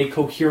would have been a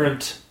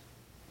coherent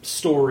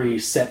story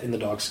set in the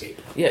Dogscape.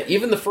 Yeah,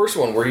 even the first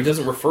one where he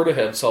doesn't refer to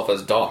himself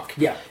as Doc.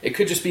 Yeah. It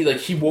could just be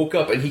he woke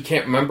up and he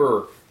can't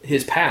remember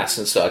his past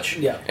and such.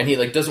 Yeah. And he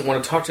doesn't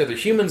want to talk to other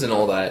humans and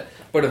all that.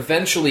 But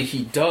eventually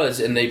he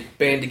does, and they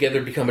band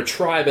together, become a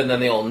tribe, and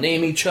then they all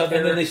name each other.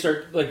 And then they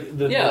start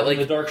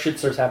the dark shit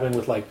starts happening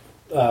with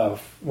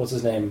what's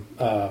his name?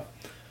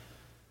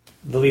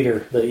 The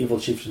leader, the evil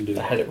chieftain dude.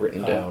 I had it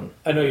written down.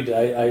 I know you did.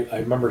 I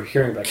remember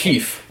hearing about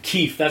Keefe.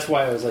 Keefe. That's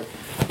why I was like...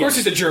 Of course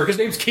he's a jerk. His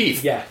name's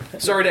Keith. Yeah.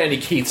 Sorry to any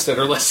Keiths that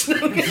are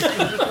listening.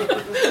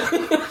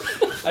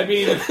 I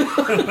mean...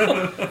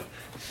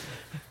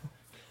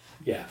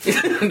 yeah.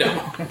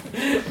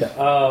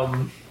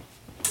 No.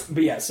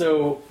 But yeah,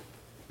 so...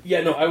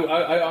 Yeah, no,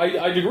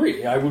 I'd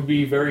agree. I would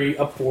be very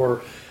up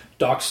for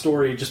Doc's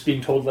story just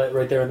being told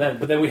right there and then.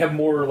 But then we have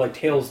more like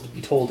tales to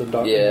be told in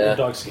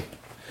Dogscape.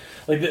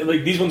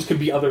 Like these ones could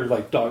be other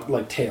like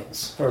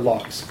tales or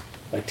logs,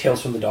 like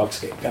tales from the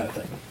Dogscape kind of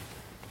thing.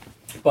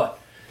 But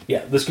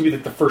yeah, this could be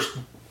like the first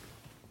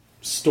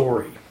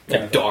story,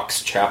 like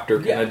Doc's chapter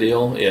kind of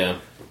deal. Yeah.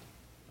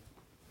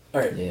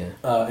 All right. Yeah.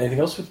 Anything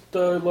else with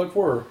log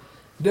 4? Or?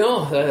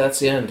 No, that's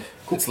the end.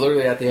 Cool. It's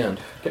literally at the end.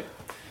 Okay.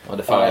 On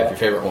to 5, your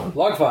favorite one.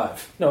 Log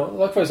 5. No,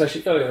 log 5 is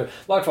actually...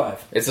 log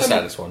 5. It's the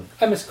saddest one.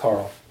 I miss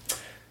Carl.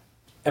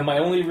 And my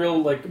only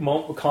real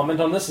comment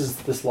on this is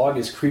this log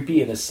is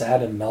creepy in a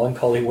sad and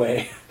melancholy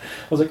way.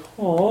 I was like,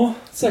 oh,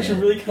 it's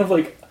actually really kind of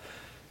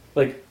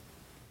like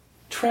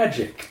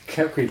tragic,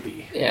 kind of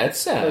creepy. Yeah, it's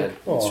sad.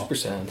 It's super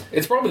sad.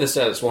 It's probably the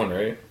saddest one,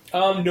 right?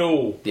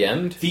 No. The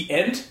end? The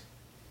end,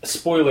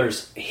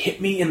 spoilers, hit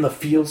me in the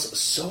feels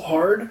so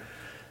hard,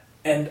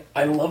 and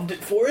I loved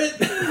it for it.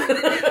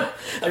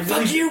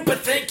 Fuck you, but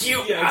thank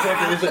you. Yeah,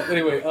 exactly.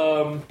 Anyway,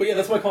 but yeah,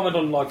 that's my comment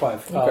on log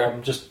 5.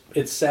 Okay. Just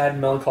it's sad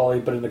and melancholy,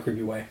 but in a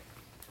creepy way.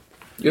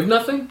 You have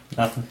nothing?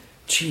 Nothing.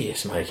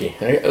 Jeez, Mikey.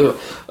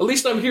 At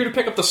least I'm here to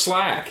pick up the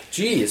slack.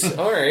 Jeez.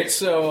 All right,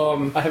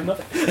 so I have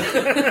nothing.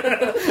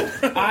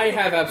 I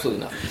have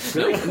absolutely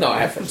nothing. Really? No,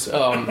 I have things.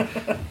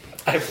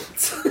 I have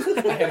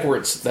words. I have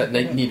words that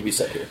need to be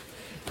said here.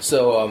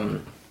 So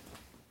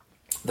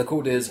the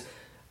quote is,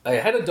 I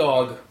had a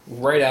dog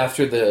right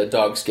after the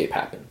Dogscape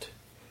happened.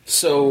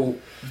 So,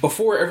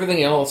 before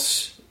everything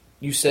else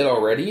you said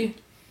already,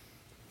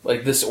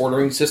 like, this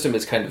ordering system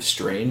is kind of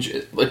strange.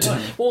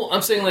 Well,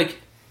 I'm saying, like,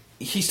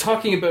 he's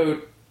talking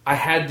about, I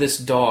had this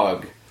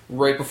dog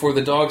right before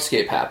the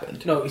Dogscape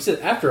happened. No, he said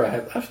after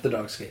the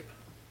Dogscape.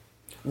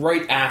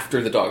 Right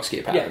after the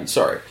Dogscape happened, Yeah.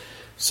 sorry.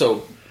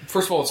 So,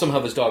 first of all, somehow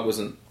this dog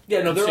wasn't...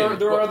 Yeah, no,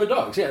 there are other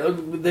dogs. Yeah,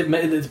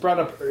 it's brought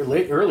up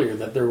earlier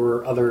that there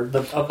were other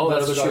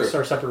other dogs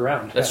are separate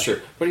around. That's true.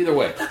 But either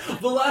way,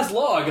 the last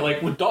log,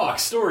 like with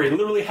Doc's story,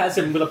 literally has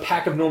him with a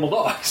pack of normal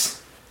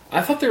dogs.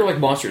 I thought they were like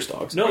monsters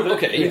dogs. No,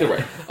 okay. Either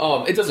way,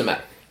 it doesn't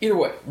matter. Either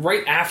way,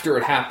 right after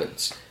it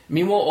happens.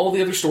 Meanwhile, all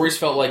the other stories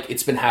felt like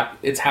it's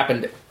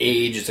happened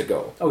ages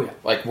ago. Oh yeah,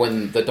 like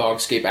when the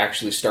Dogscape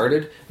actually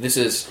started. This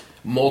is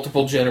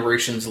multiple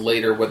generations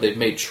later, where they've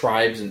made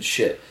tribes and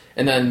shit.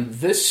 And then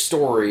this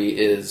story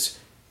is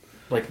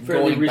like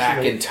fairly going back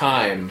recently. in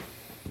time.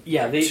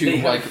 Yeah, they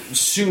have, like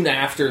soon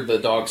after the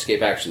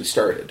Dogscape actually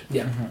started.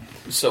 Yeah.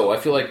 So I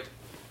feel like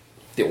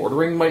the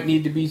ordering might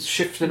need to be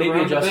shifted maybe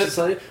around a adjusted bit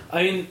slightly.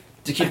 I mean,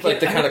 to keep like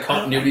the kind of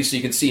continuity, so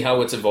you can see how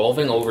it's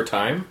evolving over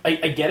time. I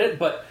get it,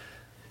 but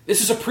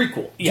this is a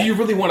prequel. Yeah. Do you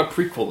really want a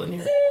prequel in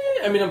here?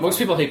 I mean, Most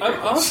people hate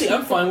prequels. honestly,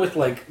 I'm fine with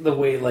like the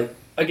way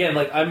again,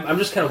 I'm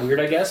just kind of weird,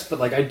 I guess, but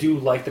like I do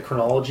like the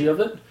chronology of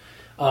it.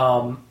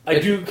 I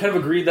do kind of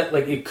agree that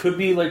like it could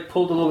be like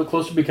pulled a little bit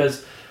closer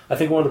because I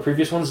think one of the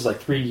previous ones is like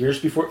 3 years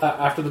before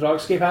after the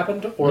Dogscape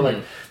happened, or like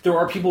there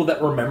are people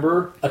that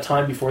remember a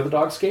time before the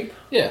Dogscape.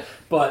 Yeah,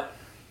 but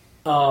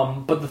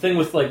the thing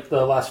with like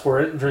the last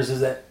 4 entries is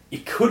that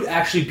it could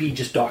actually be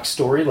just Doc's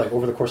story, like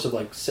over the course of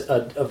like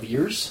of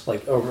years,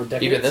 like over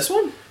decades. even this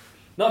one.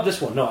 Not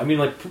this one, no. I mean,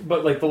 like,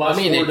 but like the last.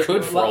 I mean, 4 it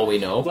could, for all we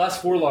know. The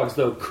last 4 logs,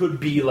 though, could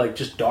be like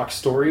just Doc's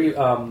story.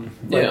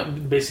 Yeah.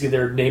 Basically,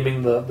 they're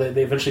naming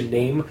they eventually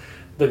name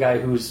the guy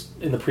who's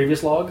in the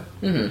previous log.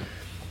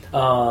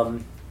 Mm-hmm.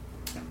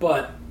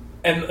 But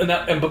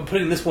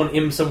putting this one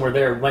in somewhere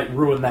there might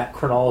ruin that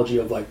chronology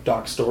of like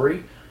Doc's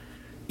story.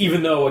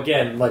 Even though,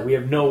 again, like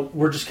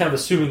we're just kind of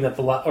assuming that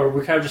or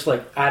we're kind of just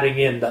like adding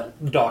in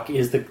that Doc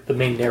is the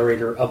main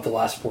narrator of the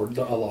last 4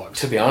 logs.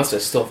 To be honest, I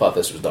still thought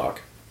this was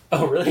Doc.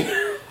 Oh, really?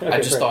 Okay,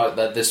 I just thought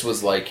that this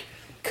was like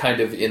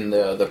kind of in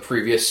the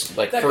previous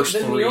like first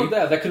 3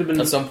 that could have been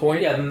at some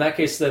point. Yeah, in that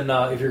case, then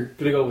if you're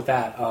going to go with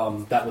that,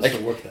 that would Like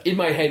still work. Then. in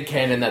my head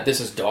canon that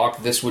this is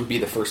Doc. This would be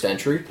the first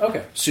entry.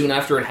 Okay. Soon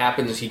after it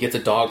happens, he gets a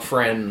dog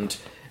friend,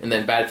 and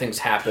then bad things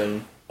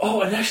happen.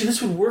 Oh, and actually,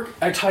 this would work.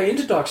 I tie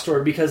into Doc's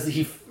story because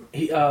he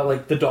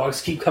like the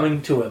dogs keep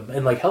coming to him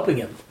and like helping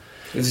him.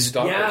 This is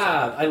Doc. Yeah,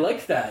 person. I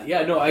like that.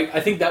 Yeah, no, I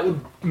think that would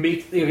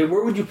make. Okay,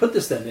 where would you put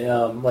this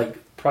then? Like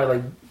probably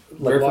like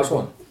Very log first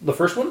one. The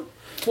first one.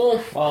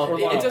 Well, Or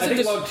log, it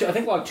doesn't. I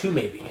think log 2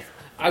 maybe.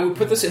 I would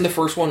put this in the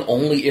first one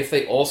only if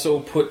they also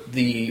put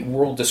the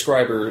world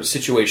describer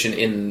situation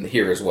in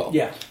here as well.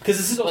 Yeah, because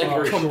this is also Like,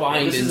 very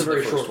combined short. This is a into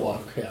very the short first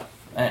log. one.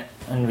 Yeah.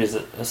 And we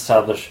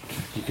established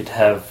you could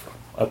have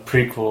a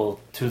prequel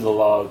to the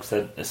logs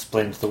that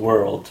explains the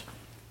world.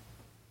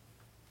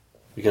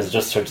 Because it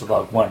just starts at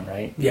log 1,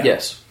 right? Yeah.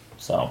 Yes.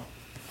 So,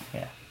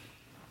 yeah.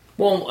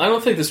 Well, I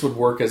don't think this would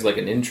work as like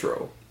an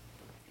intro.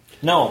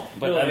 No,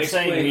 but No, I'm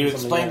saying you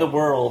something explain the else.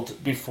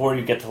 world before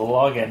you get to the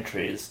log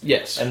entries.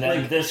 Yes. And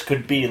then Like- this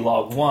could be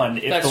log 1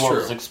 if That's the world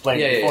true. is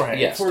explained Yeah, yeah, beforehand.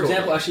 yes. For totally.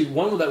 example, actually,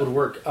 one that would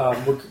work.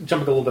 We're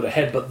jumping a little bit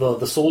ahead, but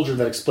the soldier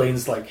that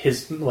explains like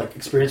his like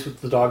experience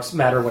with the dog's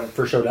matter when it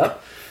first showed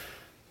up,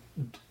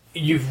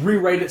 you've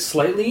rewrite it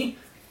slightly.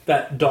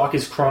 That Doc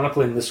is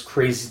chronicling this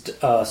crazy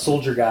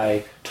soldier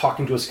guy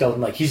talking to a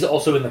skeleton. Like he's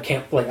also in the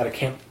camp, like at a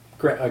camp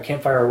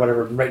campfire or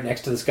whatever right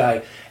next to this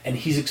guy, and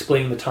he's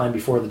explaining the time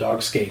before the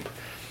Dogscape.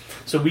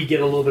 So we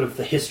get a little bit of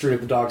the history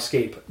of the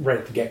Dogscape right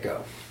at the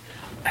get-go.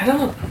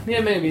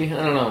 Maybe.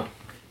 I don't know.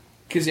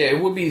 Because,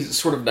 it would be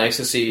sort of nice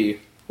to see...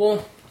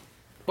 Well,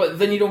 but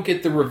then you don't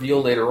get the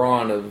reveal later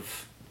on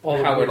of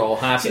how it all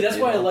happened. See, that's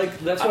why I like...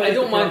 That's why I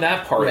don't mind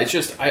that part. Yeah. It's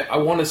just, I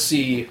want to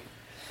see...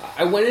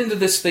 I went into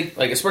this thing,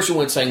 like, especially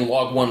when it's saying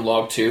log 1,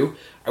 log 2,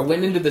 I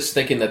went into this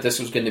thinking that this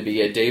was going to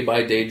be a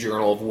day-by-day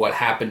journal of what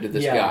happened to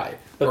this guy.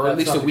 Or at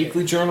least a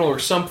weekly journal or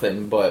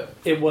something, but...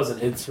 It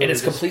wasn't. It's really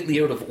it's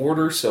completely out of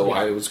order, so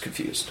I was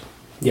confused.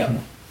 Yeah.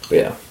 But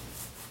yeah.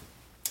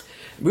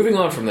 Moving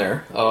on from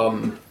there,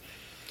 I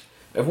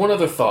have one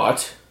other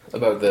thought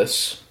about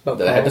this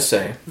that I had to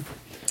say.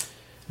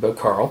 About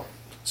Carl.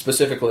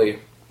 Specifically,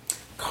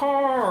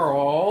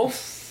 Carl...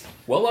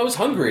 Well, I was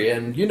hungry,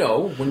 and,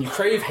 when you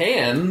crave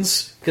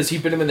hands, because he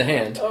bit him in the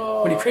hand,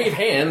 when you crave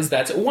hands,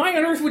 that's... Why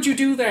on earth would you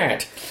do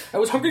that? I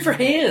was hungry for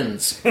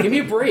hands. Give me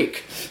a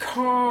break.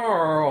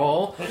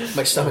 Carl.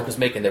 My stomach was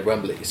making the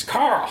rumblies.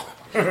 Carl.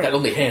 That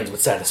only hands would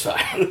satisfy.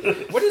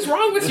 What is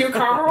wrong with you,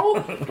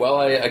 Carl? Well,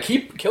 I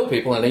kill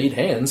people, and I eat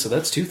hands, so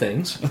that's 2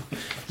 things.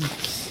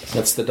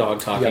 That's the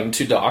dog talking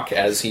to Doc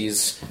as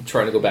he's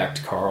trying to go back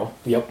to Carl.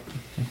 Yep.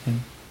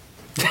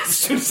 As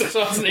soon as I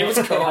saw his name was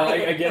Carl.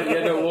 I get it.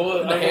 Yeah,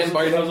 no, the hand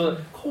bite. I was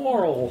a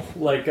Carl,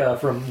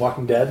 from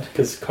Walking Dead,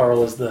 because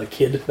Carl is the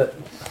kid that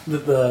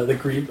the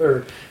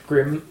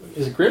Grim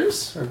is it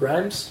Grims or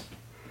Grimes?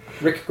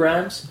 Rick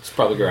Grimes. It's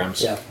probably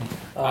Grimes. Yeah.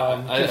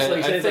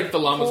 I think the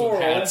llamas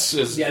with hats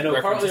is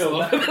Carl.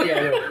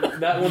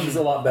 That one's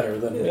a lot better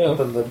than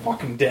the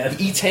Walking Dead.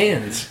 Eats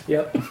hands.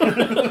 Yep. Is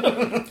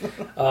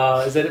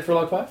that it for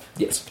log 5?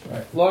 Yes. All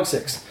right. Log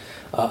 6.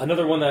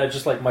 Another one that I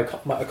just like my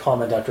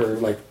comment after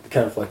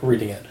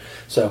reading it.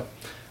 So,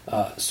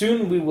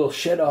 soon we will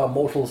shed our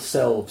mortal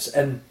selves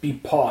and be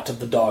part of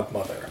the dog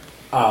mother,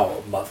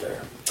 our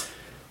mother.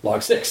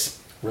 Log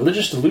 6.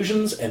 Religious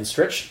delusions and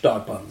stretched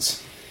dog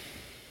puns.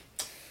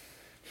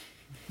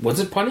 Was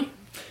it punny?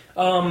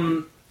 I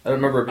don't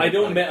remember. I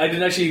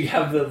didn't actually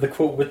have the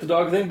quote with the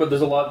dog thing, but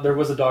there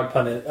was a dog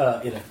pun in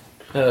it.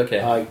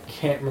 Okay. I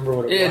can't remember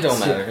what it was. It don't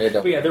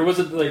matter. But there was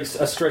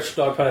a stretched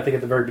dog pun, I think,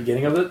 at the very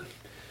beginning of it.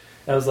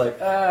 I was like,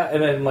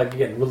 and then,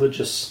 again,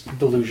 religious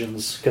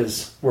delusions,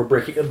 because we're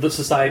breaking, the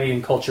society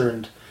and culture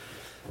and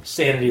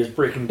sanity is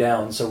breaking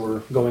down, so we're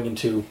going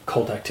into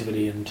cult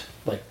activity and,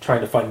 trying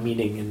to find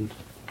meaning in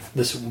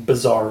this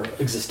bizarre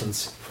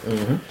existence.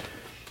 Mm-hmm.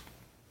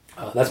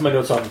 That's my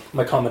notes on,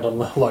 my comment on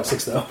log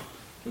 6, though.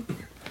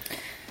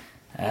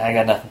 I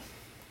got nothing.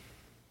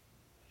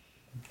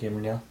 Gamer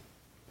Neil?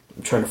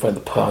 I'm trying to find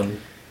the pun,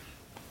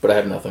 but I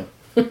have nothing.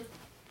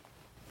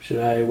 Should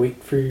I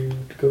wait for you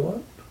to go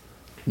up?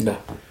 No.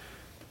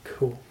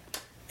 Cool.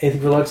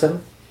 Anything for log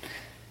 7?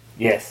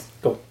 Yes.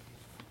 Go.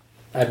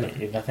 I have nothing.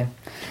 You have nothing?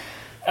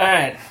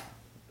 Alright.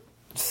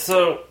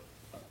 So,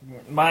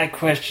 my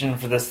question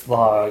for this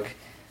log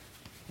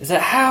is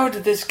that how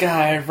did this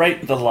guy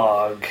write the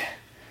log?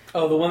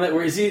 Oh, the one that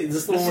where is he?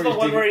 Is this the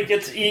one where he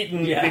gets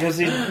eaten because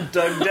he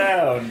dug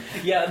down?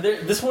 Yeah,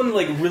 this one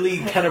really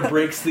kind of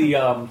breaks the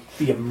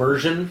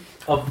immersion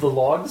of the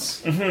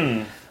logs.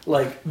 Mm-hmm.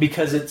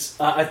 Because it's.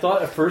 I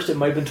thought at first it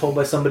might have been told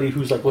by somebody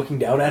who's looking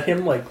down at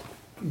him,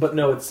 but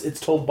no, it's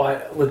told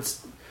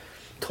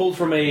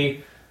from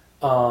a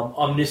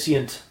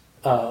omniscient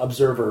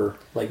observer,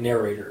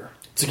 narrator.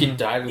 So he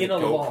died with a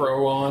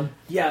GoPro on.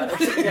 Yeah,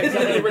 exactly.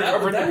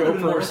 that would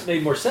have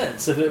made more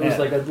sense if it was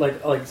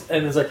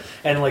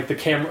the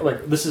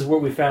camera. This is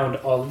what we found.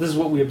 This is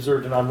what we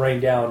observed, and I'm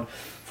writing down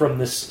from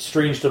this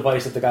strange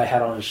device that the guy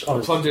had on his.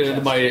 Plugged it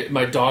into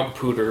my dog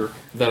pooter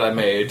that I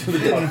made.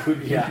 The dog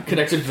pooter, yeah.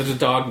 Connected to the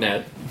dog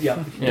net.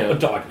 Yeah, a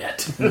dog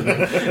net.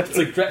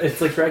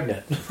 It's like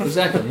Dragnet.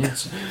 Exactly.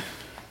 Yes.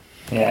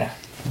 Yeah.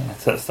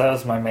 So that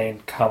was my main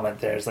comment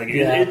there. It's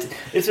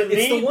it's a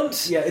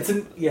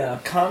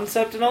neat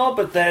concept and all,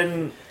 but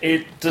then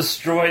it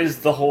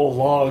destroys the whole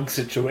log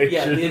situation.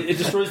 Yeah, it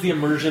destroys the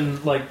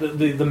immersion,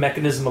 the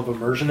mechanism of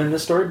immersion in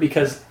this story,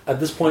 because at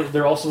this point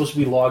they're all supposed to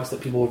be logs that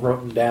people have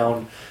written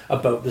down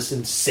about this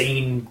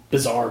insane,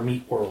 bizarre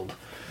meat world.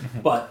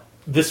 Mm-hmm. But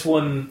this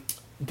one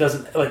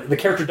doesn't, the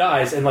character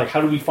dies, and how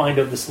do we find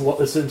out this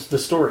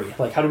story?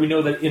 How do we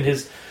know that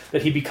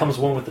that he becomes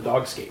one with the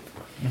Dogscape?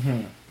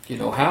 Mm-hmm. You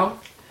know how?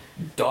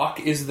 Doc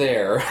is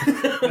there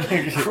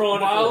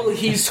while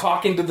he's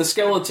talking to the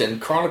skeleton,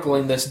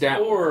 chronicling this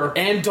down.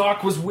 And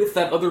Doc was with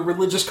that other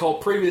religious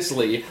cult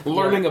previously,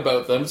 learning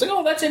about them. It's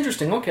oh, that's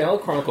interesting. Okay, I'll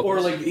chronicle.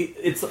 Or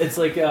this. it's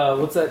like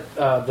what's that?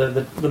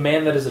 The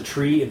man that is a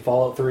tree in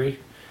Fallout 3.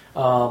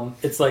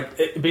 It's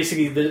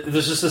basically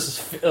there's just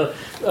this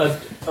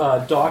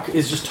Doc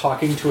is just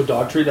talking to a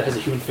dog tree that has a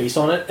human face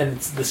on it, and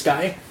it's this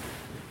guy.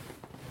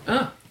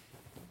 Ah.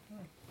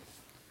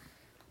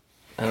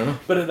 I don't know.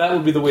 But that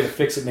would be the way to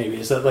fix it, maybe,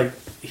 is that,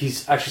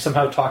 he's actually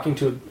somehow talking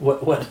to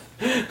what?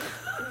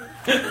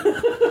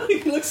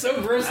 He looks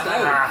so grossed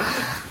out.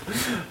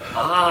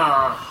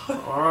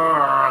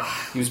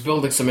 He was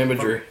building some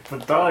imagery. The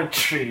dog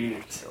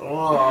treat.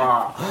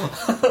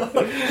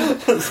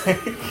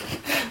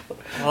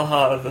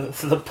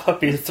 The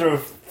puppies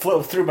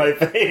flow through my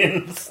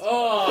veins.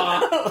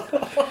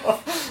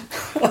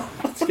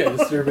 It's kind of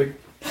disturbing.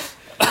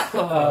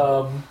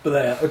 But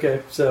yeah,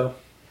 okay, so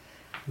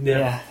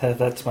Yeah,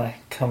 that's my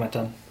comment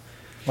on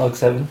log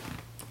 7.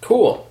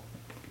 Cool.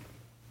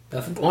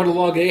 nothing. On to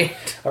log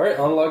 8. All right,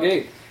 on log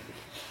 8.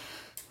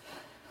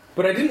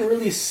 But I didn't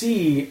really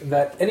see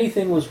that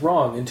anything was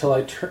wrong until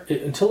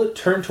it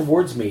turned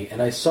towards me,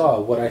 and I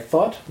saw what I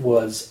thought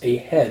was a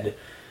head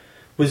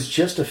was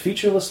just a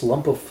featureless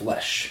lump of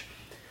flesh.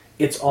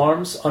 Its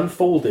arms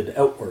unfolded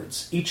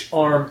outwards, each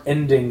arm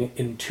ending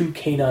in 2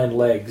 canine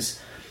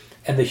legs,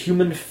 and the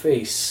human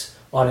face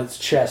on its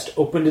chest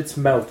opened its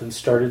mouth and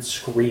started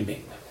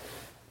screaming.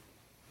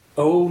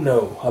 Oh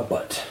no, a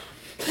butt.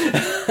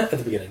 At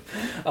the beginning.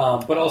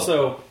 But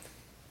also,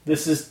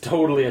 this is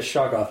totally a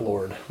Shoggoth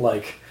Lord.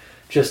 Like,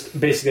 just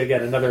basically,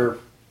 again,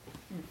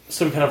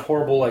 some kind of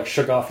horrible, like,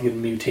 Shoggothian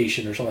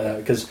mutation or something like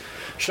that. Because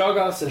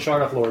Shoggoths and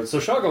Shoggoth Lords. So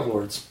Shoggoth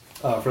Lords,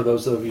 for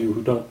those of you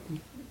who don't,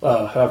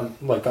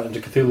 haven't, like, gotten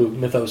into Cthulhu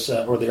mythos,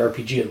 or the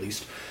RPG at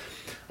least.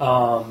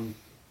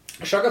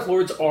 Shoggoth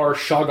Lords are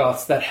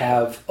Shoggoths that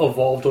have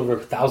evolved over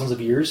thousands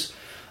of years,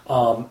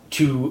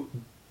 to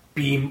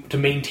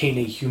maintain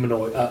a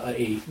humanoid,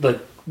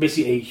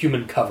 basically a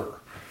human cover.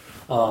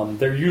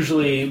 They're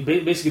usually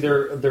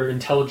they're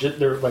intelligent.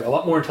 They're like a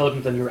lot more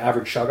intelligent than your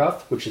average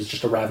Shoggoth, which is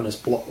just a ravenous,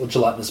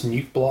 gelatinous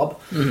mute blob.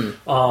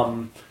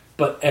 Mm-hmm.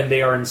 And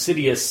they are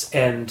insidious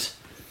and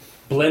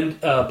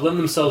blend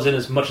themselves in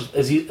as much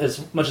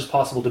as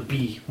possible to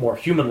be more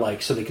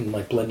human-like, so they can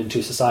like blend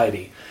into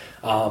society.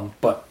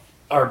 But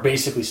are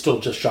basically still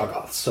just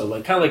Shoggoths. So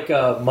like kind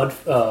of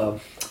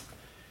like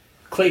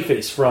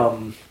Clayface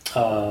from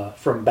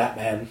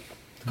Batman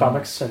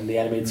comics and the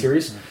animated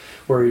series,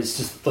 where he's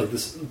just like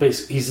this.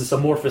 He's this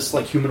amorphous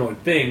like humanoid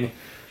thing,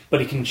 but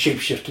he can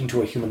shapeshift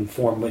into a human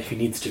form if he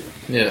needs to.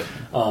 Yeah.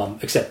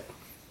 Except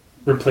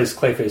replace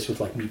Clayface with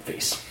like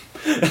Meatface.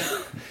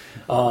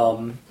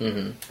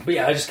 But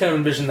yeah, I just kind of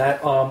envisioned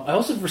that. I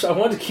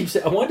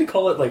wanted to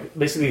call it like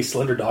basically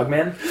Slender Dog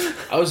Man.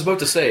 I was about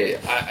to say,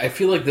 I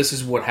feel like this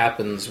is what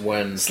happens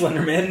when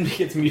Slender Man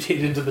gets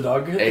mutated into the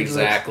dog.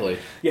 Exactly.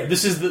 Yeah,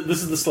 this is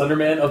the Slender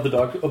Man of the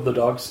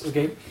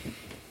Dogscape.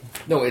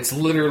 No, it's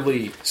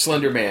literally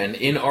Slender Man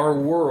in our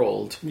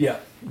world. Yeah.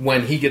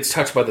 When he gets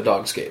touched by the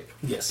Dogscape.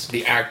 Yes.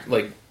 The act,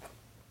 like,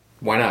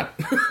 why not?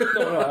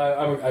 No,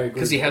 I agree.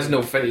 Because he has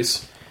no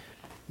face.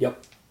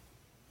 Yep.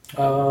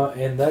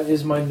 And that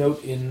is my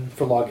note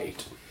for log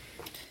 8.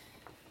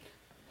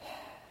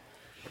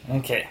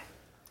 Okay.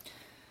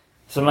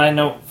 So my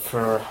note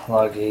for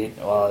log 8,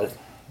 well,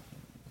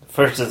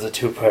 first is a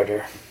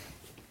two-parter.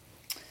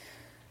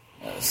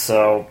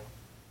 So,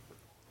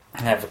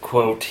 I have a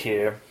quote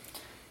here.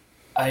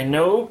 I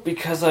know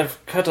because I've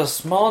cut a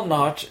small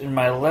notch in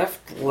my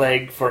left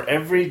leg for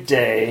every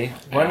day,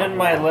 one in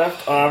my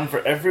left arm for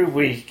every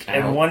week,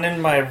 and one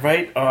in my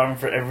right arm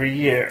for every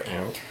year.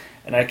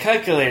 And I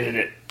calculated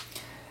it.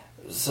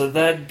 So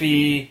that'd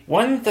be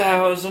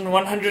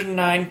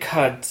 1,109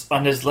 cuts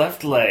on his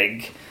left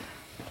leg,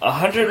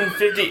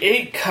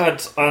 158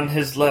 cuts on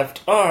his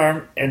left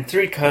arm, and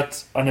 3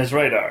 cuts on his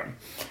right arm.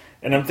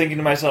 And I'm thinking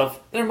to myself,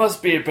 there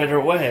must be a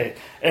better way.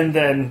 And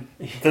then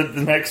the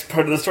next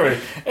part of the story,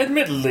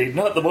 admittedly,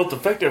 not the most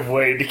effective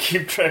way to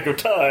keep track of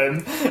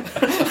time.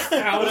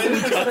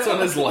 1,000 cuts on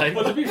his leg.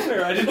 But to be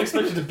fair, I didn't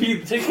expect it to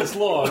take this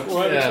long,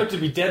 or I'd expect it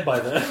to be dead by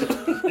then. I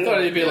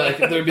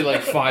thought there'd be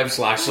like 5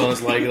 slashes on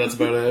his leg, and that's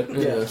about it.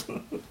 Yeah.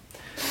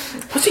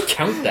 How does he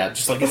count that?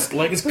 Just like his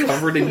leg is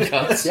covered in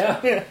cuts?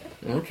 Yeah.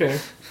 Okay.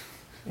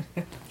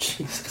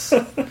 Jesus.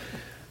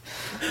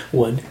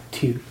 1,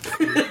 2,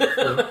 3,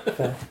 4,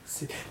 5,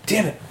 6.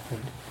 Damn it!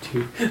 1,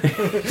 2.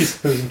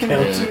 He's losing count.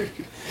 Yeah.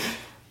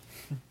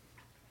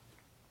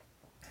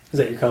 Is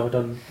that your comment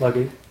on log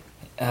 8?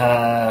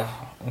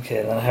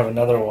 Okay, then I have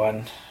another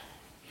one.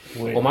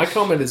 Well, my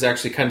comment is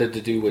actually kind of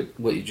to do with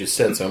what you just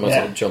said, so I might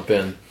as well jump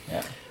in.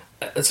 Yeah.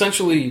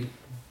 Essentially,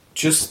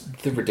 just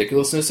the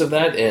ridiculousness of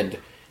that, and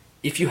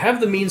if you have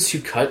the means to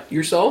cut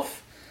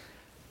yourself,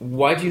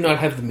 why do you not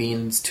have the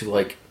means to,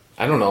 like,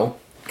 I don't know,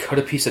 cut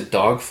a piece of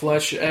dog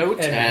flesh out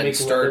and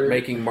start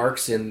making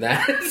marks in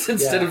that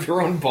instead of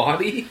your own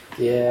body?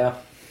 Yeah.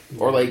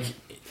 Or, like...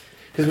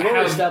 Because we've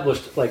already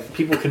established, like,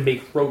 people can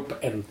make rope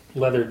and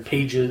leathered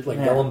pages, like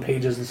vellum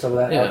pages and stuff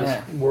like that in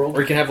this world.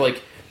 Or you can have,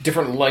 like,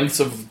 different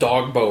lengths of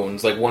dog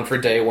bones, like one for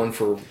day, one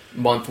for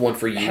month, one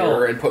for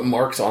year, and put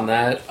marks on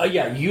that.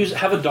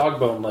 Have a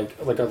dog bone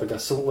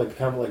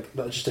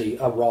just a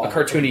raw, a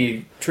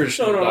cartoony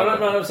traditional. No,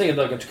 I'm saying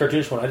like a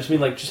cartoonish one. I just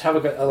mean like just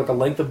have a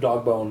length of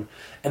dog bone,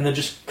 and then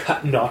just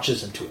cut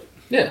notches into it.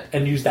 Yeah,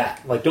 and use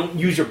that. Like don't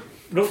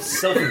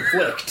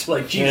self-inflict.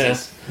 Like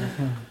Jesus.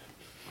 Yeah.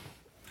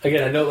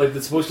 Again, I know like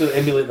it's supposed to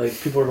emulate like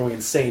people are going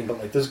insane, but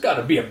like there's got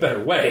to be a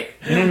better way.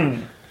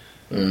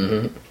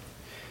 Mm-hmm.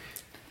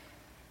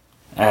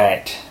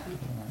 Alright.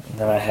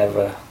 Then I have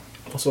a...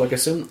 Also, like, I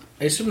assume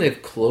they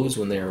have clothes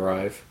when they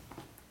arrive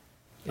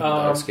in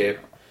Dogscape.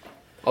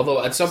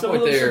 Although at some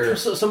point they're...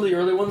 Some of the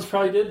early ones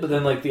probably did, but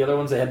then like the other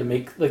ones they had to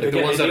make... Like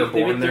the ones that are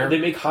born there? They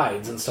make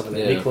hides and stuff like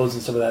that. They make clothes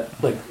and stuff like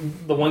that.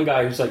 Like the one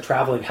guy who's like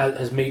traveling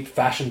has made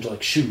fashioned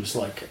like shoes,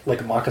 like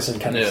a moccasin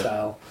kind of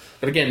style.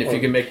 But again, if you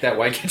can make that,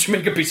 why can't you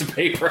make a piece of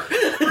paper?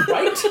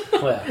 Right?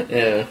 Well,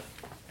 yeah.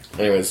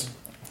 Anyways.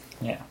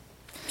 Yeah.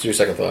 What's your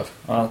second thought?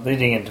 Well,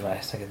 leading into my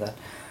second thought.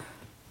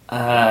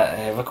 I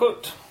have a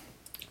quote.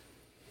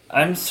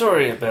 I'm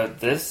sorry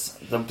about this.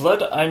 The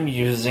blood I'm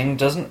using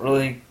doesn't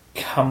really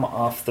come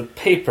off the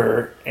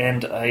paper,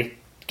 and I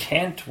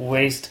can't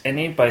waste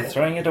any by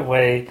throwing it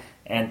away,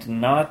 and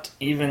not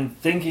even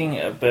thinking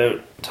about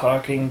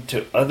talking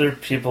to other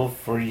people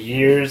for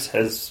years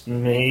has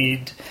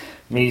made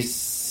me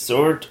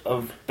sort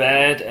of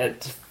bad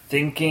at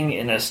thinking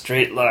in a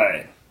straight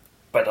line.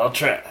 But I'll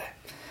try.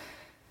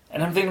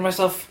 And I'm thinking to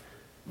myself,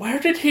 where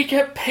did he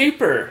get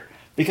paper?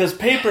 Because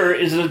paper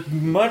is a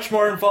much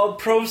more involved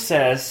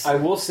process. I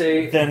will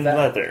say than that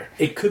leather.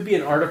 It could be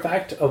an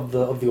artifact of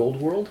the old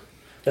world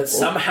that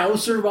somehow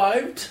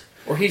survived.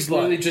 Or he's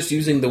literally just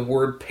using the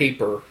word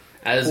paper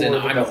as in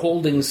I'm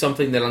holding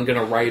something that I'm going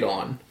to write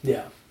on.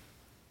 Yeah.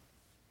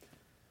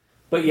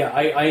 But yeah,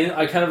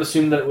 I kind of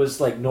assumed that it was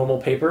like normal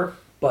paper,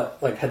 but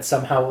like had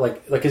somehow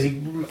like because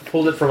he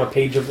pulled it from a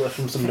page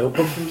from some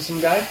notebook from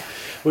some guy,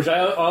 which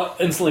I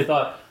instantly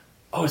thought,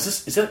 oh,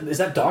 is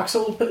that Doc's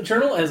old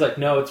journal? And it's like,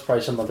 no, it's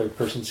probably some other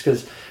person's.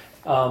 Because,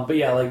 but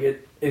yeah,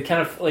 like it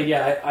kind of like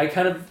I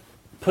kind of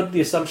put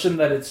the assumption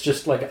that it's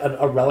just like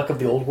a relic of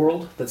the old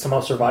world that somehow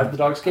survived the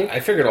Dogscape.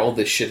 I figured all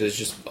this shit is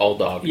just all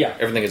dog. Yeah,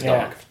 everything is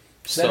dog.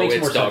 So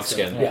it's dog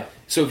skin. Yeah.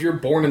 So if you're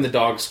born in the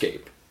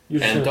Dogscape,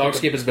 and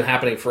Dogscape has been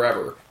happening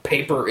forever,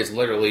 paper is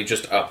literally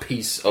just a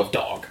piece of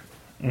dog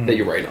that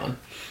you write on.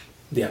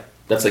 Yeah.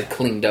 That's like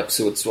cleaned up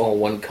so it's all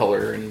one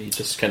color and you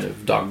just kind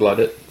of dog blood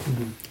it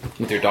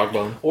with your dog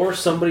bone. Or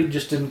somebody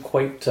just didn't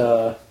quite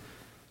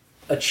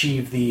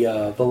achieve the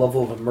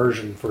level of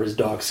immersion for his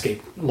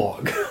Dogscape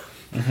log.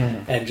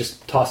 And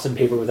just tossed in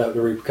paper without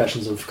the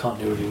repercussions of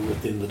continuity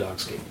within the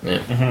Dogscape.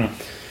 Yeah.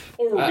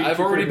 I've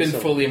already been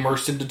fully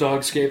immersed into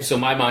Dogscape, so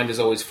my mind is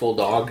always full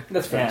dog.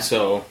 That's fair.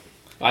 So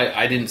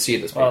I didn't see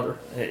it as paper.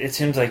 Well, it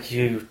seems like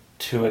you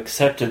two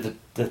accepted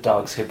the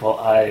Dogscape while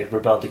I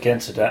rebelled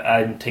against it.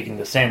 I'm taking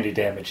the sanity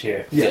damage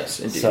here. Yes,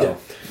 indeed. So.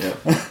 Yeah.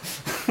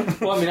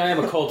 Well, I mean, I am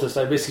a cultist.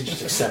 I basically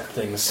just accept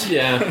things.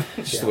 Yeah,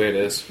 it's just the way it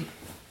is.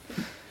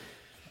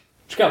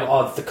 It's kind of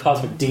odd that the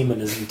cosmic demon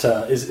is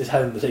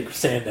having to take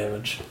sand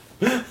damage.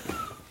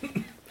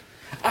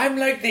 I'm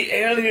like the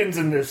aliens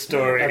in this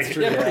story. That's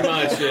true. Yeah, pretty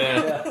much,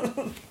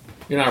 yeah.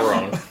 You're not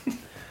wrong.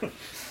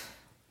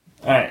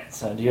 Alright,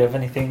 so do you have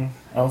anything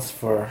else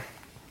for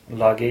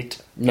Log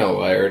 8?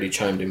 No, I already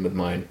chimed in with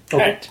mine.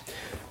 Okay. Right.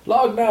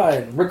 Log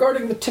 9,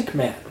 regarding the Tick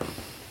Man.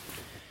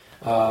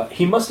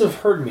 He must have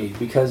heard me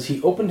because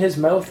he opened his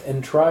mouth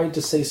and tried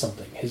to say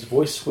something. His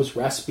voice was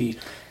raspy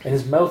and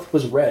his mouth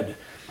was red.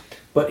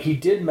 But he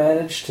did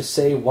manage to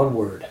say one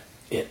word,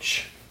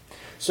 itch.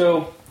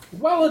 So,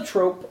 while a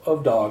trope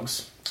of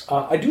dogs,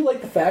 I do like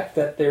the fact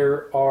that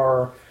there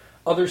are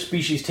other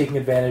species taking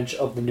advantage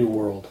of the new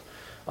world.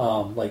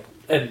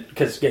 And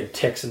because, again,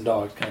 ticks and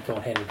dogs kind of go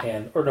hand in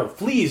hand. Or no,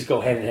 fleas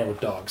go hand in hand with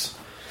dogs.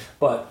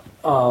 But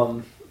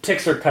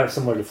ticks are kind of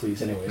similar to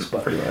fleas anyways.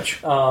 But pretty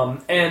much.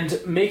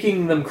 And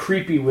making them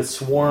creepy with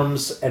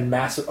swarms and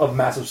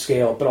massive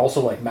scale, but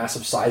also like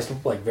massive size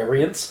like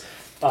variants.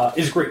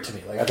 Is great to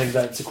me. Like I think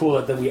that's cool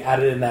that we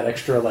added in that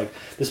extra like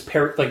this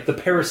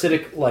the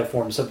parasitic life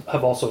forms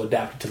have also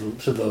adapted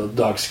to the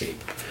Dogscape.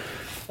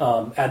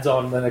 Adds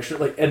on an extra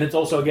like, and it's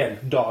also again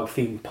dog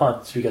themed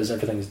puns because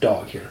everything is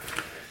dog here.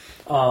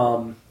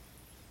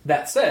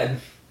 That said,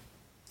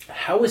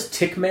 how is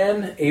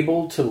Tickman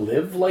able to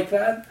live like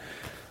that?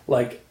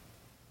 Like,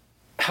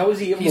 how is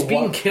he able? He's to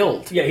being walk?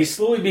 killed. Yeah, he's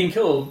slowly being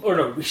killed. Or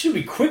no, he should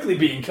be quickly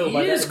being killed. He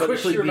is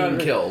quickly being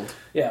killed.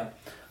 Yeah.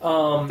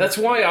 That's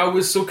why I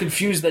was so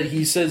confused that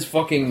he says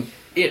fucking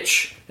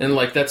itch and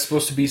like that's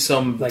supposed to be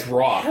some like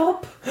drop.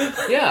 Help.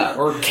 Yeah,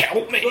 or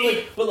help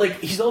me. But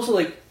he's also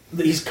like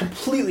he's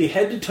completely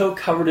head to toe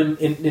covered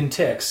in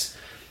ticks,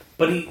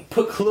 but he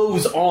put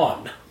clothes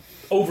on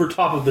over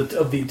top of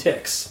the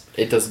ticks.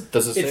 It does it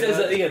say it says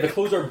that? Yeah, the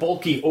clothes are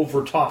bulky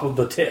over top of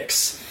the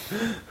ticks.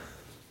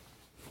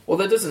 Well,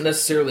 that doesn't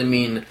necessarily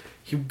mean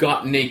you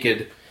got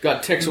naked,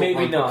 got ticks over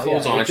and put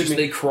clothes on. It's just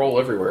they crawl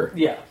everywhere.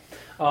 Yeah.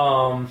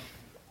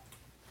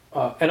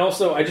 And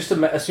also, I just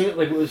as soon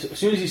as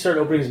he started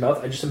opening his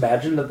mouth, I just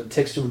imagined that the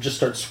ticks would just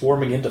start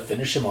swarming in to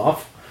finish him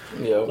off.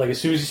 Yeah. Like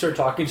as soon as he started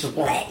talking, just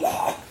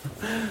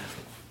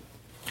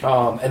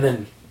and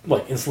then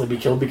like instantly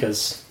be killed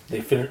because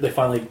they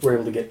finally were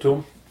able to get to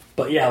him.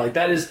 But yeah, like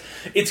that is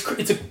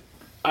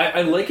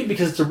I like it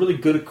because it's a really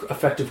good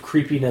effective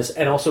creepiness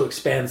and also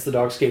expands the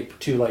Dogscape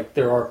to like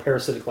there are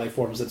parasitic life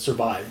forms that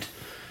survived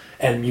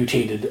and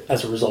mutated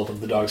as a result of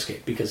the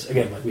Dogscape because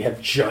again like we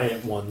have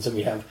giant ones and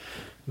we have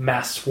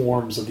mass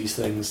swarms of these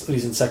things,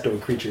 these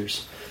insectoid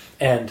creatures.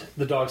 and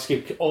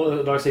all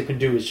the Dogscape can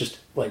do is just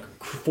like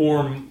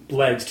form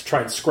legs to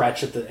try and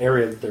scratch at the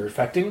area that they're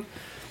affecting,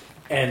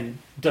 and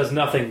does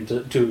nothing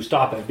to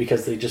stop it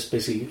because it just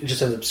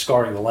ends up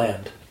scarring the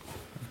land.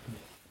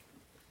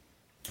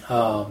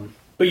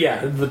 But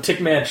yeah, the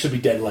Tick Man should be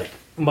dead like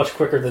much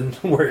quicker than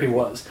where he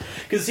was,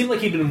 because it seemed like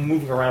he'd been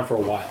moving around for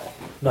a while,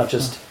 not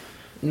just.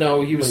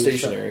 No, he was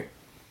stationary.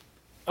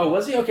 Oh,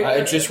 was he? Okay.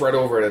 I just read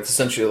over it. It's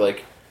essentially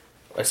like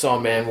I saw a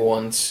man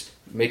once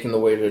making the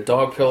way to a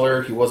dog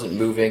pillar. He wasn't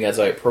moving as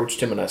I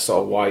approached him, and I saw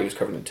why he was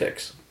covered in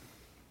ticks.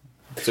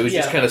 So he's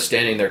just kind of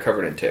standing there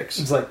covered in ticks.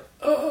 It's like,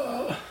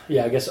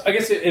 yeah. I guess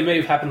it may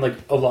have happened like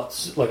a lot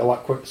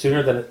quicker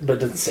sooner than but it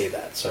doesn't say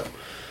that. So,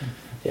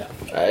 yeah.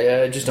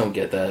 I just don't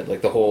get that.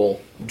 Like the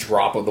whole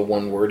drop of the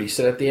one word he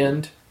said at the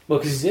end. Well,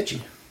 because he's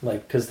itchy.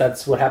 Like, because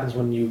that's what happens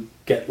when you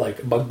get like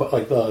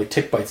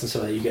tick bites and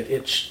stuff. That you get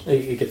itch.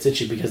 It gets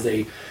itchy because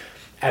they.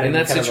 In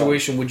that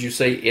situation, would you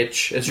say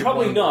itch as your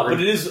probably not? word?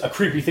 But it is a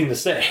creepy thing to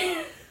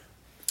say.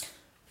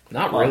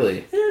 Not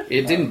really.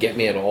 It didn't get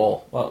me at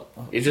all. Well,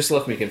 it just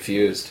left me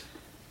confused.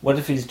 What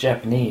if he's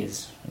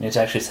Japanese and he's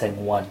actually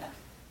saying one?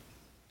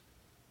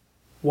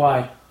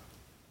 Why?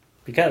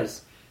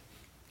 Because.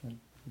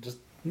 Just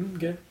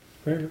okay,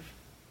 fair enough.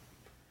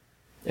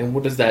 And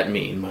what does that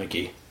mean,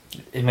 Mikey?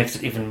 It makes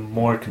it even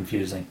more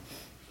confusing.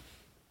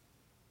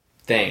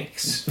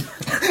 Thanks.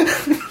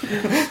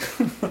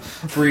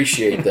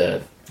 Appreciate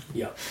that.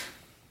 Yeah.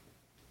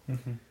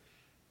 Mm-hmm.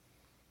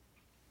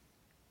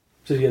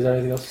 So, do you guys have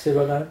anything else to say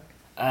about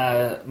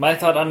that? My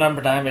thought on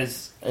number 9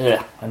 is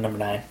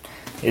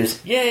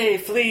yay,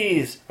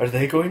 fleas! Are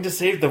they going to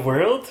save the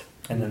world?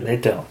 And then they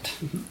don't.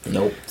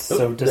 Nope.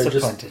 So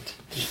disappointed.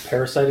 Just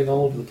parasiting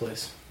all over the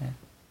place. Yeah.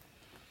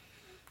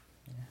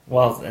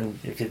 Well, and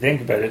if you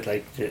think about it,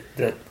 like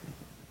the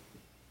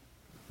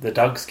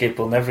Dogscape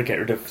will never get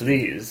rid of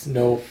fleas.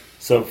 No.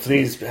 So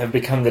fleas have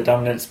become the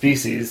dominant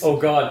species. Oh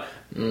god.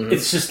 Mm-hmm.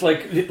 It's just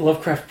like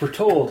Lovecraft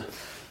foretold.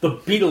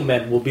 The beetle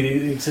men will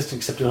be existing,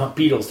 except they're not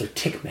beetles, they're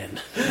tick men.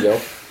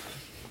 Yep.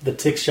 The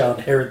ticks shall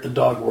inherit the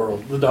dog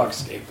world, the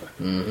Dogscape.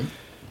 Mm-hmm.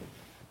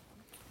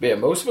 Yeah,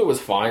 most of it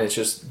was fine. It's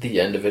just the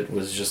end of it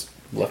was just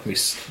left me.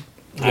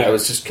 I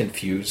was just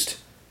confused.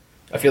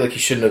 I feel like he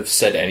shouldn't have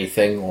said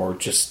anything or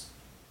just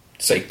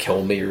say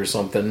 "kill me" or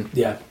something.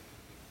 Yeah.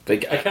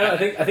 Like I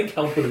think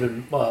help would have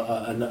been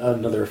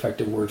another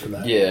effective word for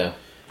that. Yeah.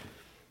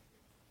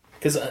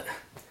 Because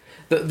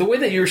the way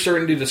that you were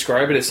starting to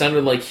describe it, it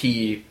sounded like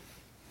he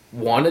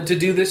wanted to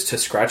do this to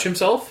scratch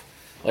himself.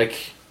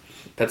 Like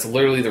that's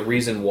literally the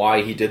reason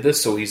why he did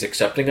this. So he's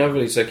accepting of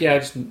it. He's like, yeah, I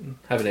just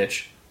have an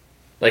itch.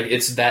 Like,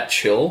 it's that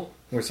chill,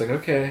 where it's like,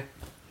 okay.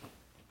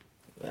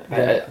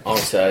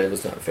 Honestly, I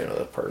was not a fan of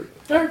that part.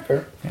 Alright,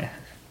 fair. Yeah.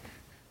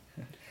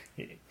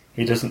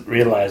 He doesn't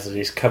realize that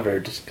he's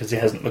covered because he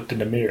hasn't looked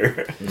in a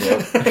mirror.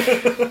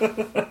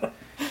 Yep.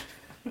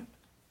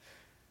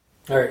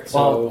 Alright, so...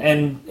 Well,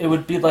 and it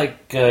would be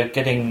like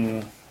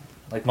getting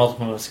like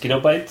multiple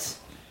mosquito bites.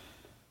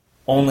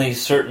 Only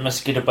certain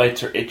mosquito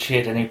bites are itchy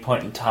at any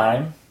point in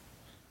time.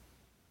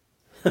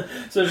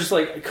 So just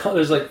like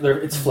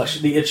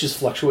the itch is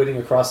fluctuating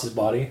across his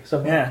body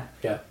somehow.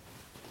 Yeah.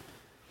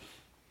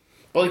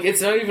 But like,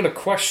 it's not even a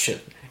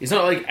question. He's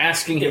not like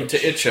asking him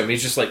to itch him.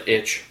 He's just like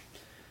itch.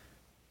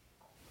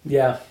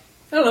 Yeah,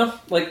 I don't know.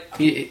 Like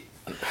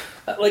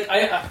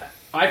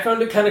I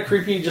found it kind of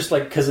creepy, just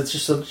like because it's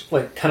just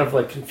like kind of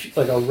like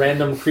a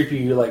random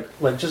creepy like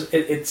just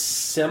it's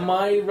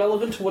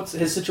semi-relevant to what's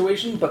his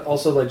situation, but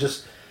also like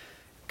just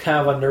kind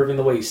of unnerving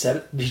the way he said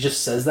it. He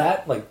just says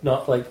that like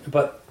not like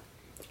but.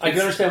 I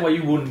can understand why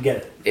you wouldn't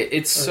get it.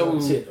 It's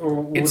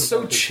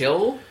so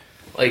chill.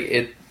 Like,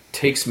 it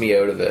takes me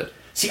out of it.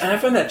 See, and I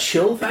find that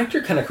chill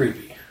factor kind of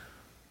creepy.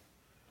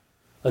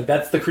 Like,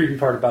 that's the creepy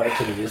part about it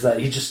to me, is that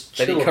he just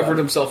chill. That he covered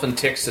himself in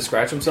ticks to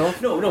scratch himself?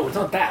 No, it's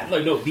not that.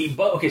 Like, no,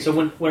 okay, so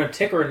when a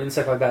tick or an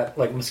insect like that,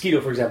 like a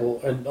mosquito, for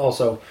example, and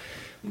also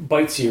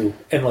bites you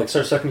and, like,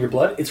 starts sucking your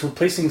blood, it's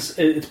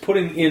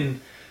putting in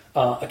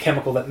a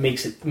chemical that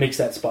makes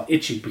that spot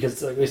itchy, because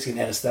it's like basically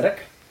an anesthetic.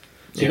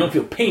 So you don't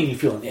feel pain, you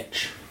feel an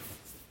itch.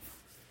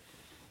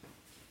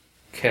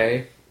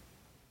 Okay.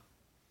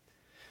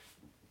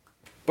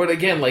 But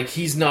again, like,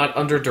 he's not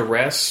under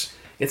duress.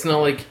 It's not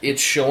like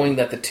it's showing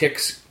that the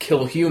ticks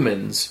kill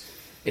humans.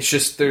 It's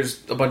just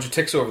there's a bunch of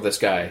ticks over this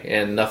guy,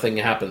 and nothing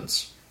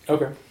happens.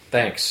 Okay.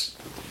 Thanks.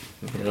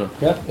 You know?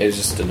 Yeah. It's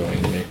just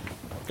annoying to me.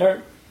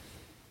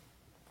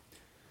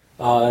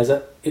 Alright. Is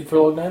that it for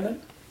log 9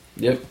 then?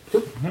 Yep.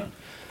 Cool.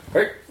 Mm-hmm.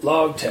 Alright,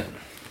 log 10.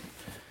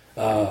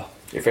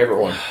 Your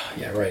favorite one.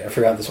 Yeah, right. I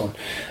forgot this one.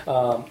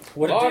 Log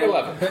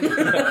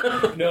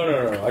 11.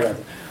 No. I got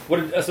it.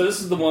 So this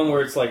is the one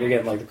where it's like,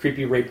 again, like the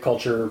creepy rape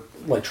culture,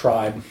 like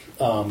tribe,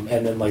 and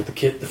then like the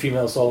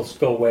female assaults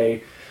go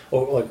away,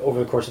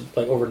 over the course of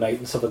like overnight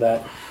and stuff like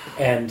that,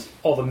 and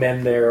all the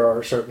men there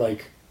are sort of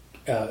like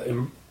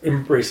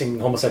embracing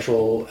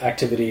homosexual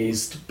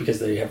activities because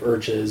they have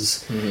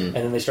urges, and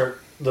then they start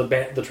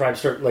the tribes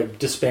start like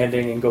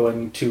disbanding and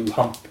going to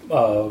hump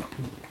dog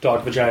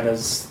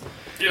vaginas.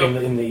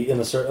 in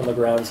the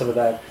ground and stuff like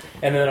that.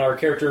 And then our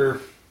character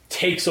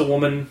takes a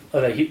woman,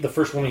 the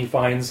first woman he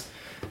finds,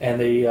 and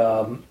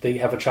they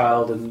have a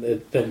child, and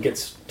it then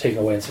gets taken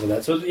away and stuff like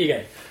that. So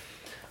again,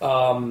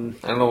 I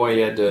don't know why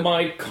you had to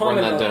run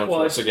that down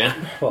for us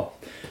again. Well,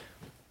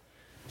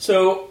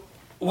 so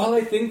while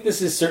I think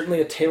this is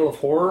certainly a tale of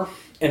horror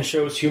and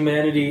shows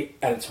humanity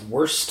at its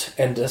worst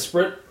and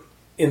desperate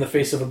in the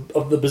face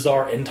of the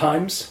bizarre end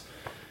times,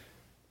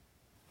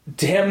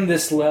 damn,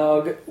 this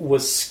log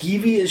was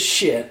skeevy as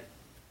shit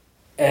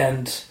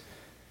and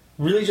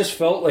really just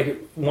felt like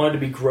it wanted to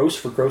be gross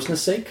for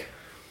grossness sake.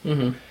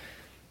 Mm-hmm.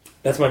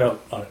 That's my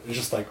note on it. It's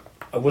just like,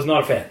 I was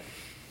not a fan.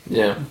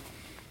 Yeah.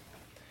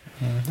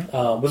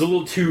 Was a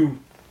little too,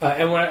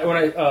 and when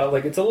I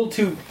like, it's a little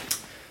too,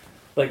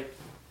 like,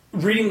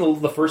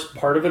 reading the first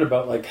part of it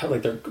about like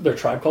their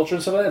tribe culture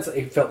and stuff like that.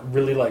 It felt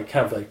really like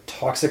kind of like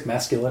toxic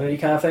masculinity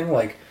kind of thing,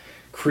 like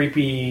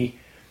creepy.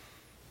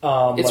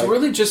 It's like,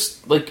 really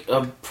just like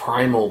a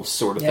primal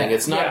sort of thing.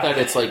 It's not that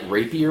it's like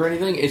rapey or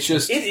anything. It's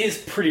just it is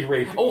pretty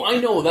rapey. Oh, I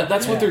know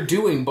that's what they're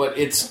doing, but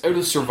it's out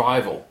of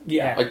survival.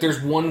 Yeah, like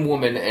there's one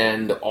woman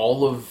and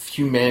all of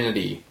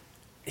humanity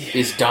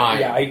is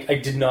dying. Yeah, I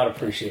did not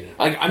appreciate it.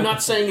 I'm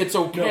not saying it's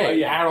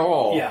okay at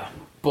all. Yeah,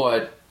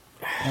 but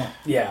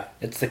yeah,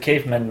 it's the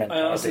caveman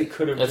mentality. I honestly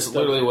could have. That's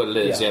literally what it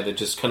is. Yeah, they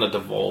just kind of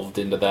devolved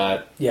into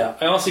that. Yeah,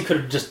 I honestly could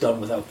have just done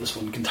without this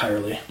one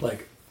entirely.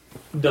 Like,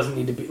 doesn't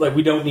need to be like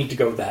we don't need to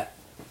go that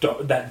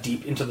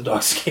deep into the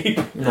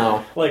Dogscape.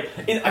 No, like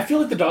I feel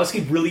like the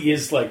Dogscape really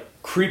is like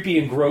creepy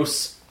and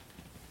gross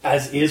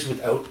as is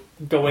without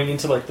going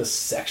into like the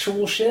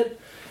sexual shit.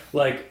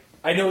 Like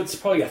I know it's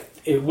probably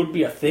it would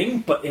be a thing,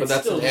 but it's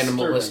that's still an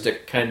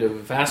animalistic kind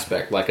of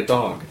aspect, like a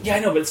dog. Yeah, I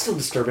know, but it's still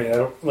disturbing. I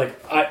don't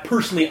like. I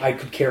personally, I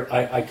could care.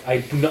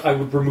 I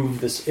would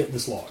remove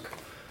this log,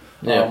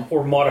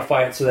 or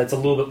modify it so that it's a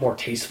little bit more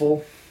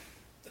tasteful,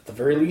 at the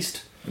very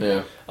least.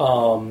 Yeah.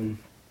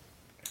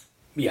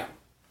 Yeah.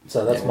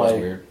 So that's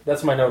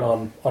my note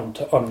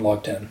on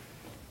log 10.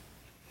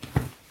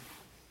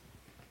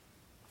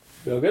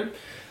 Feel good?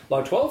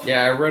 Log 12?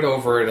 Yeah, I read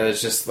over it and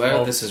it's just,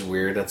 this is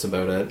weird, that's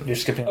about it. You're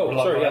skipping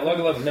log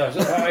 11. No,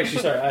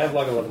 actually, sorry, I have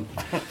log 11.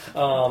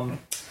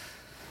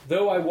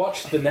 Though I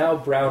watch the now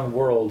brown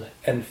world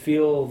and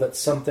feel that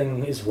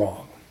something is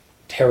wrong.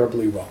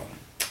 Terribly wrong.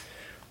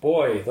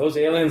 Boy, those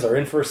aliens are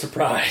in for a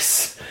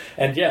surprise.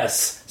 And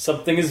yes,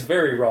 something is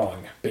very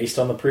wrong, based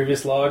on the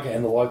previous log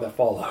and the log that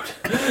followed.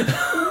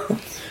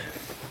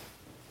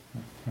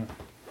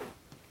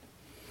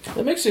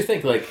 That makes you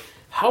think, like,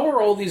 how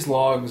are all these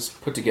logs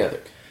put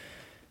together?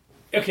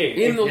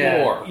 Okay, in the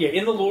lore. Yeah,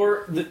 in the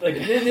lore,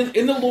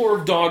 in the lore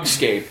of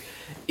Dogscape,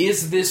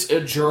 is this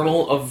a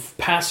journal of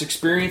past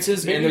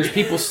experiences, and there's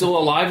people still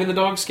alive in the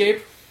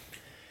Dogscape?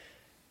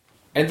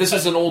 And this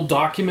is an old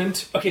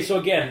document? Okay, so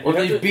again... Or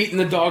they've beaten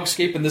the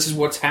Dogscape and this is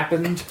what's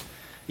happened?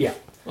 Yeah.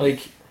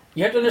 Like...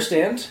 You have to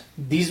understand,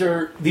 these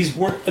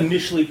weren't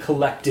initially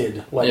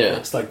collected like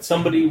this. Like,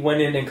 somebody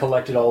went in and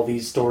collected all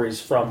these stories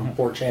from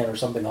 4chan or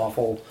something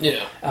awful.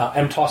 Yeah.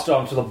 And tossed it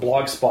onto the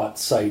Blogspot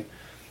site.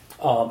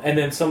 And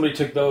then somebody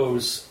took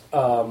those,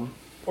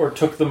 or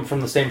took them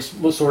from the same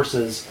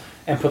sources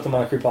and put them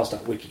on a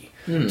creepypasta.wiki.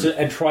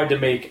 And tried to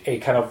make a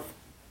kind of,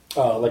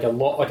 like a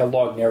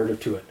log narrative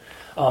to it.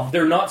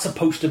 They're not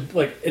supposed to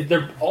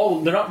they're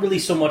not really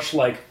so much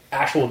like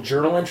actual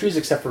journal entries,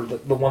 except for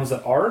the ones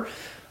that are.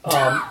 You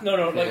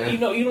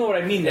know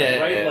what I mean,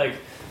 right? Yeah. Like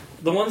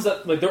the ones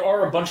that there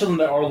are a bunch of them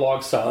that are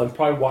log style, and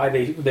probably why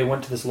they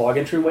went to this log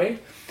entry way.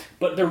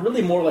 But they're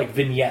really more like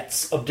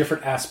vignettes of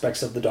different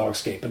aspects of the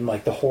Dogscape and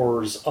like the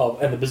horrors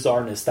and the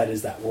bizarreness that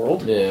is that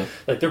world. Yeah,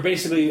 like they're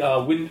basically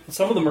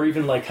some of them are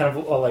even like kind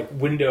of like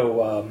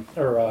window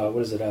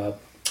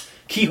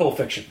keyhole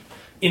fiction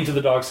into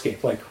the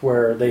Dogscape, like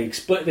where they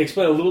explain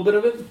a little bit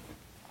of it,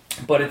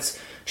 but it's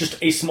just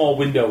a small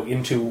window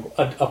into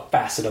a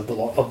facet of the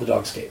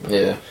Dogscape.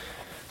 Yeah.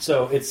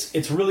 So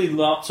it's really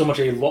not so much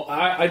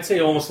I'd say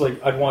almost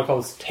like I'd want to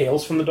call this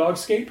Tales from the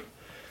Dogscape,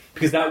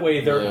 because that way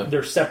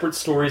they're separate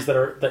stories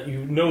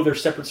they're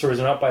separate stories.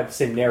 They're not by the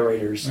same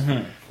narrators,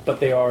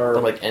 but they are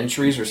like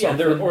entries or something.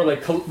 Yeah,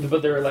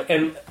 they're like,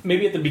 and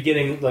maybe at the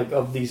beginning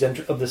of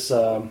this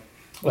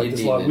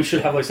log, we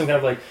should have like some kind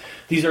of like,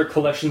 these are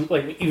collections,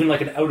 like even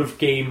like an out of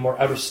game or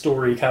out of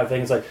story kind of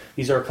thing. It's like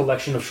these are a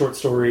collection of short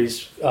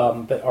stories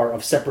that are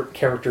of separate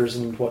characters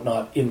and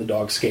whatnot in the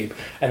Dogscape,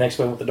 and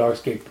explain what the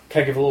Dogscape.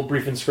 Can I give a little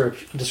brief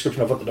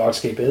description of what the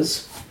Dogscape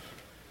is?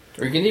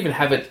 Or you can even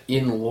have it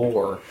in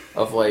lore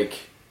of I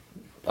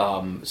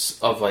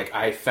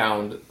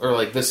found, or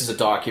like this is a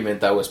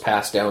document that was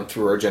passed down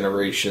through our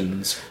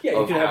generations. Yeah,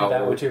 you can have it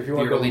that way too. If you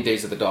want the early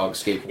days of the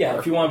Dogscape. Yeah,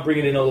 if you want to bring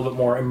it in a little bit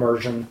more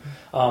immersion,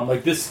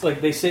 like this, like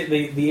they say,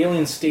 the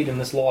aliens state in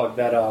this log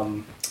that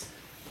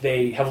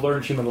they have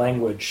learned human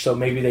language. So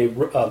maybe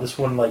this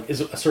one like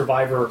is a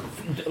survivor,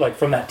 like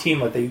from that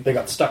team. Like they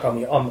got stuck on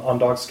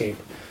Dogscape.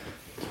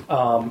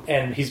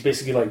 And he's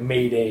basically like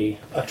made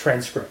a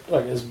transcript,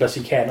 like as best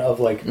he can, of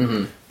like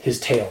his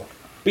tale.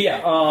 But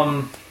yeah,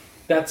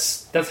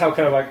 that's how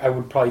kind of I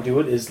would probably do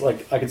it. Is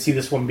like I could see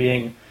this one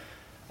being,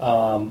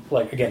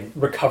 like again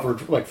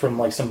recovered like from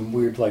like some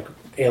weird like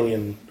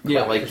alien.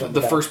 Yeah, like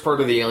the first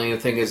part of the alien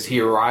thing is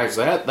he arrives.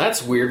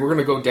 That's weird. We're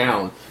gonna go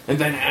down, and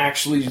then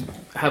actually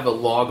have a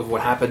log of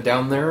what happened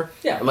down there.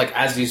 Yeah, like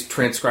as he's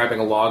transcribing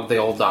a log, they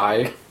all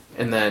die,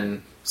 and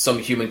then some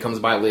human comes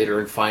by later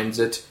and finds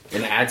it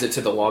and adds it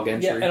to the log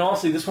entry. Yeah, and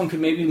honestly, this one could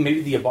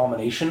maybe the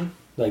abomination.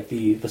 Like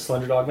the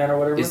Slender Dog Man or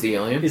whatever is the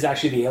alien is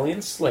actually the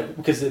aliens, like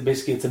because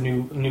basically it's a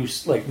new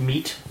like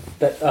meat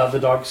that the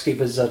Dogscape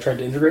is trying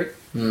to integrate.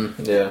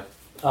 Yeah.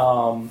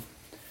 But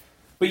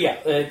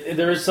yeah,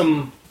 there is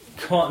some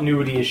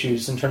continuity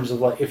issues in terms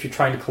of like if you're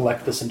trying to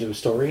collect this into a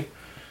story.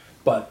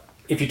 But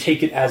if you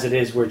take it as it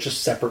is, where it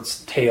just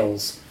separates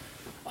tales,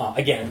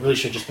 again, it really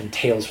should have just been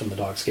tales from the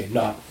Dogscape,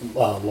 not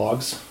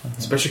logs.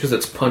 Especially because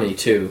it's punny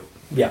too.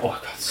 Yeah,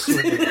 oh god, so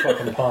many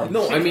fucking puns.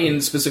 No, I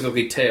mean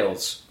specifically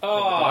Tails.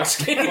 Oh,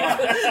 yeah.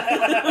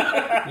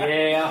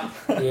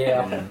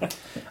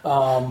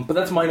 But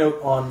that's my note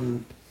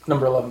on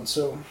number 11.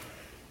 So,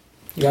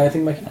 you got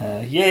anything, Mikey?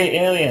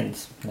 Yay,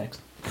 aliens.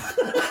 Next. We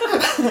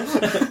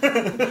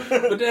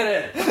did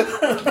it.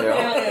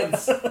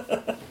 Aliens.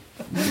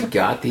 We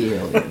got the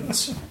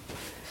aliens.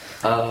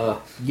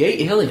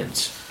 Yay,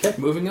 aliens. Okay,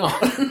 moving on.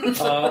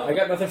 I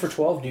got nothing for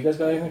 12. Do you guys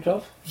got anything for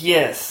 12?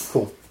 Yes.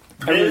 Cool.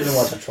 I really didn't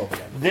want to touch 12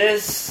 again.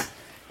 This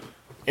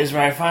is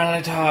where I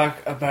finally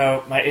talk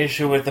about my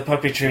issue with the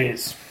puppy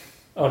trees.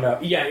 Oh no!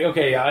 Yeah,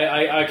 okay,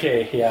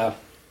 okay, yeah.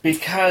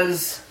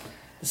 Because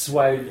this is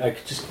why I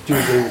could just do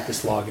away with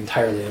this log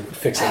entirely and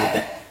fix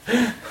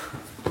everything.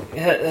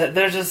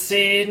 There's a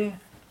scene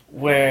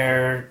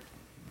where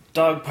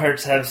dog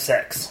parts have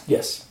sex.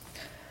 Yes.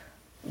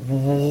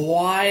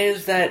 Why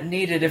is that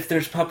needed if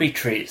there's puppy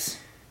trees?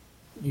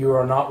 You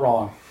are not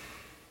wrong.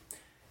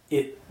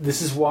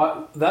 This is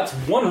why. That's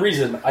one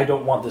reason I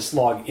don't want this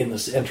log in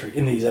these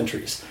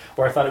entries.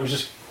 Where I thought it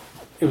was.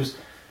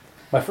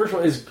 My first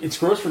one is it's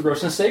gross for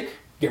grossness sake.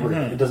 Get rid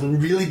of it. It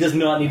does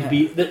not need to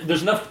be.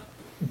 There's enough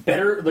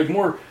better, like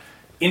more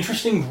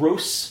interesting,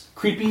 gross,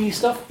 creepy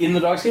stuff in the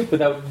Dogscape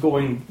without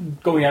going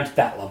out to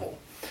that level.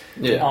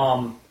 Yeah.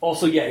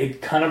 Also, yeah,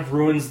 it kind of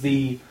ruins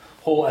the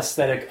whole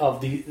aesthetic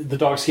of the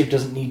Dogscape.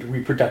 Doesn't need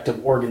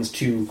reproductive organs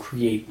to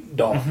create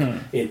dog.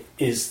 It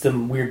is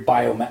some weird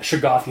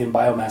Shogothian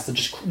biomass that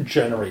just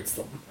generates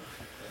them.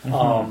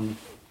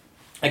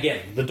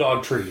 Again, the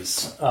dog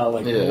trees.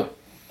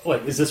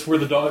 Like, is this where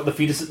the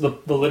fetus, the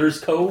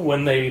litters go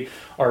when they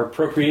are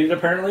procreated?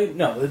 Apparently,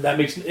 no. That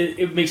makes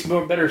it makes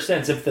more better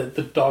sense if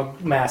the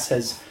dog mass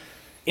has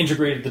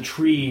integrated the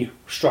tree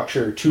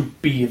structure to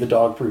be the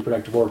dog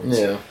reproductive organs.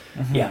 Yeah,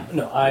 yeah.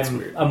 No,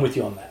 I'm with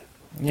you on that.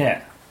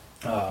 Yeah.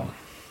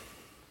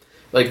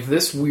 Like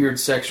this weird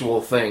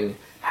sexual thing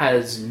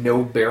has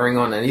no bearing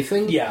on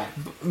anything. Yeah.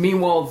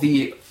 Meanwhile,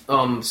 the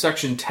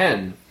section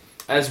 10,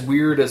 as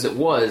weird as it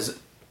was,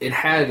 it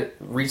had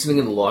reasoning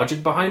and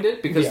logic behind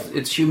it because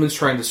it's humans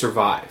trying to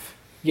survive.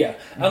 Yeah,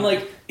 and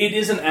like it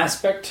is an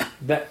aspect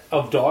that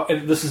of dog.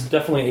 And this is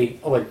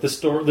definitely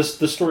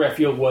the story I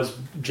feel was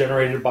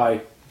generated by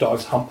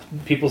dogs hump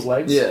people's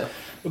legs. Yeah,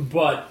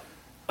 but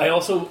I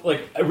also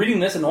like reading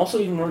this and also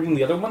even reading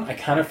the other one. I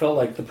kind of felt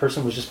like the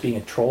person was just being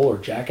a troll or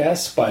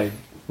jackass by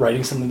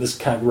writing something this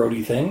kind of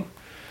roady thing.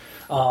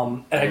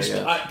 And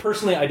I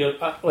personally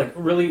don't like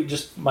really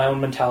just my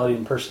own mentality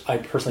and I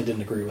personally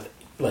didn't agree with it.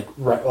 Like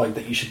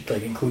that you should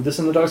like include this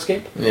in the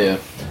Dogscape. Yeah.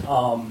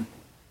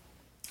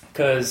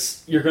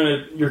 Because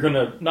you're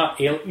gonna not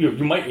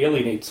you might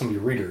alienate some of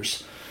your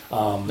readers.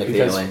 Like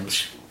because, the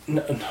aliens.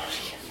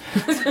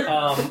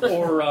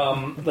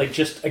 Like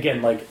just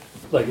again like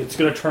it's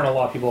gonna turn a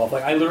lot of people off.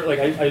 Like I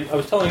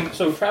was telling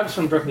Travis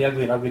from Directly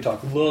Ugly and Ugly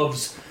Talk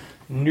loves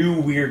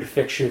new weird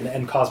fiction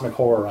and cosmic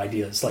horror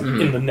ideas like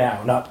in the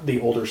now, not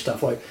the older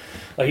stuff. Like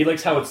he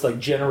likes how it's like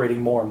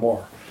generating more and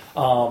more.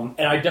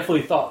 And I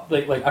definitely thought,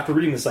 like after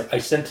reading this, like I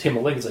sent him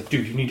a link. It's like,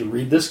 dude, you need to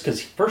read this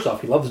because first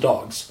off, he loves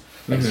dogs.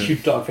 Like, he's a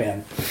huge dog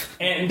fan,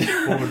 and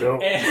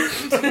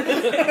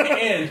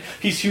and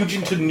he's huge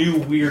into new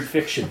weird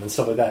fiction and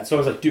stuff like that. So I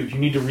was like, dude, you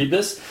need to read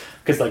this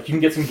because like you can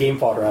get some game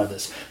fodder out of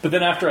this. But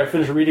then after I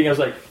finished reading, I was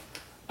like,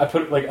 I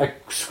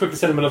quickly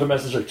sent him another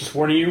message like, just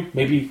warning you,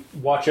 maybe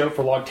watch out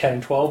for log 10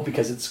 and 12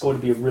 because it's going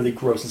to be really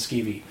gross and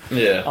skeevy.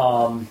 Yeah.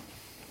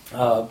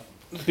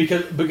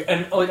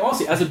 And like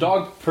honestly, as a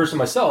dog person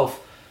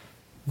myself,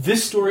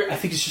 this story I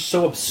think is just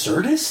so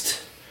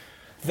absurdist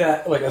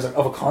that like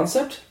of a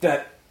concept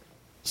that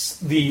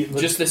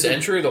just this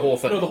entry, or the whole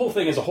thing. No, the whole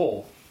thing as a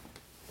whole.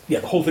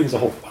 Yeah, the whole thing as a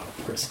whole. Wow,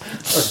 Chris.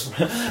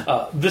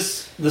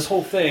 This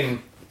whole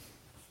thing,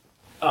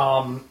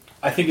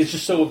 I think it's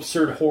just so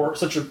absurd horror,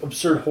 such an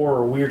absurd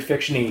horror, weird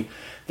fictiony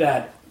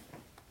that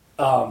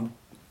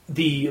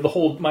the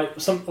whole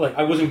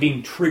I wasn't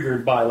being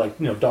triggered by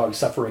dog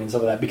suffering and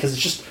stuff like that because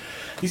it's just.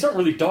 These aren't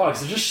really dogs;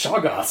 they're just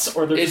shoggoths,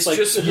 or they're just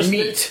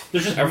meat. They're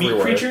just everywhere.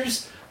 Meat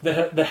creatures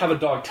that have a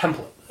dog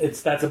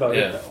template. That's about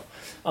it,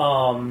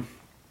 though.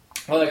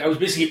 I was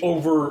basically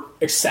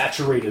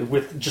over-saturated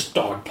with just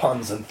dog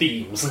puns and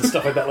themes and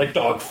stuff like that, like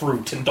dog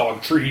fruit and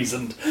dog trees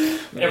and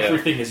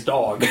everything is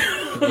dog.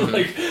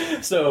 I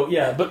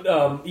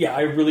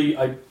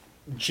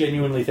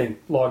genuinely think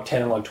log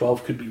 10 and log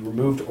 12 could be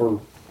removed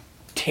or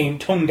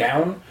toned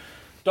down.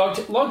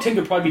 Log 10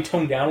 could probably be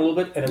toned down a little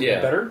bit and it would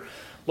be better.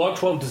 Log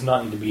 12 does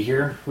not need to be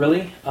here,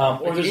 really. In 10,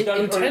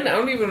 I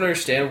don't even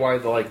understand why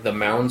the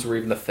mounds were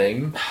even a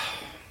thing.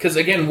 Because,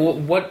 again,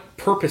 what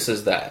purpose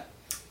is that?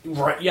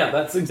 Right, yeah,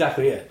 that's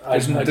exactly it.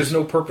 There's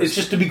no purpose. It's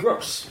just to be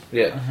gross.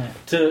 Yeah.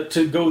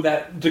 To go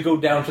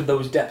down to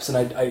those depths,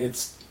 and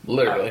it's...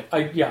 Literally.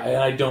 And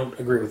I don't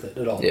agree with it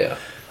at all. Yeah.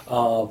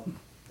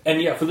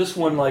 For this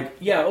one,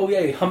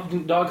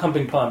 dog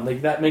humping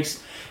pun, that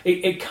makes...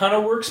 It kind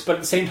of works, but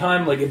at the same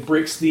time, it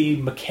breaks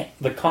the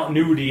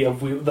continuity of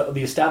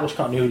the established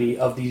continuity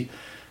of the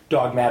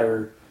dog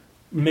matter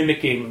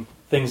mimicking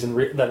things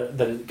that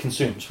it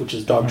consumes, which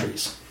is dog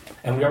trees.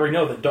 And we already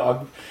know that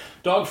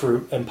dog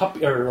fruit and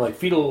puppy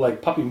fetal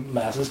puppy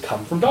masses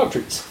come from dog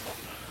trees.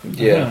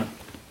 Yeah.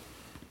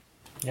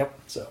 Yep.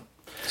 So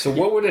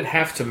what would it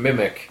have to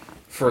mimic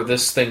for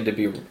this thing to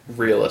be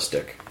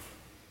realistic?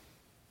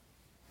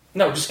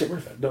 No, just get rid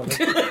of it. Don't.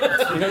 You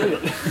don't need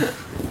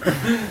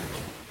it.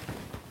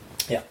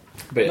 Yeah.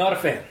 But not a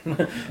fan.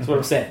 That's what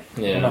I'm saying.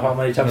 Yeah. I don't know how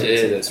many times it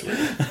is.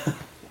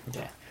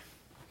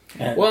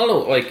 Yeah. Well,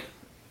 no,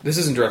 this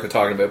isn't directly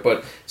talking about,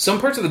 but some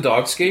parts of the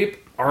Dogscape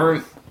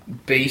aren't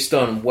based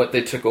on what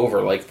they took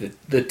over, like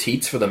the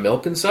teats for the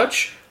milk and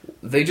such.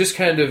 They just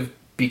kind of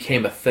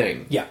became a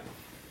thing. Yeah.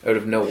 Out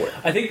of nowhere.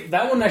 I think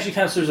that one actually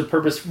kind of serves a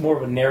purpose, more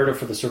of a narrative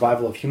for the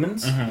survival of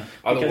humans. Mm-hmm.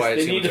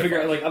 Otherwise, they need to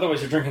figure out,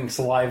 otherwise you're drinking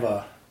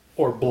saliva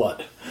or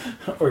blood.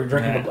 Or you're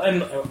drinking the blood.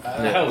 And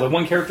hell, the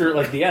one character,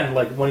 at the end,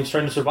 when he's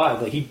trying to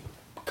survive, he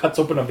cuts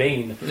open a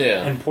vein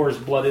and pours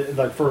blood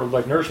in, for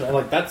nourishment.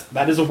 And,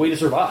 that is a way to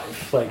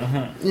survive.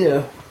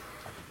 Yeah.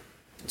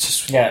 It's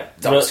just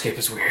Dogscape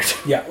is weird.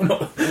 Yeah,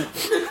 no.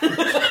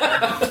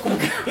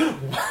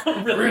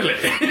 Really?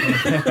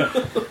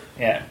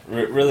 Yeah,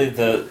 really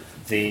the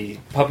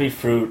puppy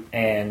fruit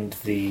and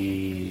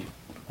the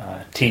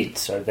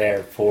teats are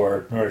there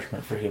for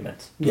nourishment for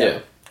humans. Yeah.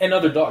 And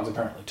other dogs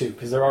apparently too,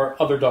 because there are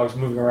other dogs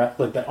moving around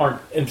that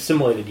aren't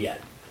assimilated yet.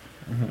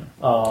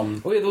 Mm-hmm.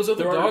 Those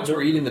other dogs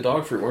were eating the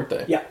dog fruit, weren't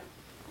they? Yeah.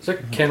 Is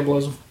that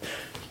cannibalism?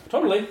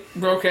 Totally.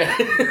 Okay.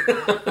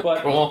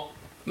 But cool.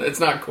 It's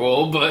not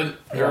cool, but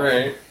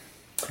alright.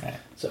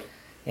 So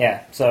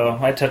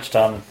I touched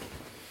on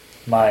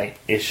my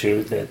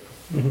issue that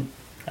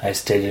I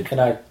stated. And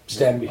I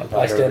stand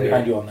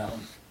behind you on that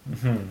one.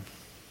 Mm-hmm.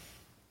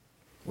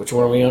 Which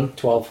one are we on?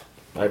 12.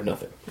 I have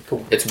nothing.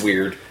 Cool. It's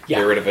weird. Yeah.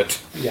 Get rid of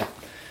it. Yeah.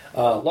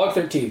 Log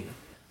 13.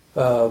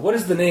 What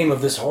is the name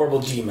of this horrible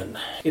demon?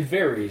 It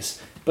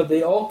varies, but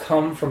they all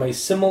come from a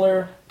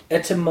similar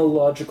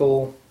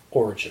etymological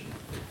origin,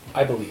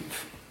 I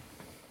believe.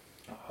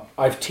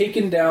 I've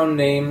taken down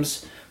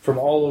names from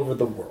all over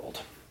the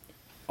world.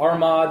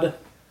 Armad,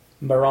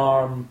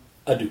 Maram,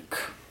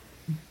 Aduk.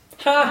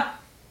 Ha!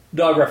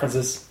 Dog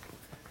references.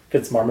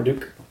 It's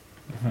Marmaduke.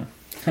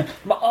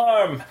 My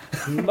arm!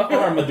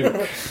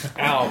 Marmaduke.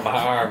 Ow, my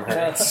arm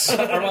hurts.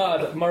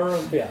 Armad,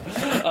 Maram,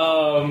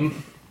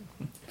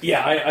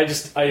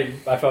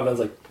 I found that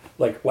was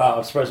wow,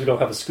 I'm surprised we don't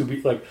have a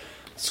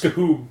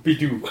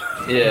Scooby-Doo.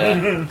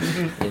 Yeah,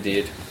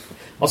 indeed.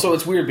 Also,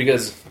 it's weird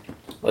because,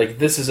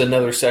 this is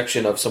another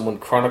section of someone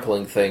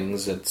chronicling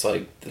things. It's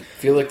I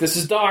feel like this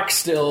is Doc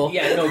still.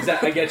 Yeah, no,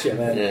 exactly. I get you,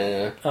 man.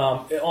 Yeah.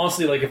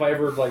 Honestly, if I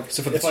ever,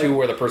 So for the two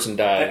where the person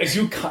dies.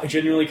 I do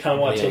genuinely kind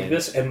of want to take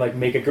this and,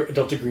 make a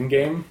Delta Green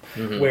game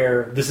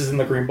where this is in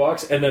the green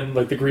box, and then,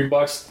 the green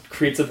box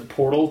creates a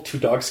portal to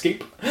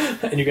Dogscape,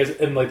 and you guys,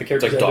 and, the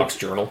characters... It's Doc's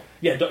journal.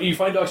 Yeah, you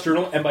find Doc's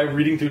journal, and by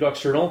reading through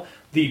Doc's journal,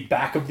 the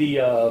back of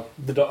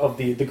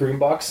the green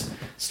box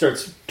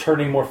starts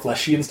turning more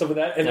fleshy and stuff like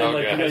that, and then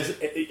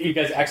you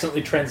guys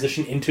accidentally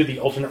transition into the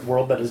alternate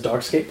world that is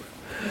Dogscape.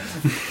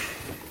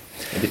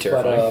 It'd be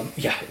terrifying.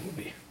 But it would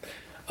be.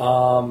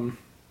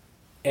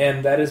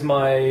 And that is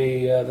my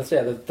that's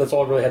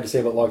all I really had to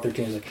say about Log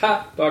 13. Is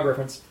dog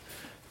reference,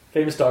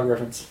 famous dog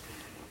reference.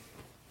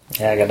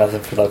 Yeah, I got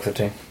nothing for Log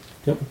 13.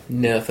 Yep,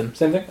 nothing.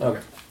 Same thing.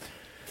 Okay.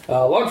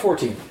 Log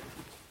 14.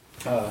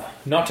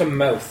 Not a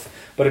mouth,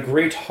 but a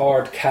great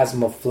hard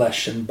chasm of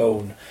flesh and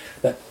bone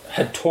that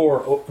had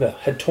torn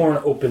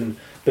open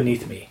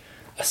beneath me,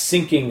 a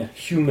sinking,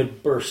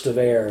 humid burst of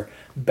air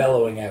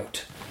bellowing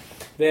out,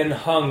 then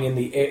hung in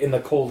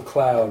the cold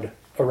cloud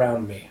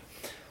around me.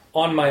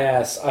 On my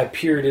ass, I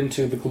peered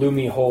into the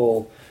gloomy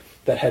hole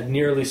that had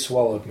nearly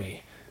swallowed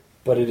me,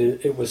 but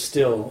it was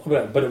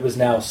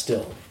now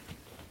still.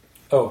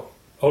 Oh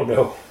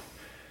no!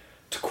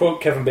 To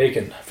quote Kevin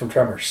Bacon from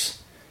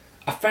Tremors,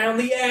 I found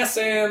the ass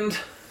end.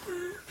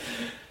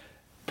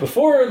 But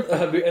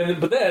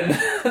then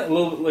a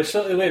little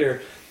shortly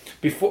later,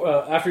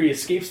 after he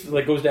escapes,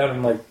 goes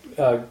down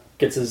and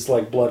gets his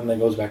blood and then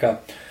goes back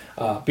up.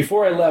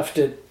 Before I left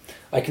it,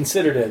 I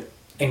considered it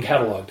and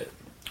cataloged it.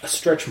 A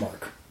stretch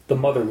mark. The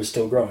mother was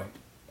still growing.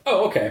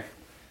 Oh, okay.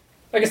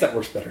 I guess that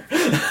works better.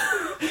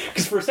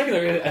 Because for a second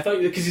there, I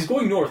thought because he's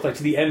going north, like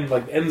to the end,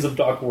 like ends of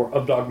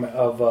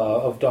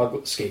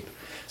Dogscape.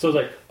 So I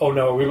was like, oh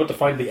no, are we about to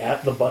find the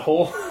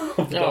butthole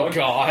of the dog? Oh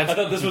god! I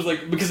thought this was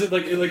like because it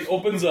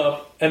opens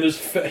up and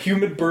there's a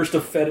humid burst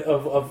of air.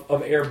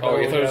 Oh,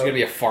 you thought it was gonna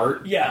be a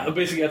fart? Yeah,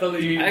 basically, I thought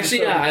that you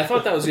actually I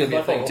thought that was gonna be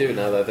a thing too.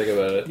 Now that I think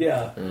about it,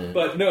 yeah,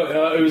 but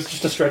no, it was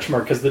just a stretch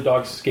mark because the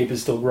Dogscape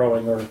is still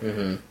growing. Or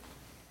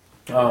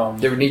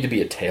there would need to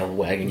be a tail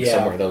wagging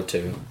somewhere though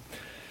too.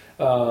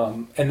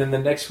 And then the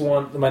next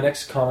one, my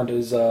next comment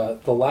is the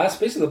last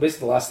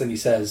thing he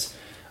says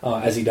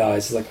as he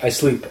dies is like, I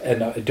sleep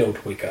and I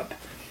don't wake up.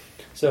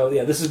 So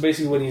yeah, this is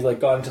basically when he's like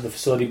got into the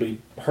facility, but he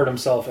hurt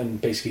himself and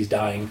basically he's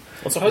dying.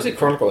 Well, so how's he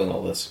chronicling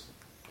all this?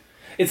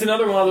 It's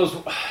another one of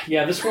those.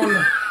 Yeah, this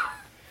one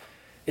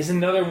is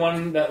another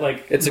one that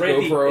like it's a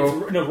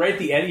GoPro. Right at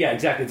the end. Yeah,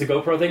 exactly. It's a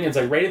GoPro thing. It's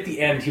like right at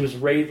the end. He was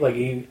like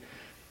he.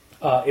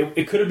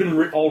 It could have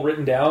been all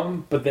written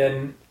down, but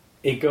then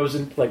it goes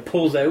and like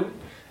pulls out,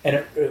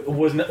 and it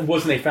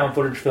wasn't a found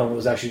footage film. It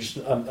was actually just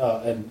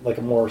like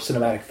a more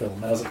cinematic film.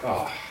 And I was like,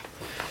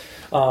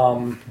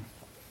 oh.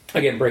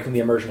 Again, breaking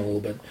the immersion a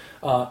little bit,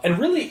 and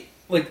really,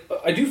 like,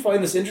 I do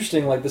find this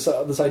interesting. Like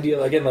this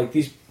idea again, like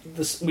we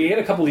had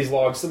a couple of these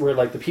logs where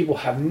like the people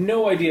have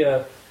no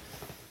idea.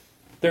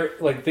 They're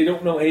like they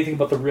don't know anything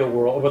about the real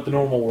world, about the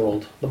normal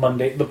world, the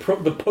mundane, the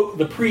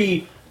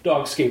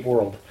pre-Dogscape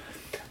world,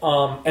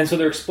 and so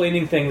they're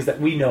explaining things that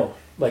we know,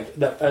 like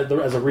that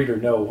as a reader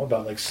know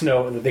about, like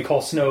snow. They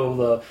call snow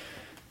the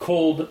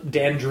cold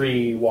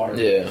dandry water.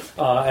 Yeah.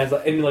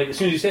 And like as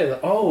soon as you say that,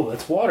 oh,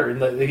 that's water,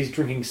 and he's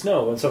drinking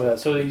snow and stuff like that.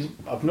 So he's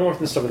up north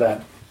and stuff like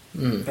that.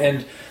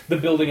 And the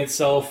building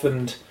itself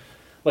and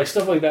like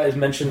stuff like that is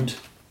mentioned.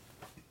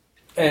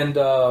 And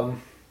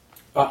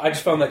I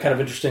just found that kind of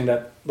interesting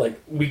that like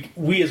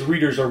we as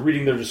readers are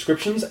reading their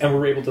descriptions and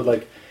we're able to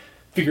like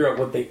figure out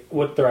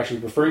what they're actually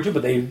referring to,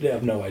 but they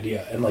have no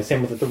idea. And like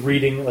same with the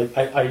reading, like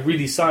I read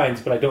these signs,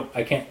 but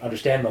I can't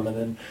understand them. And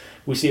then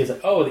we see it's like,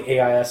 oh, the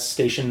AIS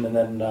station, and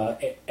then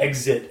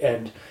exit,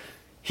 and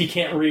he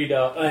can't read.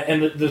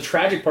 And the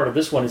tragic part of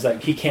this one is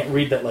that he can't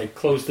read that like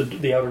close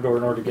the outer door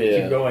in order to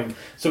keep going.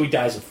 So he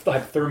dies of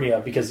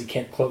hypothermia because he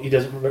can't he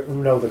doesn't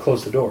know to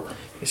close the door.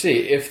 You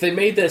see, if they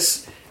made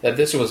this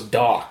was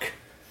Doc,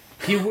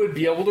 he would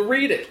be able to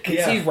read it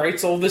because he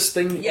writes all this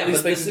thing. Yeah,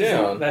 these things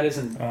down. This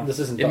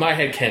isn't. In my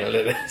head, canon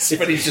it is,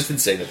 but he's just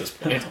insane at this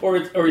point. Or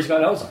he's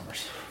got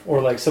Alzheimer's,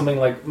 or like something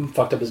like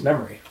fucked up his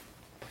memory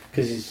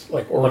because he's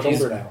like much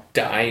older now,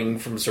 dying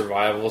from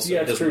survival. So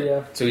yeah, that's true.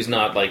 Yeah, so he's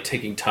not like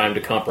taking time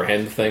to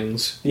comprehend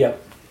things. Yeah,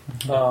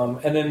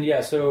 and then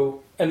it's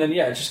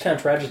just kind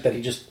of tragic that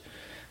he just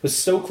was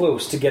so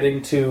close to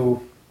getting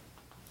to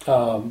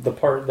the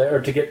part there,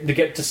 or to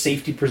get to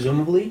safety,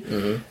 presumably,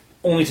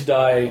 only to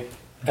die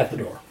at the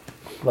door.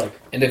 Like,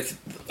 and if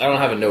I don't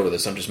have a note of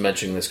this, I'm just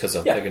mentioning this because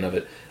I'm thinking of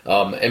it,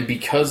 and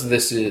because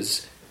this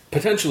is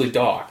potentially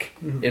Doc,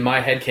 in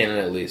my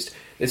headcanon at least,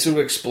 this would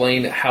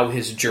explain how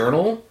his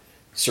journal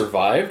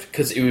survived,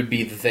 because it would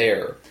be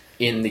there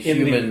in the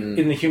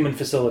human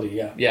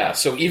facility. Yeah.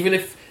 So even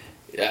if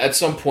at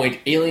some point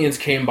aliens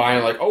came by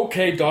and like,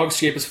 okay,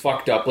 Dogscape is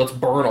fucked up, let's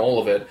burn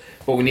all of it,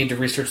 but we need to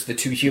research the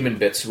 2 human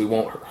bits so we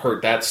won't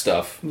hurt that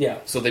stuff. Yeah.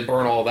 So they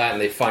burn all that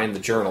and they find the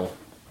journal,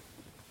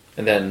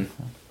 and then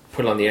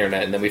put it on the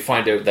internet, and then we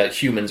find out that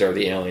humans are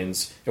the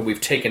aliens, and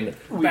we've taken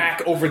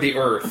back over the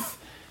Earth.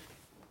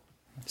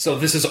 So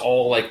this is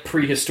all like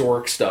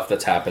prehistoric stuff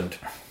that's happened.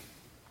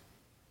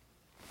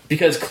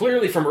 Because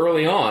clearly from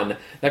early on,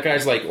 that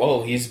guy's like,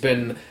 well, he's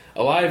been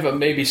alive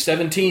maybe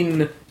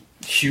 17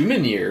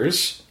 human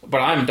years,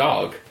 but I'm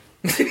dog.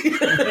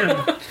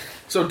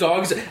 So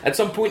dogs, at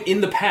some point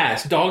in the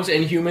past, dogs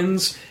and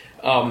humans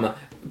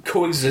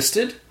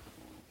coexisted,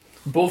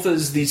 both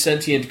as the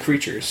sentient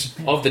creatures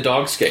of the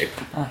Dogscape.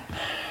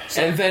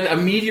 And then a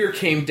meteor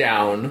came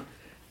down,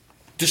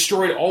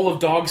 destroyed all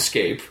of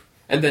Dogscape,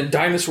 and then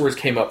dinosaurs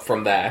came up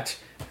from that.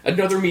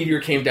 Another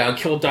meteor came down,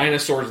 killed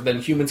dinosaurs, and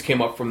then humans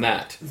came up from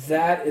that.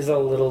 That is a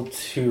little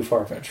too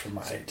far-fetched for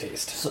my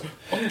taste.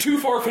 Too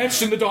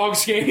far-fetched in the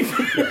Dogscape?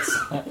 Yes.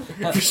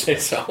 If you say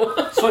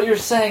so. So what you're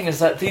saying is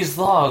that these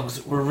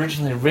logs were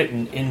originally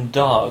written in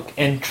Dog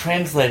and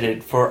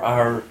translated for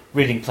our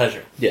reading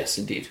pleasure. Yes,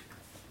 indeed.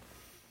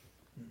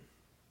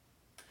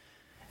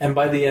 And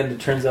by the end, it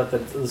turns out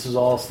that this was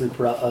all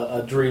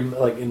a dream,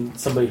 like in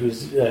somebody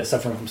who's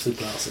suffering from sleep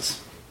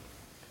paralysis.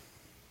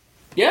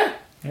 Yeah.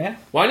 Yeah.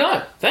 Why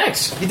not?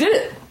 Thanks. You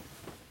did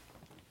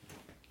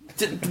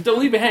it. Don't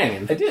leave me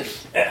hanging. I did.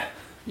 Yeah.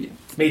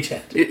 Mage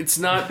hand. It's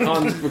not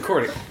on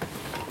recording.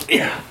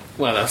 Yeah.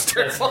 Wow, that's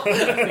terrible.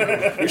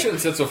 We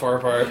shouldn't sit so far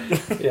apart.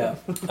 Yeah.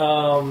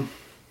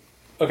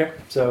 Okay.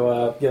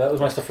 So, that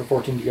was my stuff for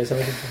 14. Do you guys have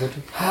anything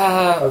for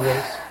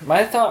 14?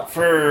 My thought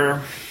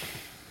for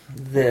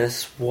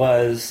this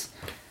was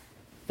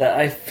that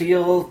I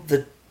feel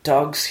the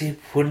Dogscape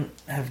wouldn't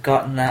have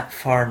gotten that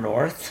far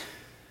north.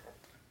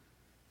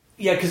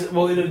 Yeah, because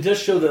it does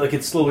show that like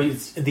it's slowly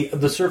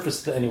the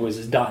surface anyways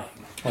is dying.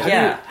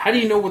 How do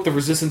you know what the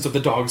resistance of the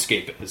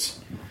Dogscape is?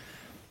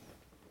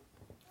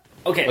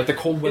 Okay. Like the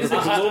cold weather. It is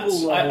a global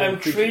level I'm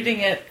creature. treating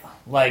it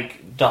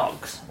like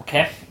dogs,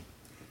 okay?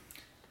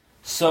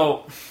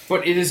 So,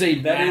 But it is a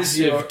That is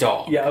massive your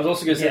dog. Yeah, I was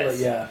also going to say, Yes.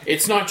 like, yeah.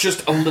 It's not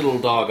just a little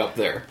dog up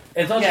there.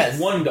 It's not Yes.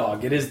 just one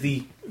dog, it is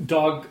the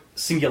dog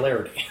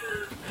singularity.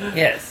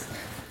 yes.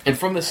 And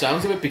from the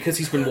sounds of it, because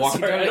he's been walking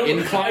Sorry, down an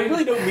I incline,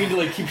 really don't mean to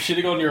like keep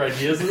shitting on your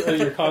ideas and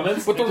your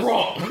comments. but they're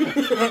wrong.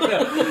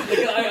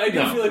 I do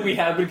No. feel like we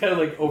have been kind of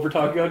like over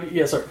talking on it.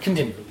 Yeah, sorry,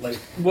 continue. Like,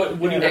 what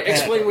do you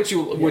Explain what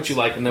you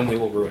like, and then we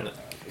will ruin it.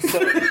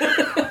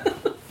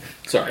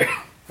 Sorry.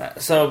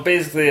 So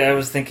basically, I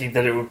was thinking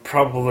that it would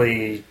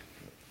probably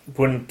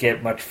wouldn't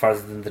get much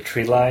farther than the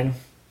tree line.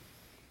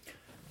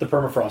 The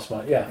permafrost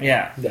one, yeah.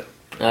 Yeah. Yeah.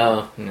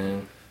 Oh,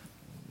 no.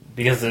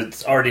 Because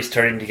it's already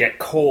starting to get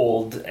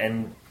cold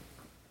and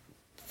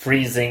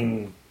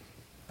freezing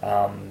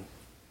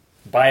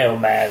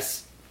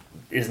biomass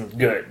isn't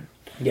good.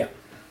 Yeah.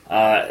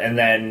 And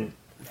then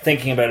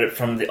thinking about it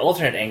from the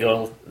alternate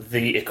angle,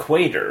 the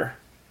equator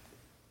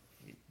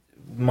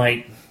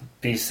might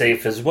be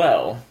safe as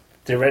well,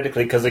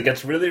 theoretically, because it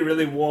gets really,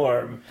 really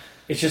warm.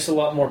 It's just a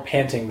lot more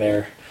panting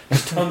there.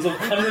 There's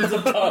hundreds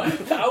of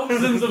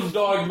thousands of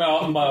dog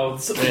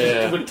mouths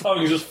with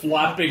tongues just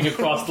flapping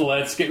across the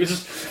landscape.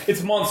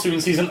 It's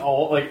monsoon season.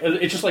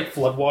 It's just like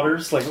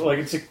floodwaters, like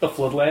it's like the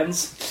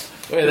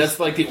floodlands. Wait, that's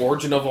like the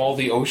origin of all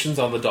the oceans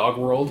on the dog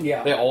world.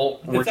 Yeah. They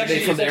all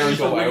originate from there and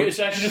go out. It's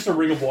actually just a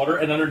ring of water,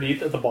 and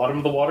underneath at the bottom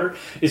of the water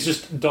is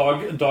just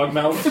dog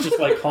mouths, just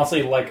like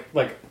constantly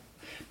like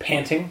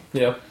panting.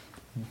 Yeah.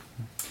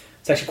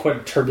 It's actually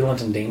quite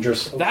turbulent and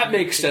dangerous. That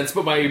makes sense,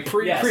 but my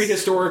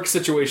prehistoric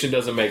situation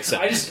doesn't make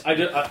sense. I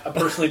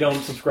personally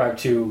don't subscribe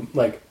to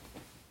like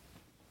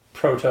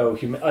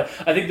proto-human. I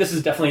think this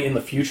is definitely in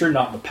the future,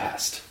 not in the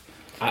past.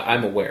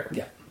 I'm aware.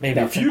 Yeah, Maybe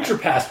now, it's future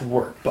past would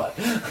work, but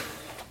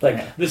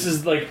like this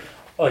is like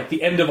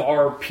the end of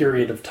our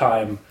period of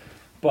time,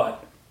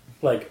 but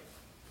like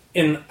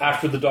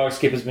after the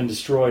Dogscape has been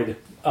destroyed,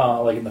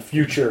 like in the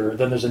future,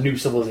 then there's a new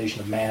civilization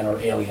of man or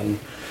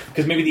alien.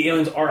 Because maybe the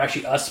aliens are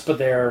actually us, but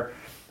they're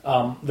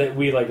that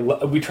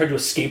we tried to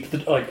escape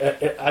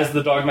as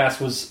the dog mass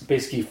was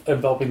basically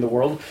enveloping the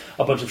world.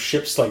 A bunch of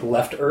ships like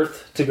left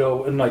Earth to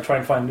go and like try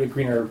and find a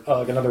greener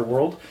another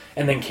world,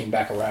 and then came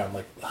back around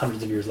like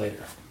hundreds of years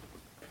later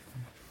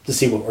to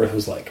see what Earth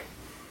was like.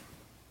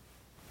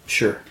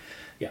 Sure.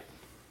 Yeah,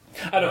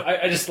 I don't.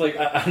 I just like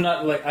I'm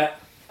not like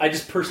I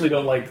just personally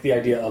don't like the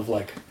idea of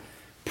like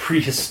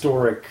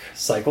prehistoric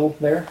cycle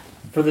there.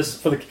 I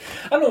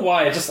don't know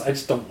why. I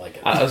just don't like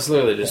it. I was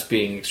literally just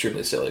being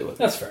extremely silly with it.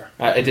 That's fair.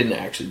 I didn't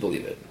actually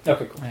believe it.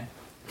 Okay, cool. Right.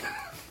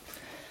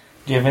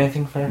 Do you have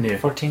anything for No.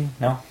 14?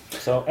 No?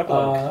 So,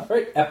 epilogue.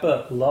 Right,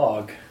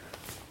 epilogue.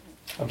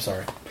 I'm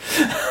sorry.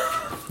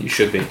 You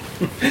should be.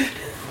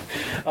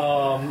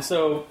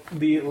 So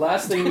the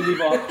last thing we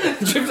leave off.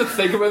 Did you have to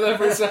think about that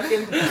for a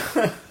second?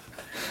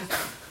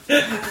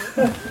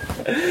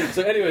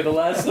 So anyway, the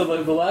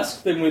last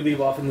thing we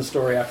leave off in the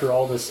story after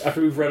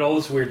we've read all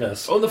this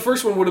weirdness. Oh, the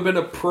first one would have been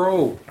a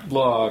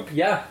prologue.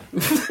 Yeah.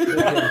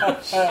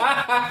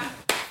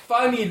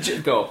 Funny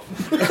go.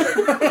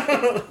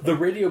 The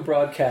radio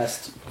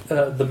broadcast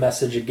the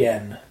message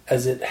again,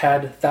 as it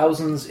had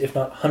thousands, if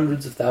not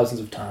hundreds of thousands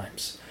of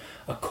times.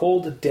 A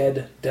cold,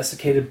 dead,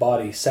 desiccated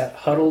body sat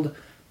huddled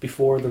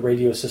before the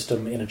radio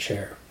system in a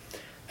chair.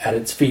 At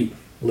its feet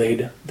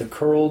laid the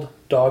curled,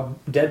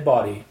 dead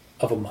body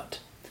of a mutt.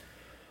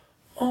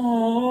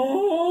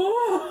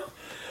 Aww,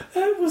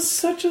 that was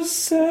such a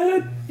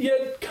sad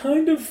yet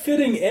kind of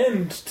fitting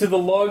end to the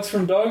logs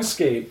from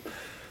Dogscape.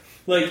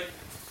 Like,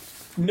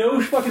 no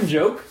fucking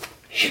joke,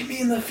 hit me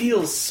in the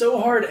feels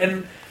so hard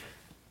and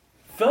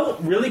felt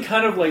really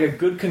kind of like a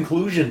good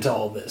conclusion to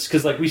all this.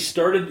 Because like we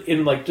started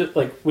in with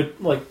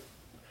the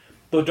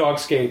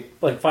Dogscape,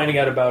 like finding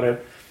out about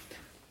it,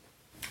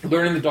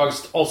 learning the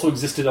dogs also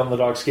existed on the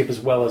Dogscape as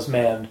well as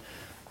man.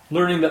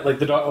 Learning that like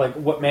the dog, like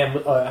what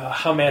man,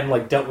 how man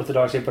like dealt with the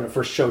Dogscape when it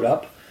first showed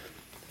up,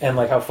 and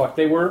like how fucked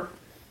they were,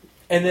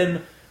 and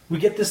then we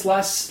get this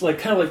last like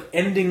kind of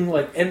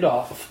like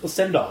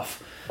send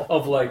off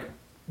of like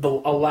a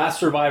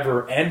last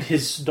survivor and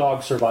his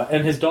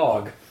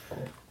dog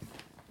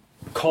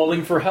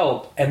calling for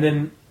help, and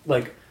then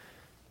like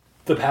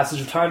the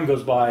passage of time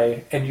goes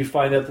by, and you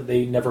find out that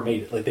they never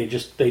made it. Like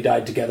they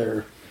died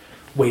together,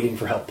 waiting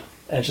for help.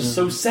 And it's just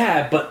so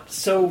sad, but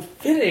so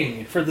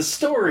fitting for the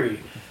story.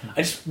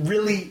 I just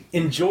really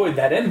enjoyed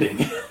that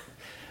ending,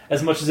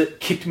 as much as it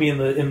kicked me in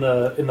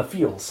the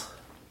feels.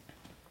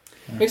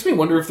 Makes me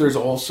wonder if there's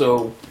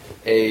also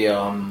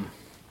a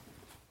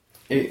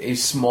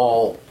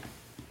small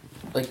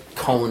like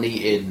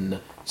colony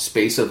in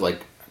space of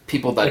like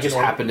people that Like just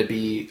an happen to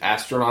be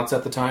astronauts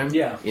at the time.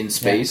 Yeah, in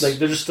space. Yeah. Like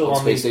they're just still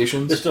on space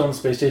stations. They're still on the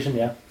space station.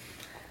 Yeah,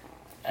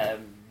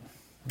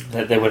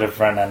 They would have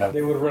run out of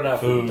they would have run out of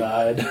food and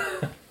died.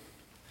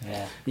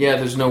 Yeah. Yeah,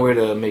 there's no way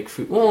to make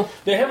food. Well,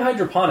 they have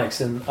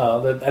hydroponics, and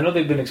I know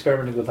they've been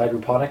experimenting with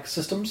hydroponic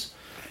systems,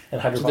 and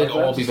So hydroponic they'd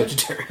all labs be and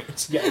stuff.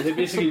 vegetarians. They'd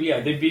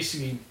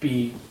basically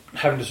be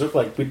having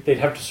to they'd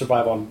have to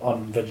survive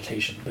on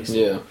vegetation,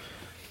 basically. Yeah.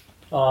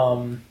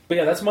 But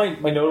yeah, that's my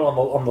note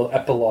on the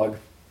epilogue.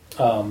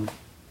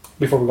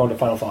 Before we go into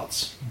final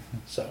thoughts,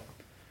 so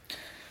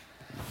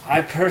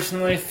I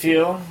personally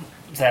feel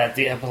that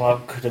the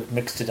epilogue could have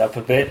mixed it up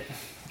a bit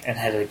and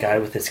had a guy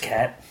with his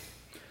cat.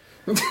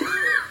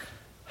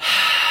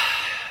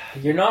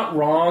 you're not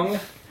wrong.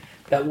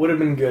 That would have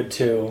been good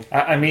too.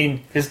 I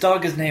mean, his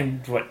dog is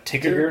named, what,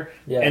 Tigger?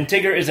 Yeah. And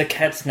Tigger is a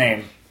cat's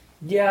name.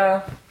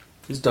 Yeah.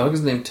 His dog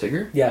is named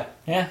Tigger? Yeah.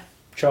 Yeah.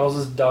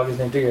 Charles's dog is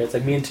named Tigger. It's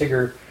like me and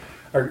Tigger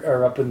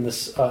are up in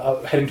this,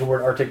 heading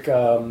toward Arctic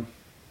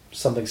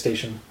something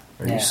station.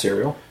 Are you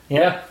serial?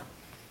 Yeah.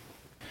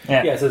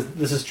 Yeah. Yeah, it says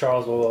this is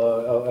Charles.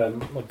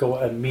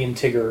 And me and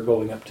Tigger are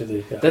going up to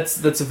the. Yeah.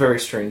 That's a very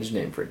strange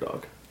name for a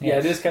dog. Yeah,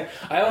 it is kind of,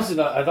 I honestly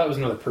thought it was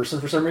another person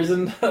for some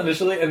reason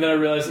initially, and then I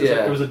realized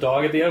it was a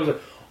dog at the end. I was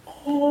like,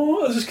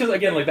 oh, it's just because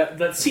again, like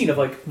that scene of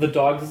like the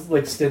dog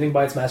like standing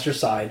by its master's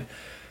side,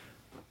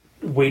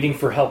 waiting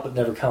for help that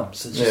never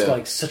comes. It's just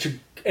like such a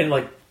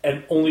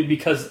and only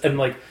because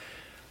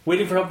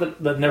waiting for help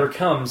that never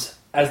comes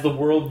as the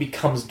world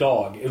becomes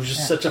dog. It was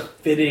just such a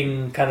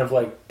fitting kind of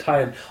like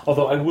tie-in.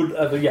 Although I would,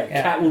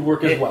 cat would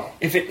work as well.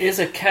 If it is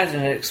a cat,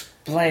 and it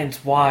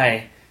explains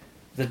why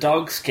the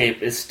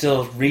Dogscape is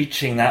still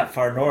reaching that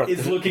far north.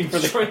 It's looking for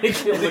the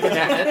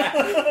cat.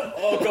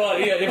 Oh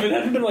god, yeah. If it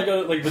hadn't been like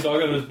the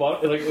dog on his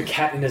bottom, like the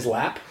cat in his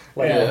lap,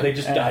 they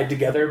just died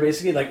together,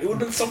 basically. Like it would have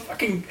been so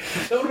fucking.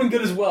 That would have been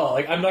good as well.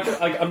 Like I'm not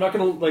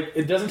gonna.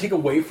 It doesn't take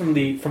away from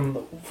the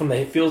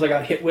feels I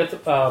got hit with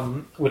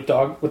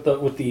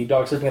the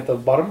dog sleeping at the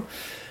bottom,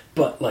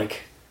 but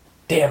like,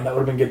 damn, that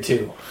would have been good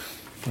too.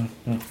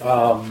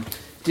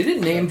 Did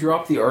it name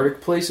drop the Arctic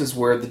places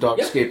where the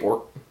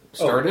Dogscape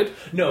started?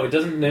 Oh, no, it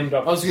doesn't name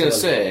drop. I was going to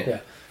say,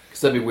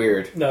 because that'd be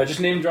weird. No, it just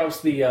name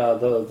drops the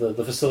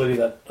facility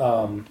that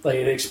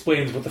it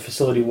explains what the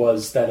facility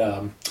was that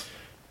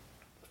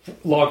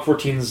Log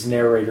 14's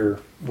narrator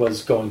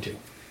was going to.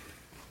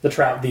 The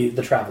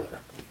traveler,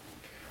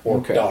 or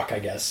Doc, I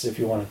guess, if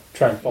you want to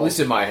try and follow. At least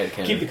in my head,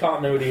 keep the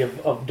continuity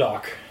of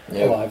Doc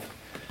alive.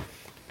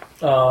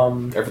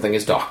 Everything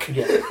is Doc.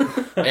 Yeah,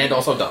 and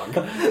also dog.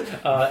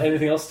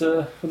 Anything else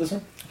with this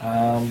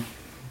one?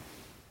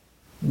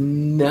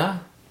 Nah.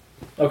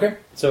 Okay,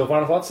 so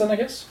final thoughts then, I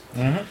guess?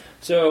 Mm-hmm.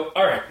 So,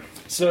 alright.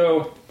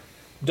 So,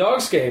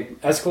 Dogscape,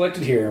 as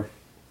collected here,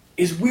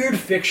 is weird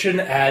fiction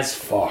as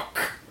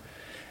fuck.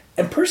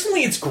 And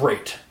personally, it's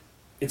great.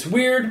 It's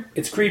weird,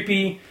 it's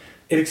creepy,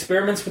 it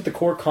experiments with the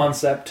core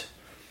concept,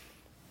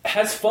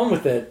 has fun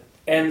with it,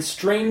 and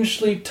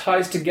strangely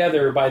ties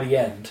together by the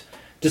end,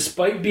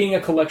 despite being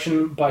a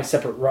collection by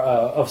separate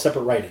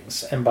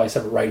writings and by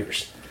separate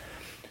writers.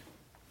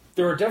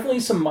 There are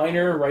definitely some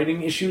minor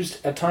writing issues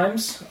at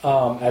times,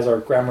 as our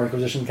grammar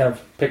inquisition kind of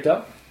picked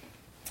up.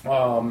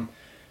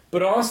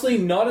 But honestly,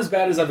 not as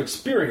bad as I've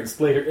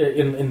experienced later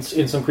in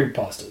some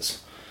creepypastas.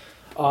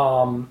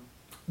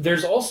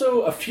 There's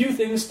also a few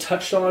things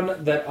touched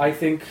on that I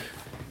think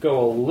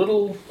go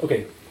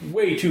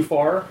way too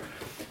far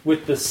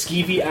with the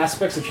skeevy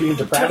aspects of human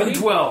depravity. 10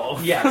 and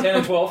 12. Yeah, 10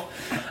 and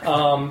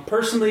 12.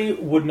 Personally,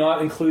 would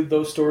not include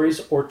those stories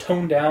or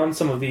tone down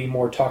some of the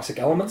more toxic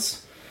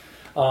elements.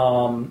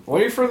 Why do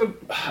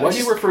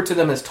you refer to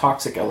them as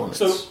toxic elements?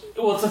 So,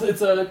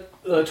 it's a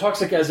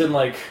toxic as in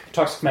like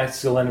toxic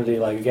masculinity,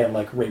 like again,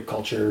 like rape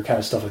culture, kind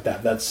of stuff like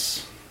that.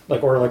 That's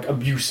or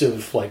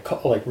abusive,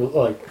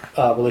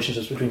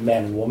 relationships between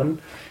man and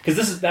woman. Because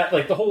this is that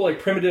the whole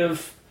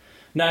primitive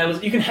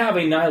nihilist. You can have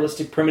a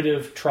nihilistic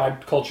primitive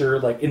tribe culture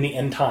in the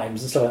end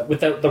times and stuff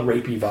without the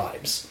rapey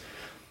vibes.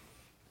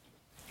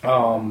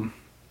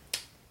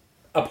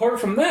 Apart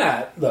from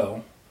that,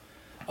 though.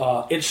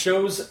 It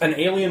shows an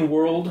alien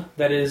world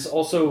that is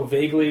also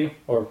vaguely,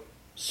 or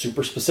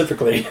super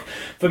specifically,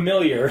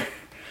 familiar,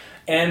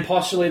 and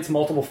postulates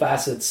multiple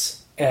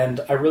facets, and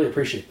I really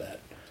appreciate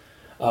that.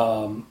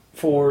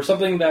 For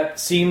something that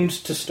seemed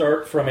to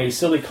start from a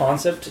silly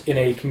concept in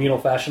a communal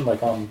fashion,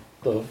 like on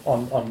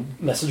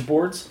message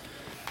boards,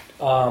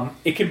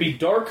 it can be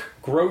dark,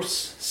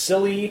 gross,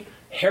 silly,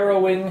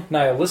 harrowing,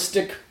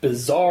 nihilistic,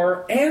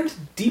 bizarre, and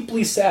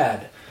deeply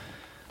sad.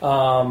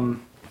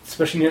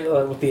 Especially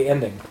with the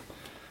ending.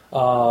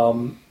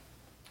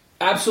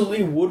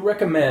 Absolutely would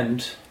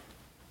recommend,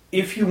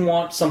 if you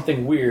want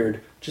something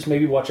weird, just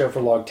maybe watch out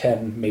for log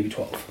 10, maybe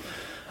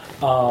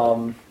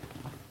 12.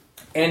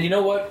 And you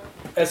know what?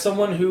 As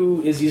someone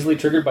who is easily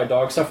triggered by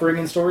dog suffering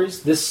in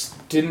stories, this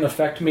didn't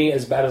affect me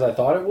as bad as I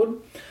thought it would.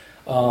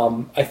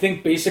 I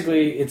think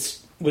basically it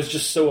was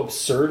just so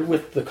absurd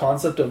with the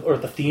concept or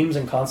the themes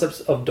and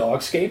concepts of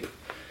Dogscape.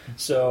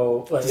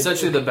 So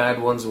essentially, the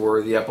bad ones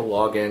were the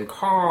epilogue and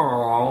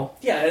Carl.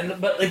 Yeah,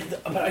 but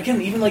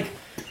again, even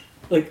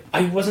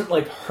I wasn't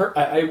hurt.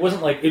 I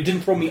wasn't it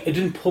didn't throw me. It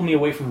didn't pull me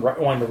away from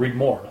wanting to read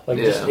more.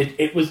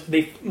 It was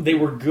they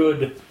were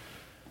good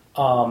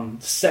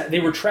they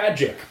were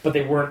tragic, but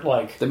they weren't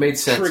like That made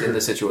sense triggered. in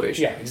the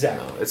situation. Yeah,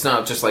 exactly. No, it's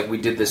not just like we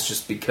did this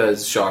just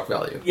because shock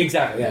value.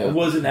 Exactly. Yeah, it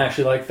wasn't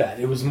actually like that.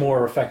 It was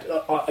more effective.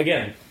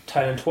 Again,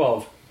 10 and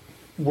 12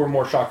 were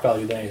more shock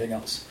value than anything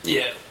else.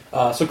 Yeah.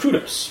 So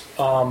kudos.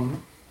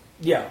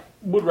 Yeah,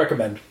 would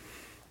recommend.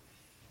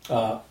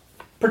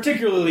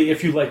 Particularly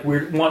if you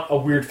want a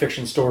weird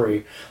fiction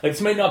story. Like,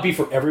 this might not be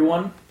for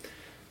everyone,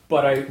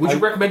 but Would you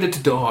recommend it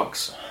to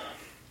dogs?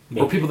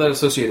 Maybe. Or people that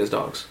associate as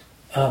dogs?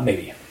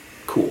 Maybe.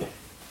 Cool.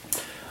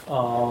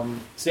 So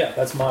yeah,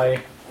 that's my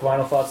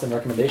final thoughts and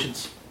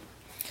recommendations.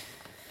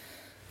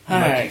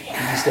 Alright.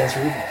 He stands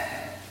for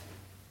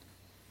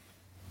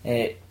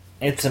evil.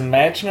 It's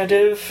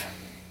imaginative.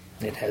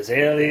 It has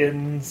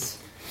aliens.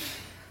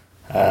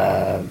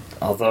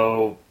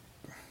 Although,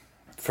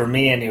 for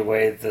me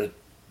anyway, the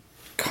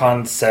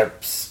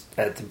concepts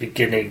at the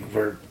beginning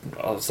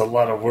was a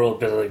lot of world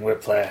building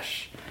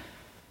whiplash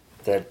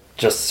that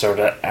just sort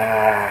of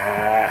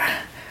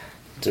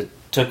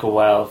took a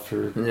while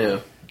for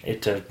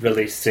it to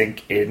really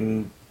sink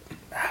in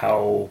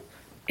how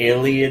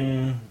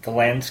alien the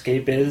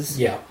landscape is.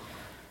 Yeah.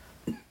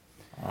 They're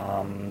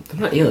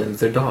not aliens,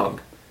 they're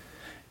dog.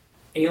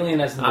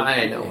 Alien as in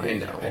I know.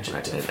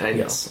 Adjective. I know.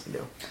 Yes.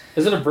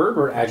 Is it a verb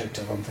or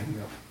adjective I'm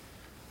thinking of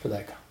for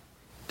that guy?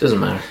 Doesn't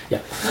matter. Yeah.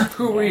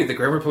 Who were you, the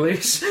grammar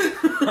police?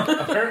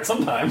 Apparently,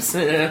 sometimes.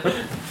 Yeah.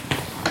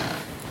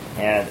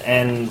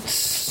 And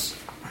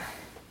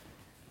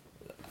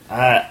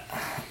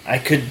I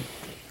could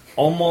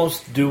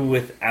almost do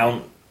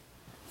without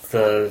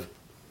the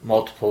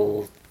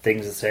multiple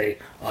things that say,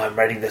 oh, I'm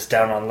writing this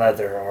down on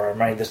leather, or I'm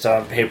writing this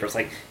down on paper. It's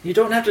like, you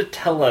don't have to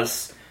tell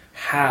us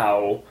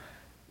how,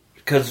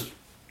 because,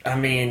 I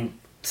mean,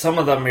 some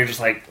of them you're just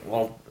like,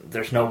 well,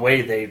 there's no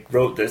way they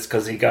wrote this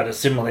because he got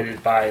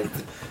assimilated by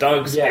the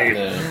Dogscape.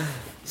 Yeah.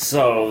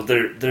 So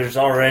there's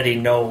already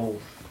no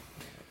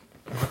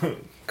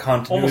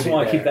continuity. Almost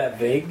want to there. keep that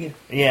vague.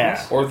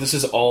 Yeah. Or this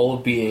is all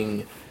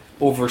being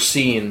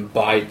overseen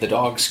by the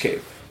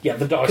Dogscape. Yeah,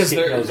 the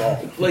Dogscape knows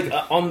all. Like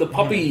on the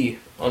puppy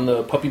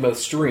mouth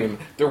stream,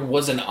 there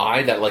was an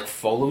eye that like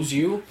follows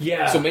you.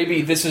 Yeah. So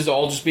maybe this is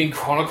all just being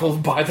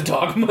chronicled by the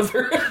dog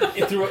mother.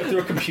 through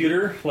a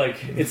computer,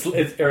 like it's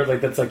or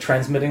like that's like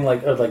transmitting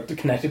or like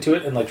connected to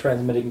it and like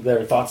transmitting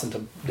their thoughts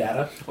into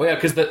data. Oh yeah,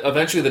 because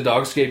eventually the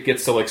Dogscape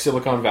gets to like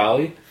Silicon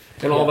Valley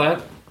and all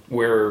that,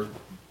 where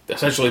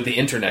essentially the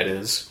internet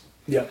is.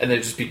 Yeah. And then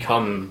it just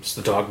becomes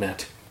the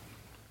dognet.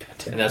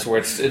 And that's where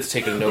it's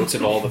taking notes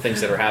of all the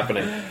things that are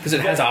happening. Because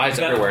it has eyes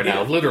everywhere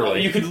now,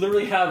 literally. You could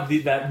literally have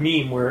that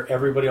meme where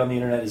everybody on the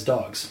internet is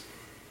dogs.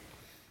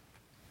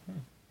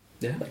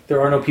 Yeah. Like, there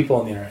are no people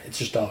on the internet. It's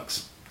just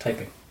dogs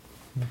typing.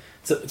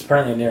 It's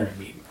apparently an internet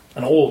meme.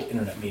 An old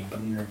internet meme, but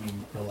an internet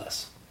meme no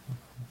less.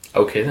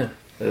 Okay then.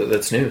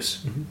 That's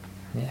news.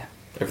 Mm-hmm. Yeah.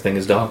 Everything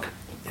is dog.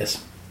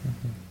 Yes.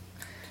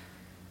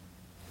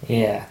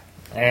 Yeah.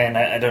 And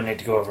I don't need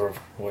to go over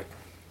what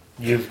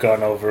you've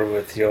gone over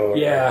with your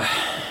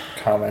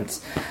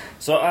comments.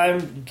 So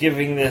I'm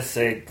giving this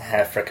a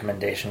half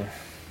recommendation.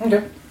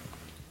 Okay.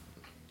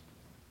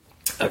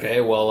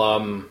 Okay,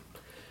 well,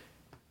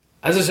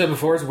 as I said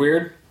before, it's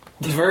weird.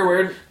 It's very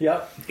weird.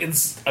 Yeah.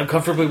 It's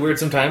uncomfortably weird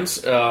sometimes.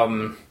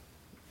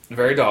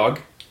 Very dog.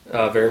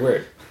 Very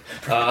weird.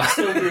 So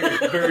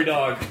weird. Very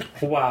dog.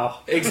 Wow.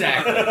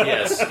 Exactly.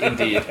 Yes,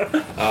 indeed.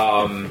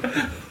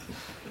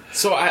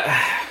 So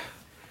I,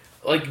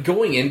 like,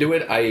 going into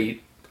it, I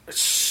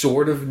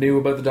sort of knew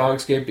about the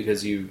Dogscape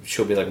because you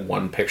showed me like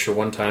one picture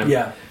one time.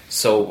 Yeah.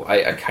 So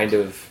I kind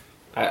of,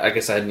 I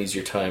guess I had an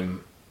easier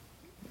time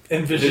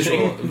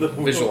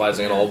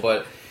visualizing it all.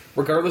 But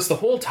regardless, the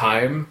whole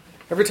time,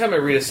 every time I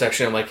read a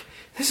section, I'm like,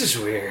 this is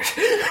weird.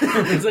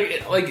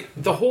 It's like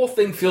the whole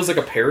thing feels like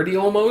a parody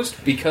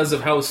almost because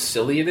of how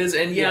silly it is.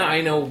 And yeah,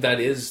 I know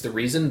that is the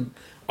reason.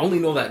 I only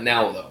know that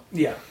now though.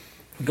 Yeah.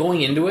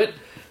 Going into it,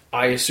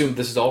 I assumed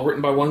this is all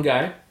written by one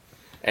guy.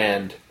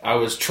 And I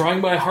was trying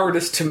my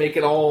hardest to make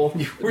it all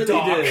Really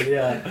did,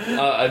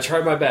 yeah. I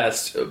tried my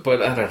best,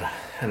 but I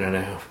don't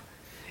know.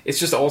 It's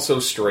just all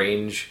so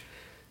strange.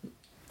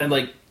 And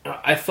like,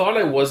 I thought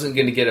I wasn't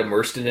going to get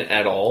immersed in it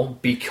at all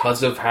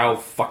because of how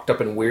fucked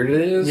up and weird it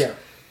is. Yeah.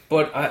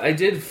 But I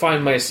did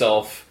find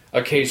myself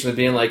occasionally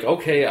being like,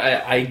 okay,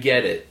 I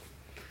get it.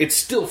 It's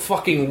still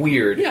fucking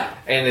weird. Yeah.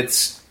 And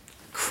it's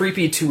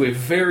creepy to a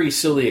very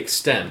silly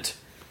extent.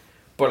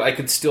 But I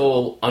can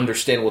still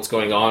understand what's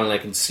going on, and I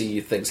can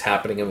see things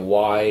happening and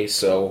why,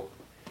 so...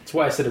 That's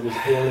why I said it was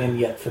alien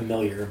yet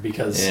familiar,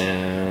 because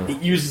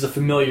it uses a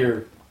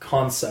familiar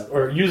concept,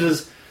 or it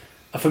uses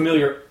a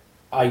familiar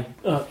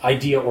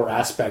idea or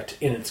aspect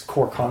in its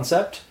core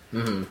concept,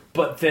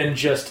 but then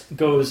just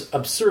goes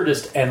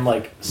absurdist and,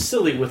 like,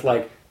 silly with,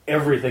 like,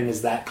 everything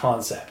is that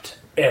concept.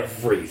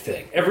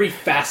 Everything. Every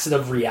facet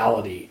of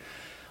reality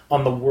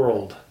on the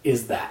world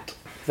is that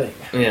thing.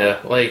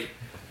 Yeah, like...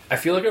 I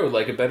feel like I would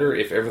like it better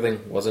if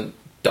everything wasn't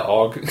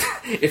dog.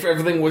 If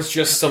everything was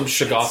just some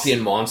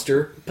Shogothian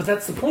monster. But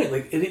that's the point.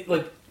 Like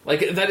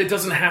that it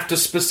doesn't have to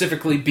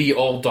specifically be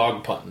all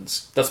dog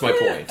puns. That's my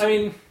point. I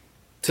mean,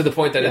 to the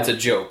point that it's a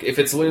joke. If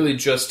it's literally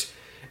just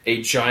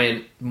a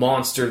giant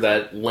monster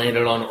that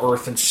landed on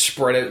Earth and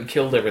spread out and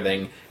killed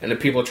everything, and the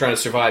people are trying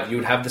to survive, you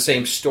would have the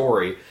same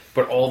story,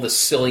 but all the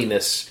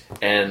silliness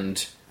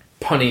and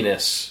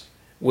punniness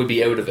would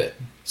be out of it.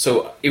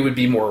 So it would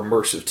be more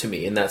immersive to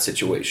me in that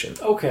situation.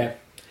 Okay.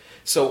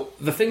 So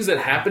the things that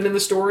happen in the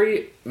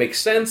story make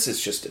sense.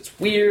 It's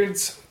weird.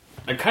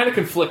 I'm kind of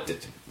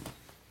conflicted.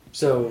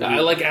 So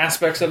I like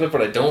aspects of it,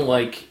 but I don't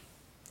like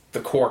the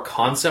core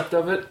concept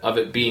of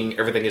it being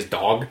everything is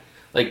dog.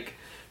 Like,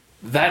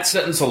 that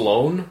sentence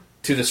alone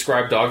to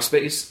describe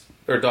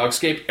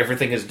Dogscape,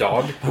 everything is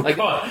dog. Like,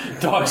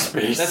 dog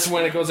space. That's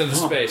when it goes into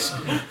space.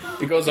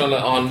 It goes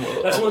on.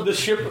 That's when the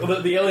ship,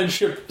 the alien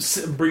ship,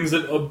 brings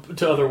it up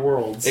to other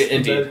worlds.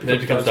 Indeed, then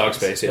it becomes dog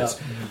space. Yes,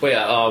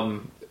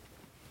 but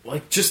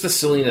like just the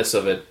silliness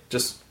of it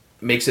just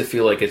makes it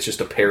feel like it's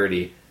just a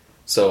parody.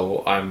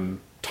 So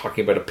I'm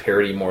talking about a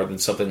parody more than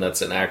something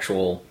that's an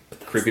actual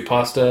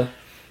creepypasta.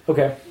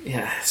 Okay.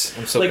 Yes,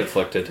 I'm so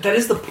conflicted. That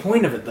is the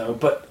point of it, though.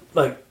 But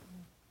like,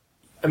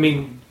 I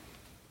mean,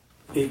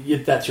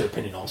 that's your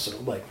opinion,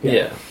 also. Like,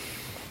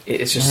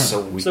 it's just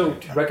so weird. So,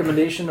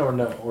 recommendation or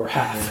no, or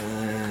half?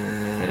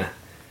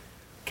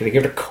 Can I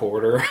give it a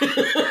quarter?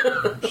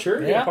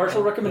 Sure. Yeah.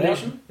 Partial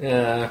recommendation.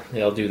 Yeah,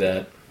 I'll do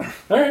that.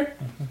 All right.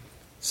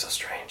 So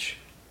strange.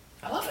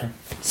 I love it.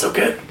 So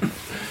good.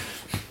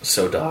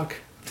 So dog.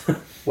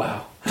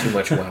 Wow. Too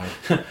much wow.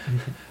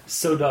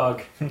 So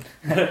dog.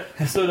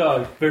 So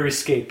dog. Very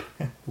scape.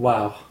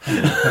 Wow.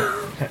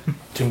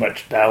 Too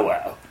much bow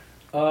wow.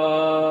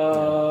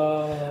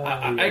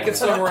 I can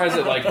summarize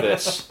it like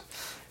this.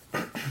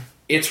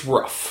 It's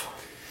rough.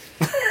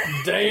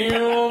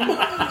 Damn.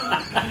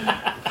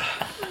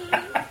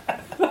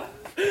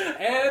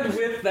 And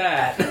with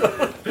that,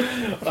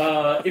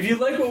 if you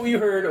like what we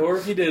heard, or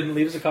if you didn't,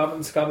 leave us a comment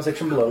in the comment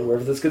section below,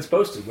 wherever this gets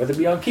posted, whether it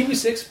be on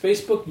Kiwi6,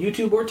 Facebook,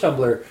 YouTube, or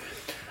Tumblr.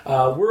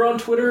 We're on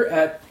Twitter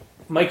at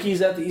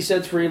Mikey's at the East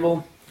Sides for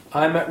Evil.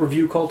 I'm at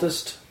Review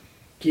Cultist.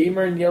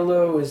 Gamer in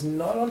Yellow is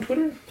not on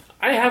Twitter.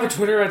 I have a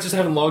Twitter, I just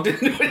haven't logged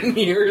into it in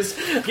years.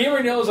 Gamer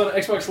in Yellow is on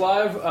Xbox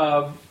Live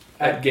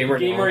at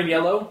Gamer in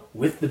Yellow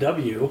with the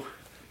W,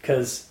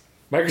 because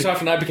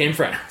Microsoft and I became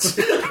friends.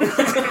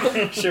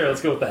 Sure,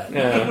 let's go with that.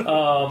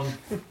 Yeah.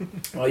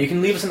 You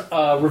can leave us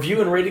a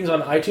review and ratings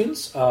on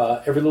iTunes.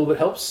 Every little bit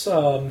helps.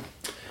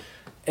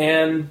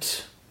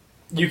 And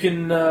you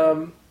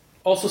can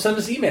also send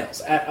us emails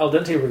at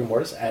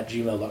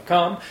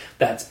aldenterigamortis@gmail.com.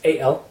 That's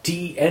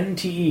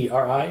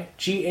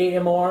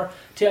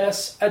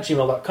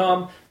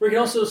aldenterigamortis@gmail.com. Where you can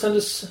also send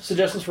us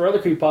suggestions for other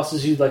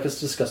creepypastas you'd like us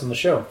to discuss on the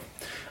show.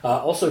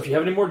 Also, if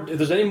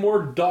there's any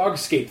more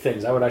Dogscape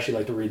things, I would actually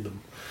like to read them.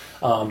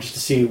 Just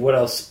to see what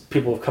else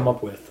people have come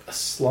up with.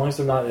 As long as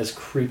they're not as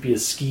creepy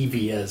as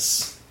skeevy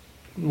as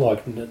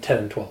log 10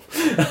 and 12.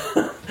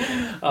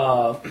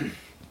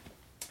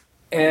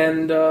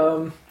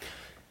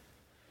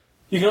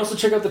 You can also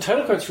check out the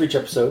title cards for each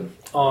episode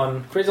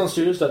on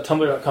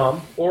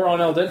crazyonstudios.tumblr.com or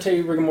on Al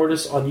Dente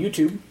Rigamortis on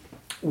YouTube,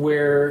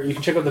 where you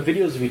can check out the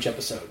videos of each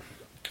episode.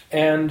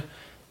 And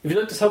if you'd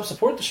like to help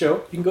support the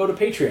show, you can go to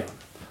Patreon.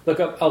 Look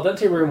up Al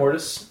Dente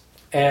Rigamortis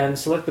and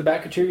select the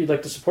backer tier you'd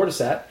like to support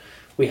us at.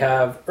 We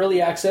have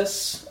early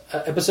access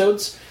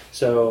episodes,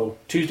 so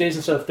Tuesdays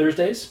instead of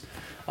Thursdays.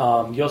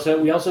 We also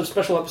have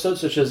special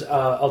episodes such as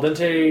Al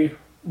Dente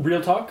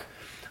Real Talk,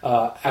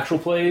 actual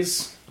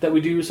plays that we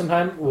do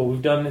sometime. Well,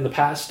 we've done in the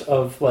past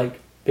of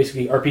like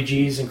basically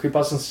RPGs and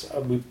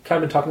creepypastas. We've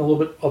kind of been talking a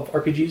little bit of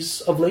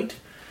RPGs of late.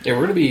 Yeah,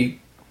 we're going to be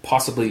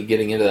possibly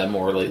getting into that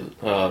more in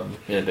a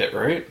bit,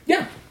 right?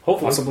 Yeah,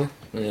 hopefully. Possibly,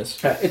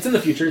 yes. It's in the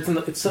future.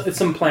 It's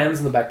some plans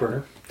in the back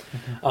burner.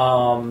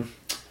 Mm-hmm.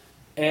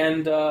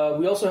 And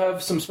we also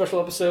have some special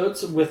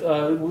episodes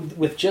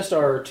with just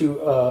our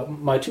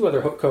my two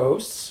other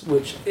co-hosts,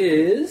 which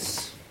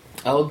is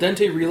Al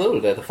Dente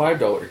Reloaded at the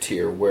 $5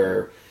 tier,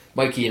 where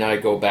Mikey and I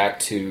go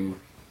back to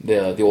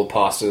the old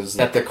pastas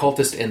that the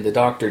cultist and the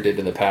doctor did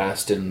in the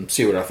past and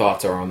see what our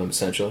thoughts are on them,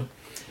 essentially.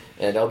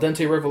 And Al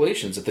Dente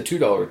Revelations at the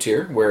 $2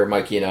 tier, where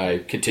Mikey and I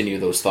continue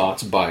those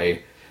thoughts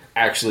by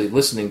actually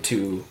listening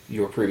to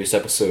your previous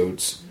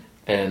episodes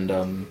and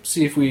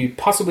see if we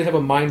possibly have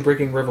a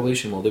mind-breaking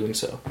revelation while doing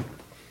so.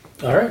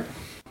 All right.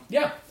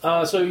 Yeah,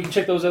 so you can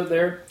check those out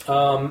there.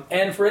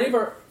 And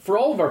for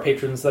all of our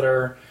patrons that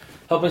are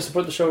helping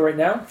support the show right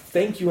now,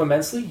 thank you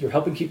immensely. You're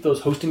helping keep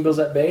those hosting bills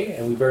at bay,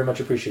 and we very much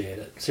appreciate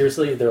it.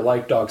 Seriously, they're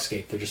like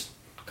Dogscape. They're just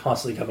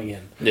constantly coming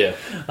in. Yeah.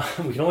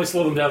 We can only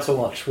slow them down so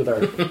much with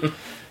our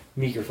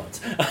meager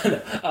funds.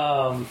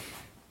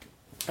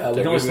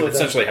 We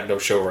essentially have no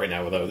show right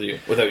now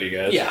without you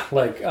guys.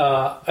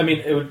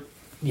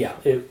 Yeah,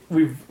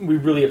 we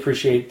really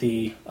appreciate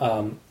the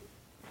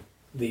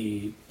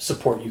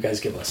support you guys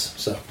give us.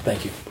 So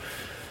thank you.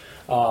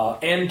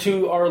 And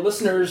to our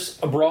listeners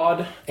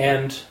abroad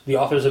and the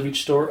authors of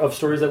each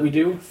stories that we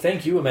do,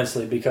 thank you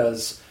immensely,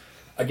 because,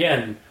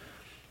 again,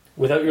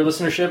 without your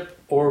listenership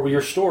or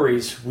your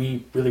stories,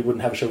 we really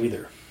wouldn't have a show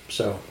either.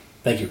 So,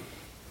 thank you.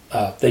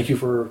 Thank you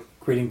for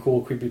creating cool,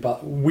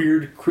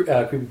 weird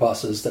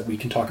creepypastas that we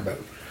can talk about.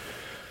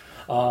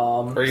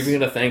 Are you going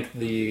to thank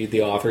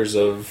the authors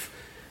of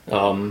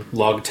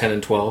Log 10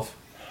 and 12?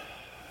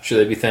 Should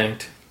they be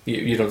thanked?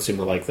 You don't seem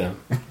to like them.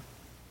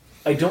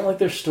 I don't like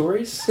their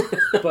stories,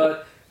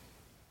 but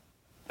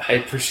I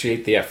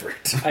appreciate the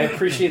effort. I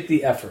appreciate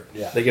the effort.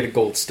 Yeah, They get a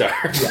gold star.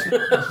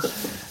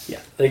 yeah.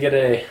 They get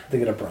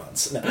a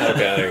bronze. No. Okay,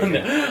 there you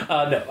go.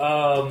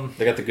 No.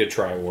 They got the Good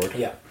Try Award.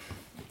 Yeah.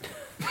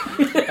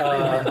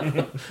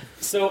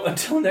 So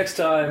until next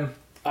time,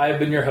 I've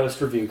been your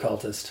host, Review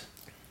Cultist.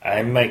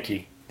 I'm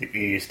Mikey, the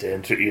E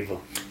stands for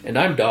evil. And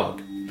I'm Dog.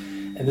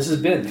 And this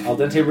has been Al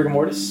Dente Rigor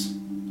Mortis,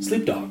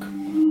 Sleep Dog.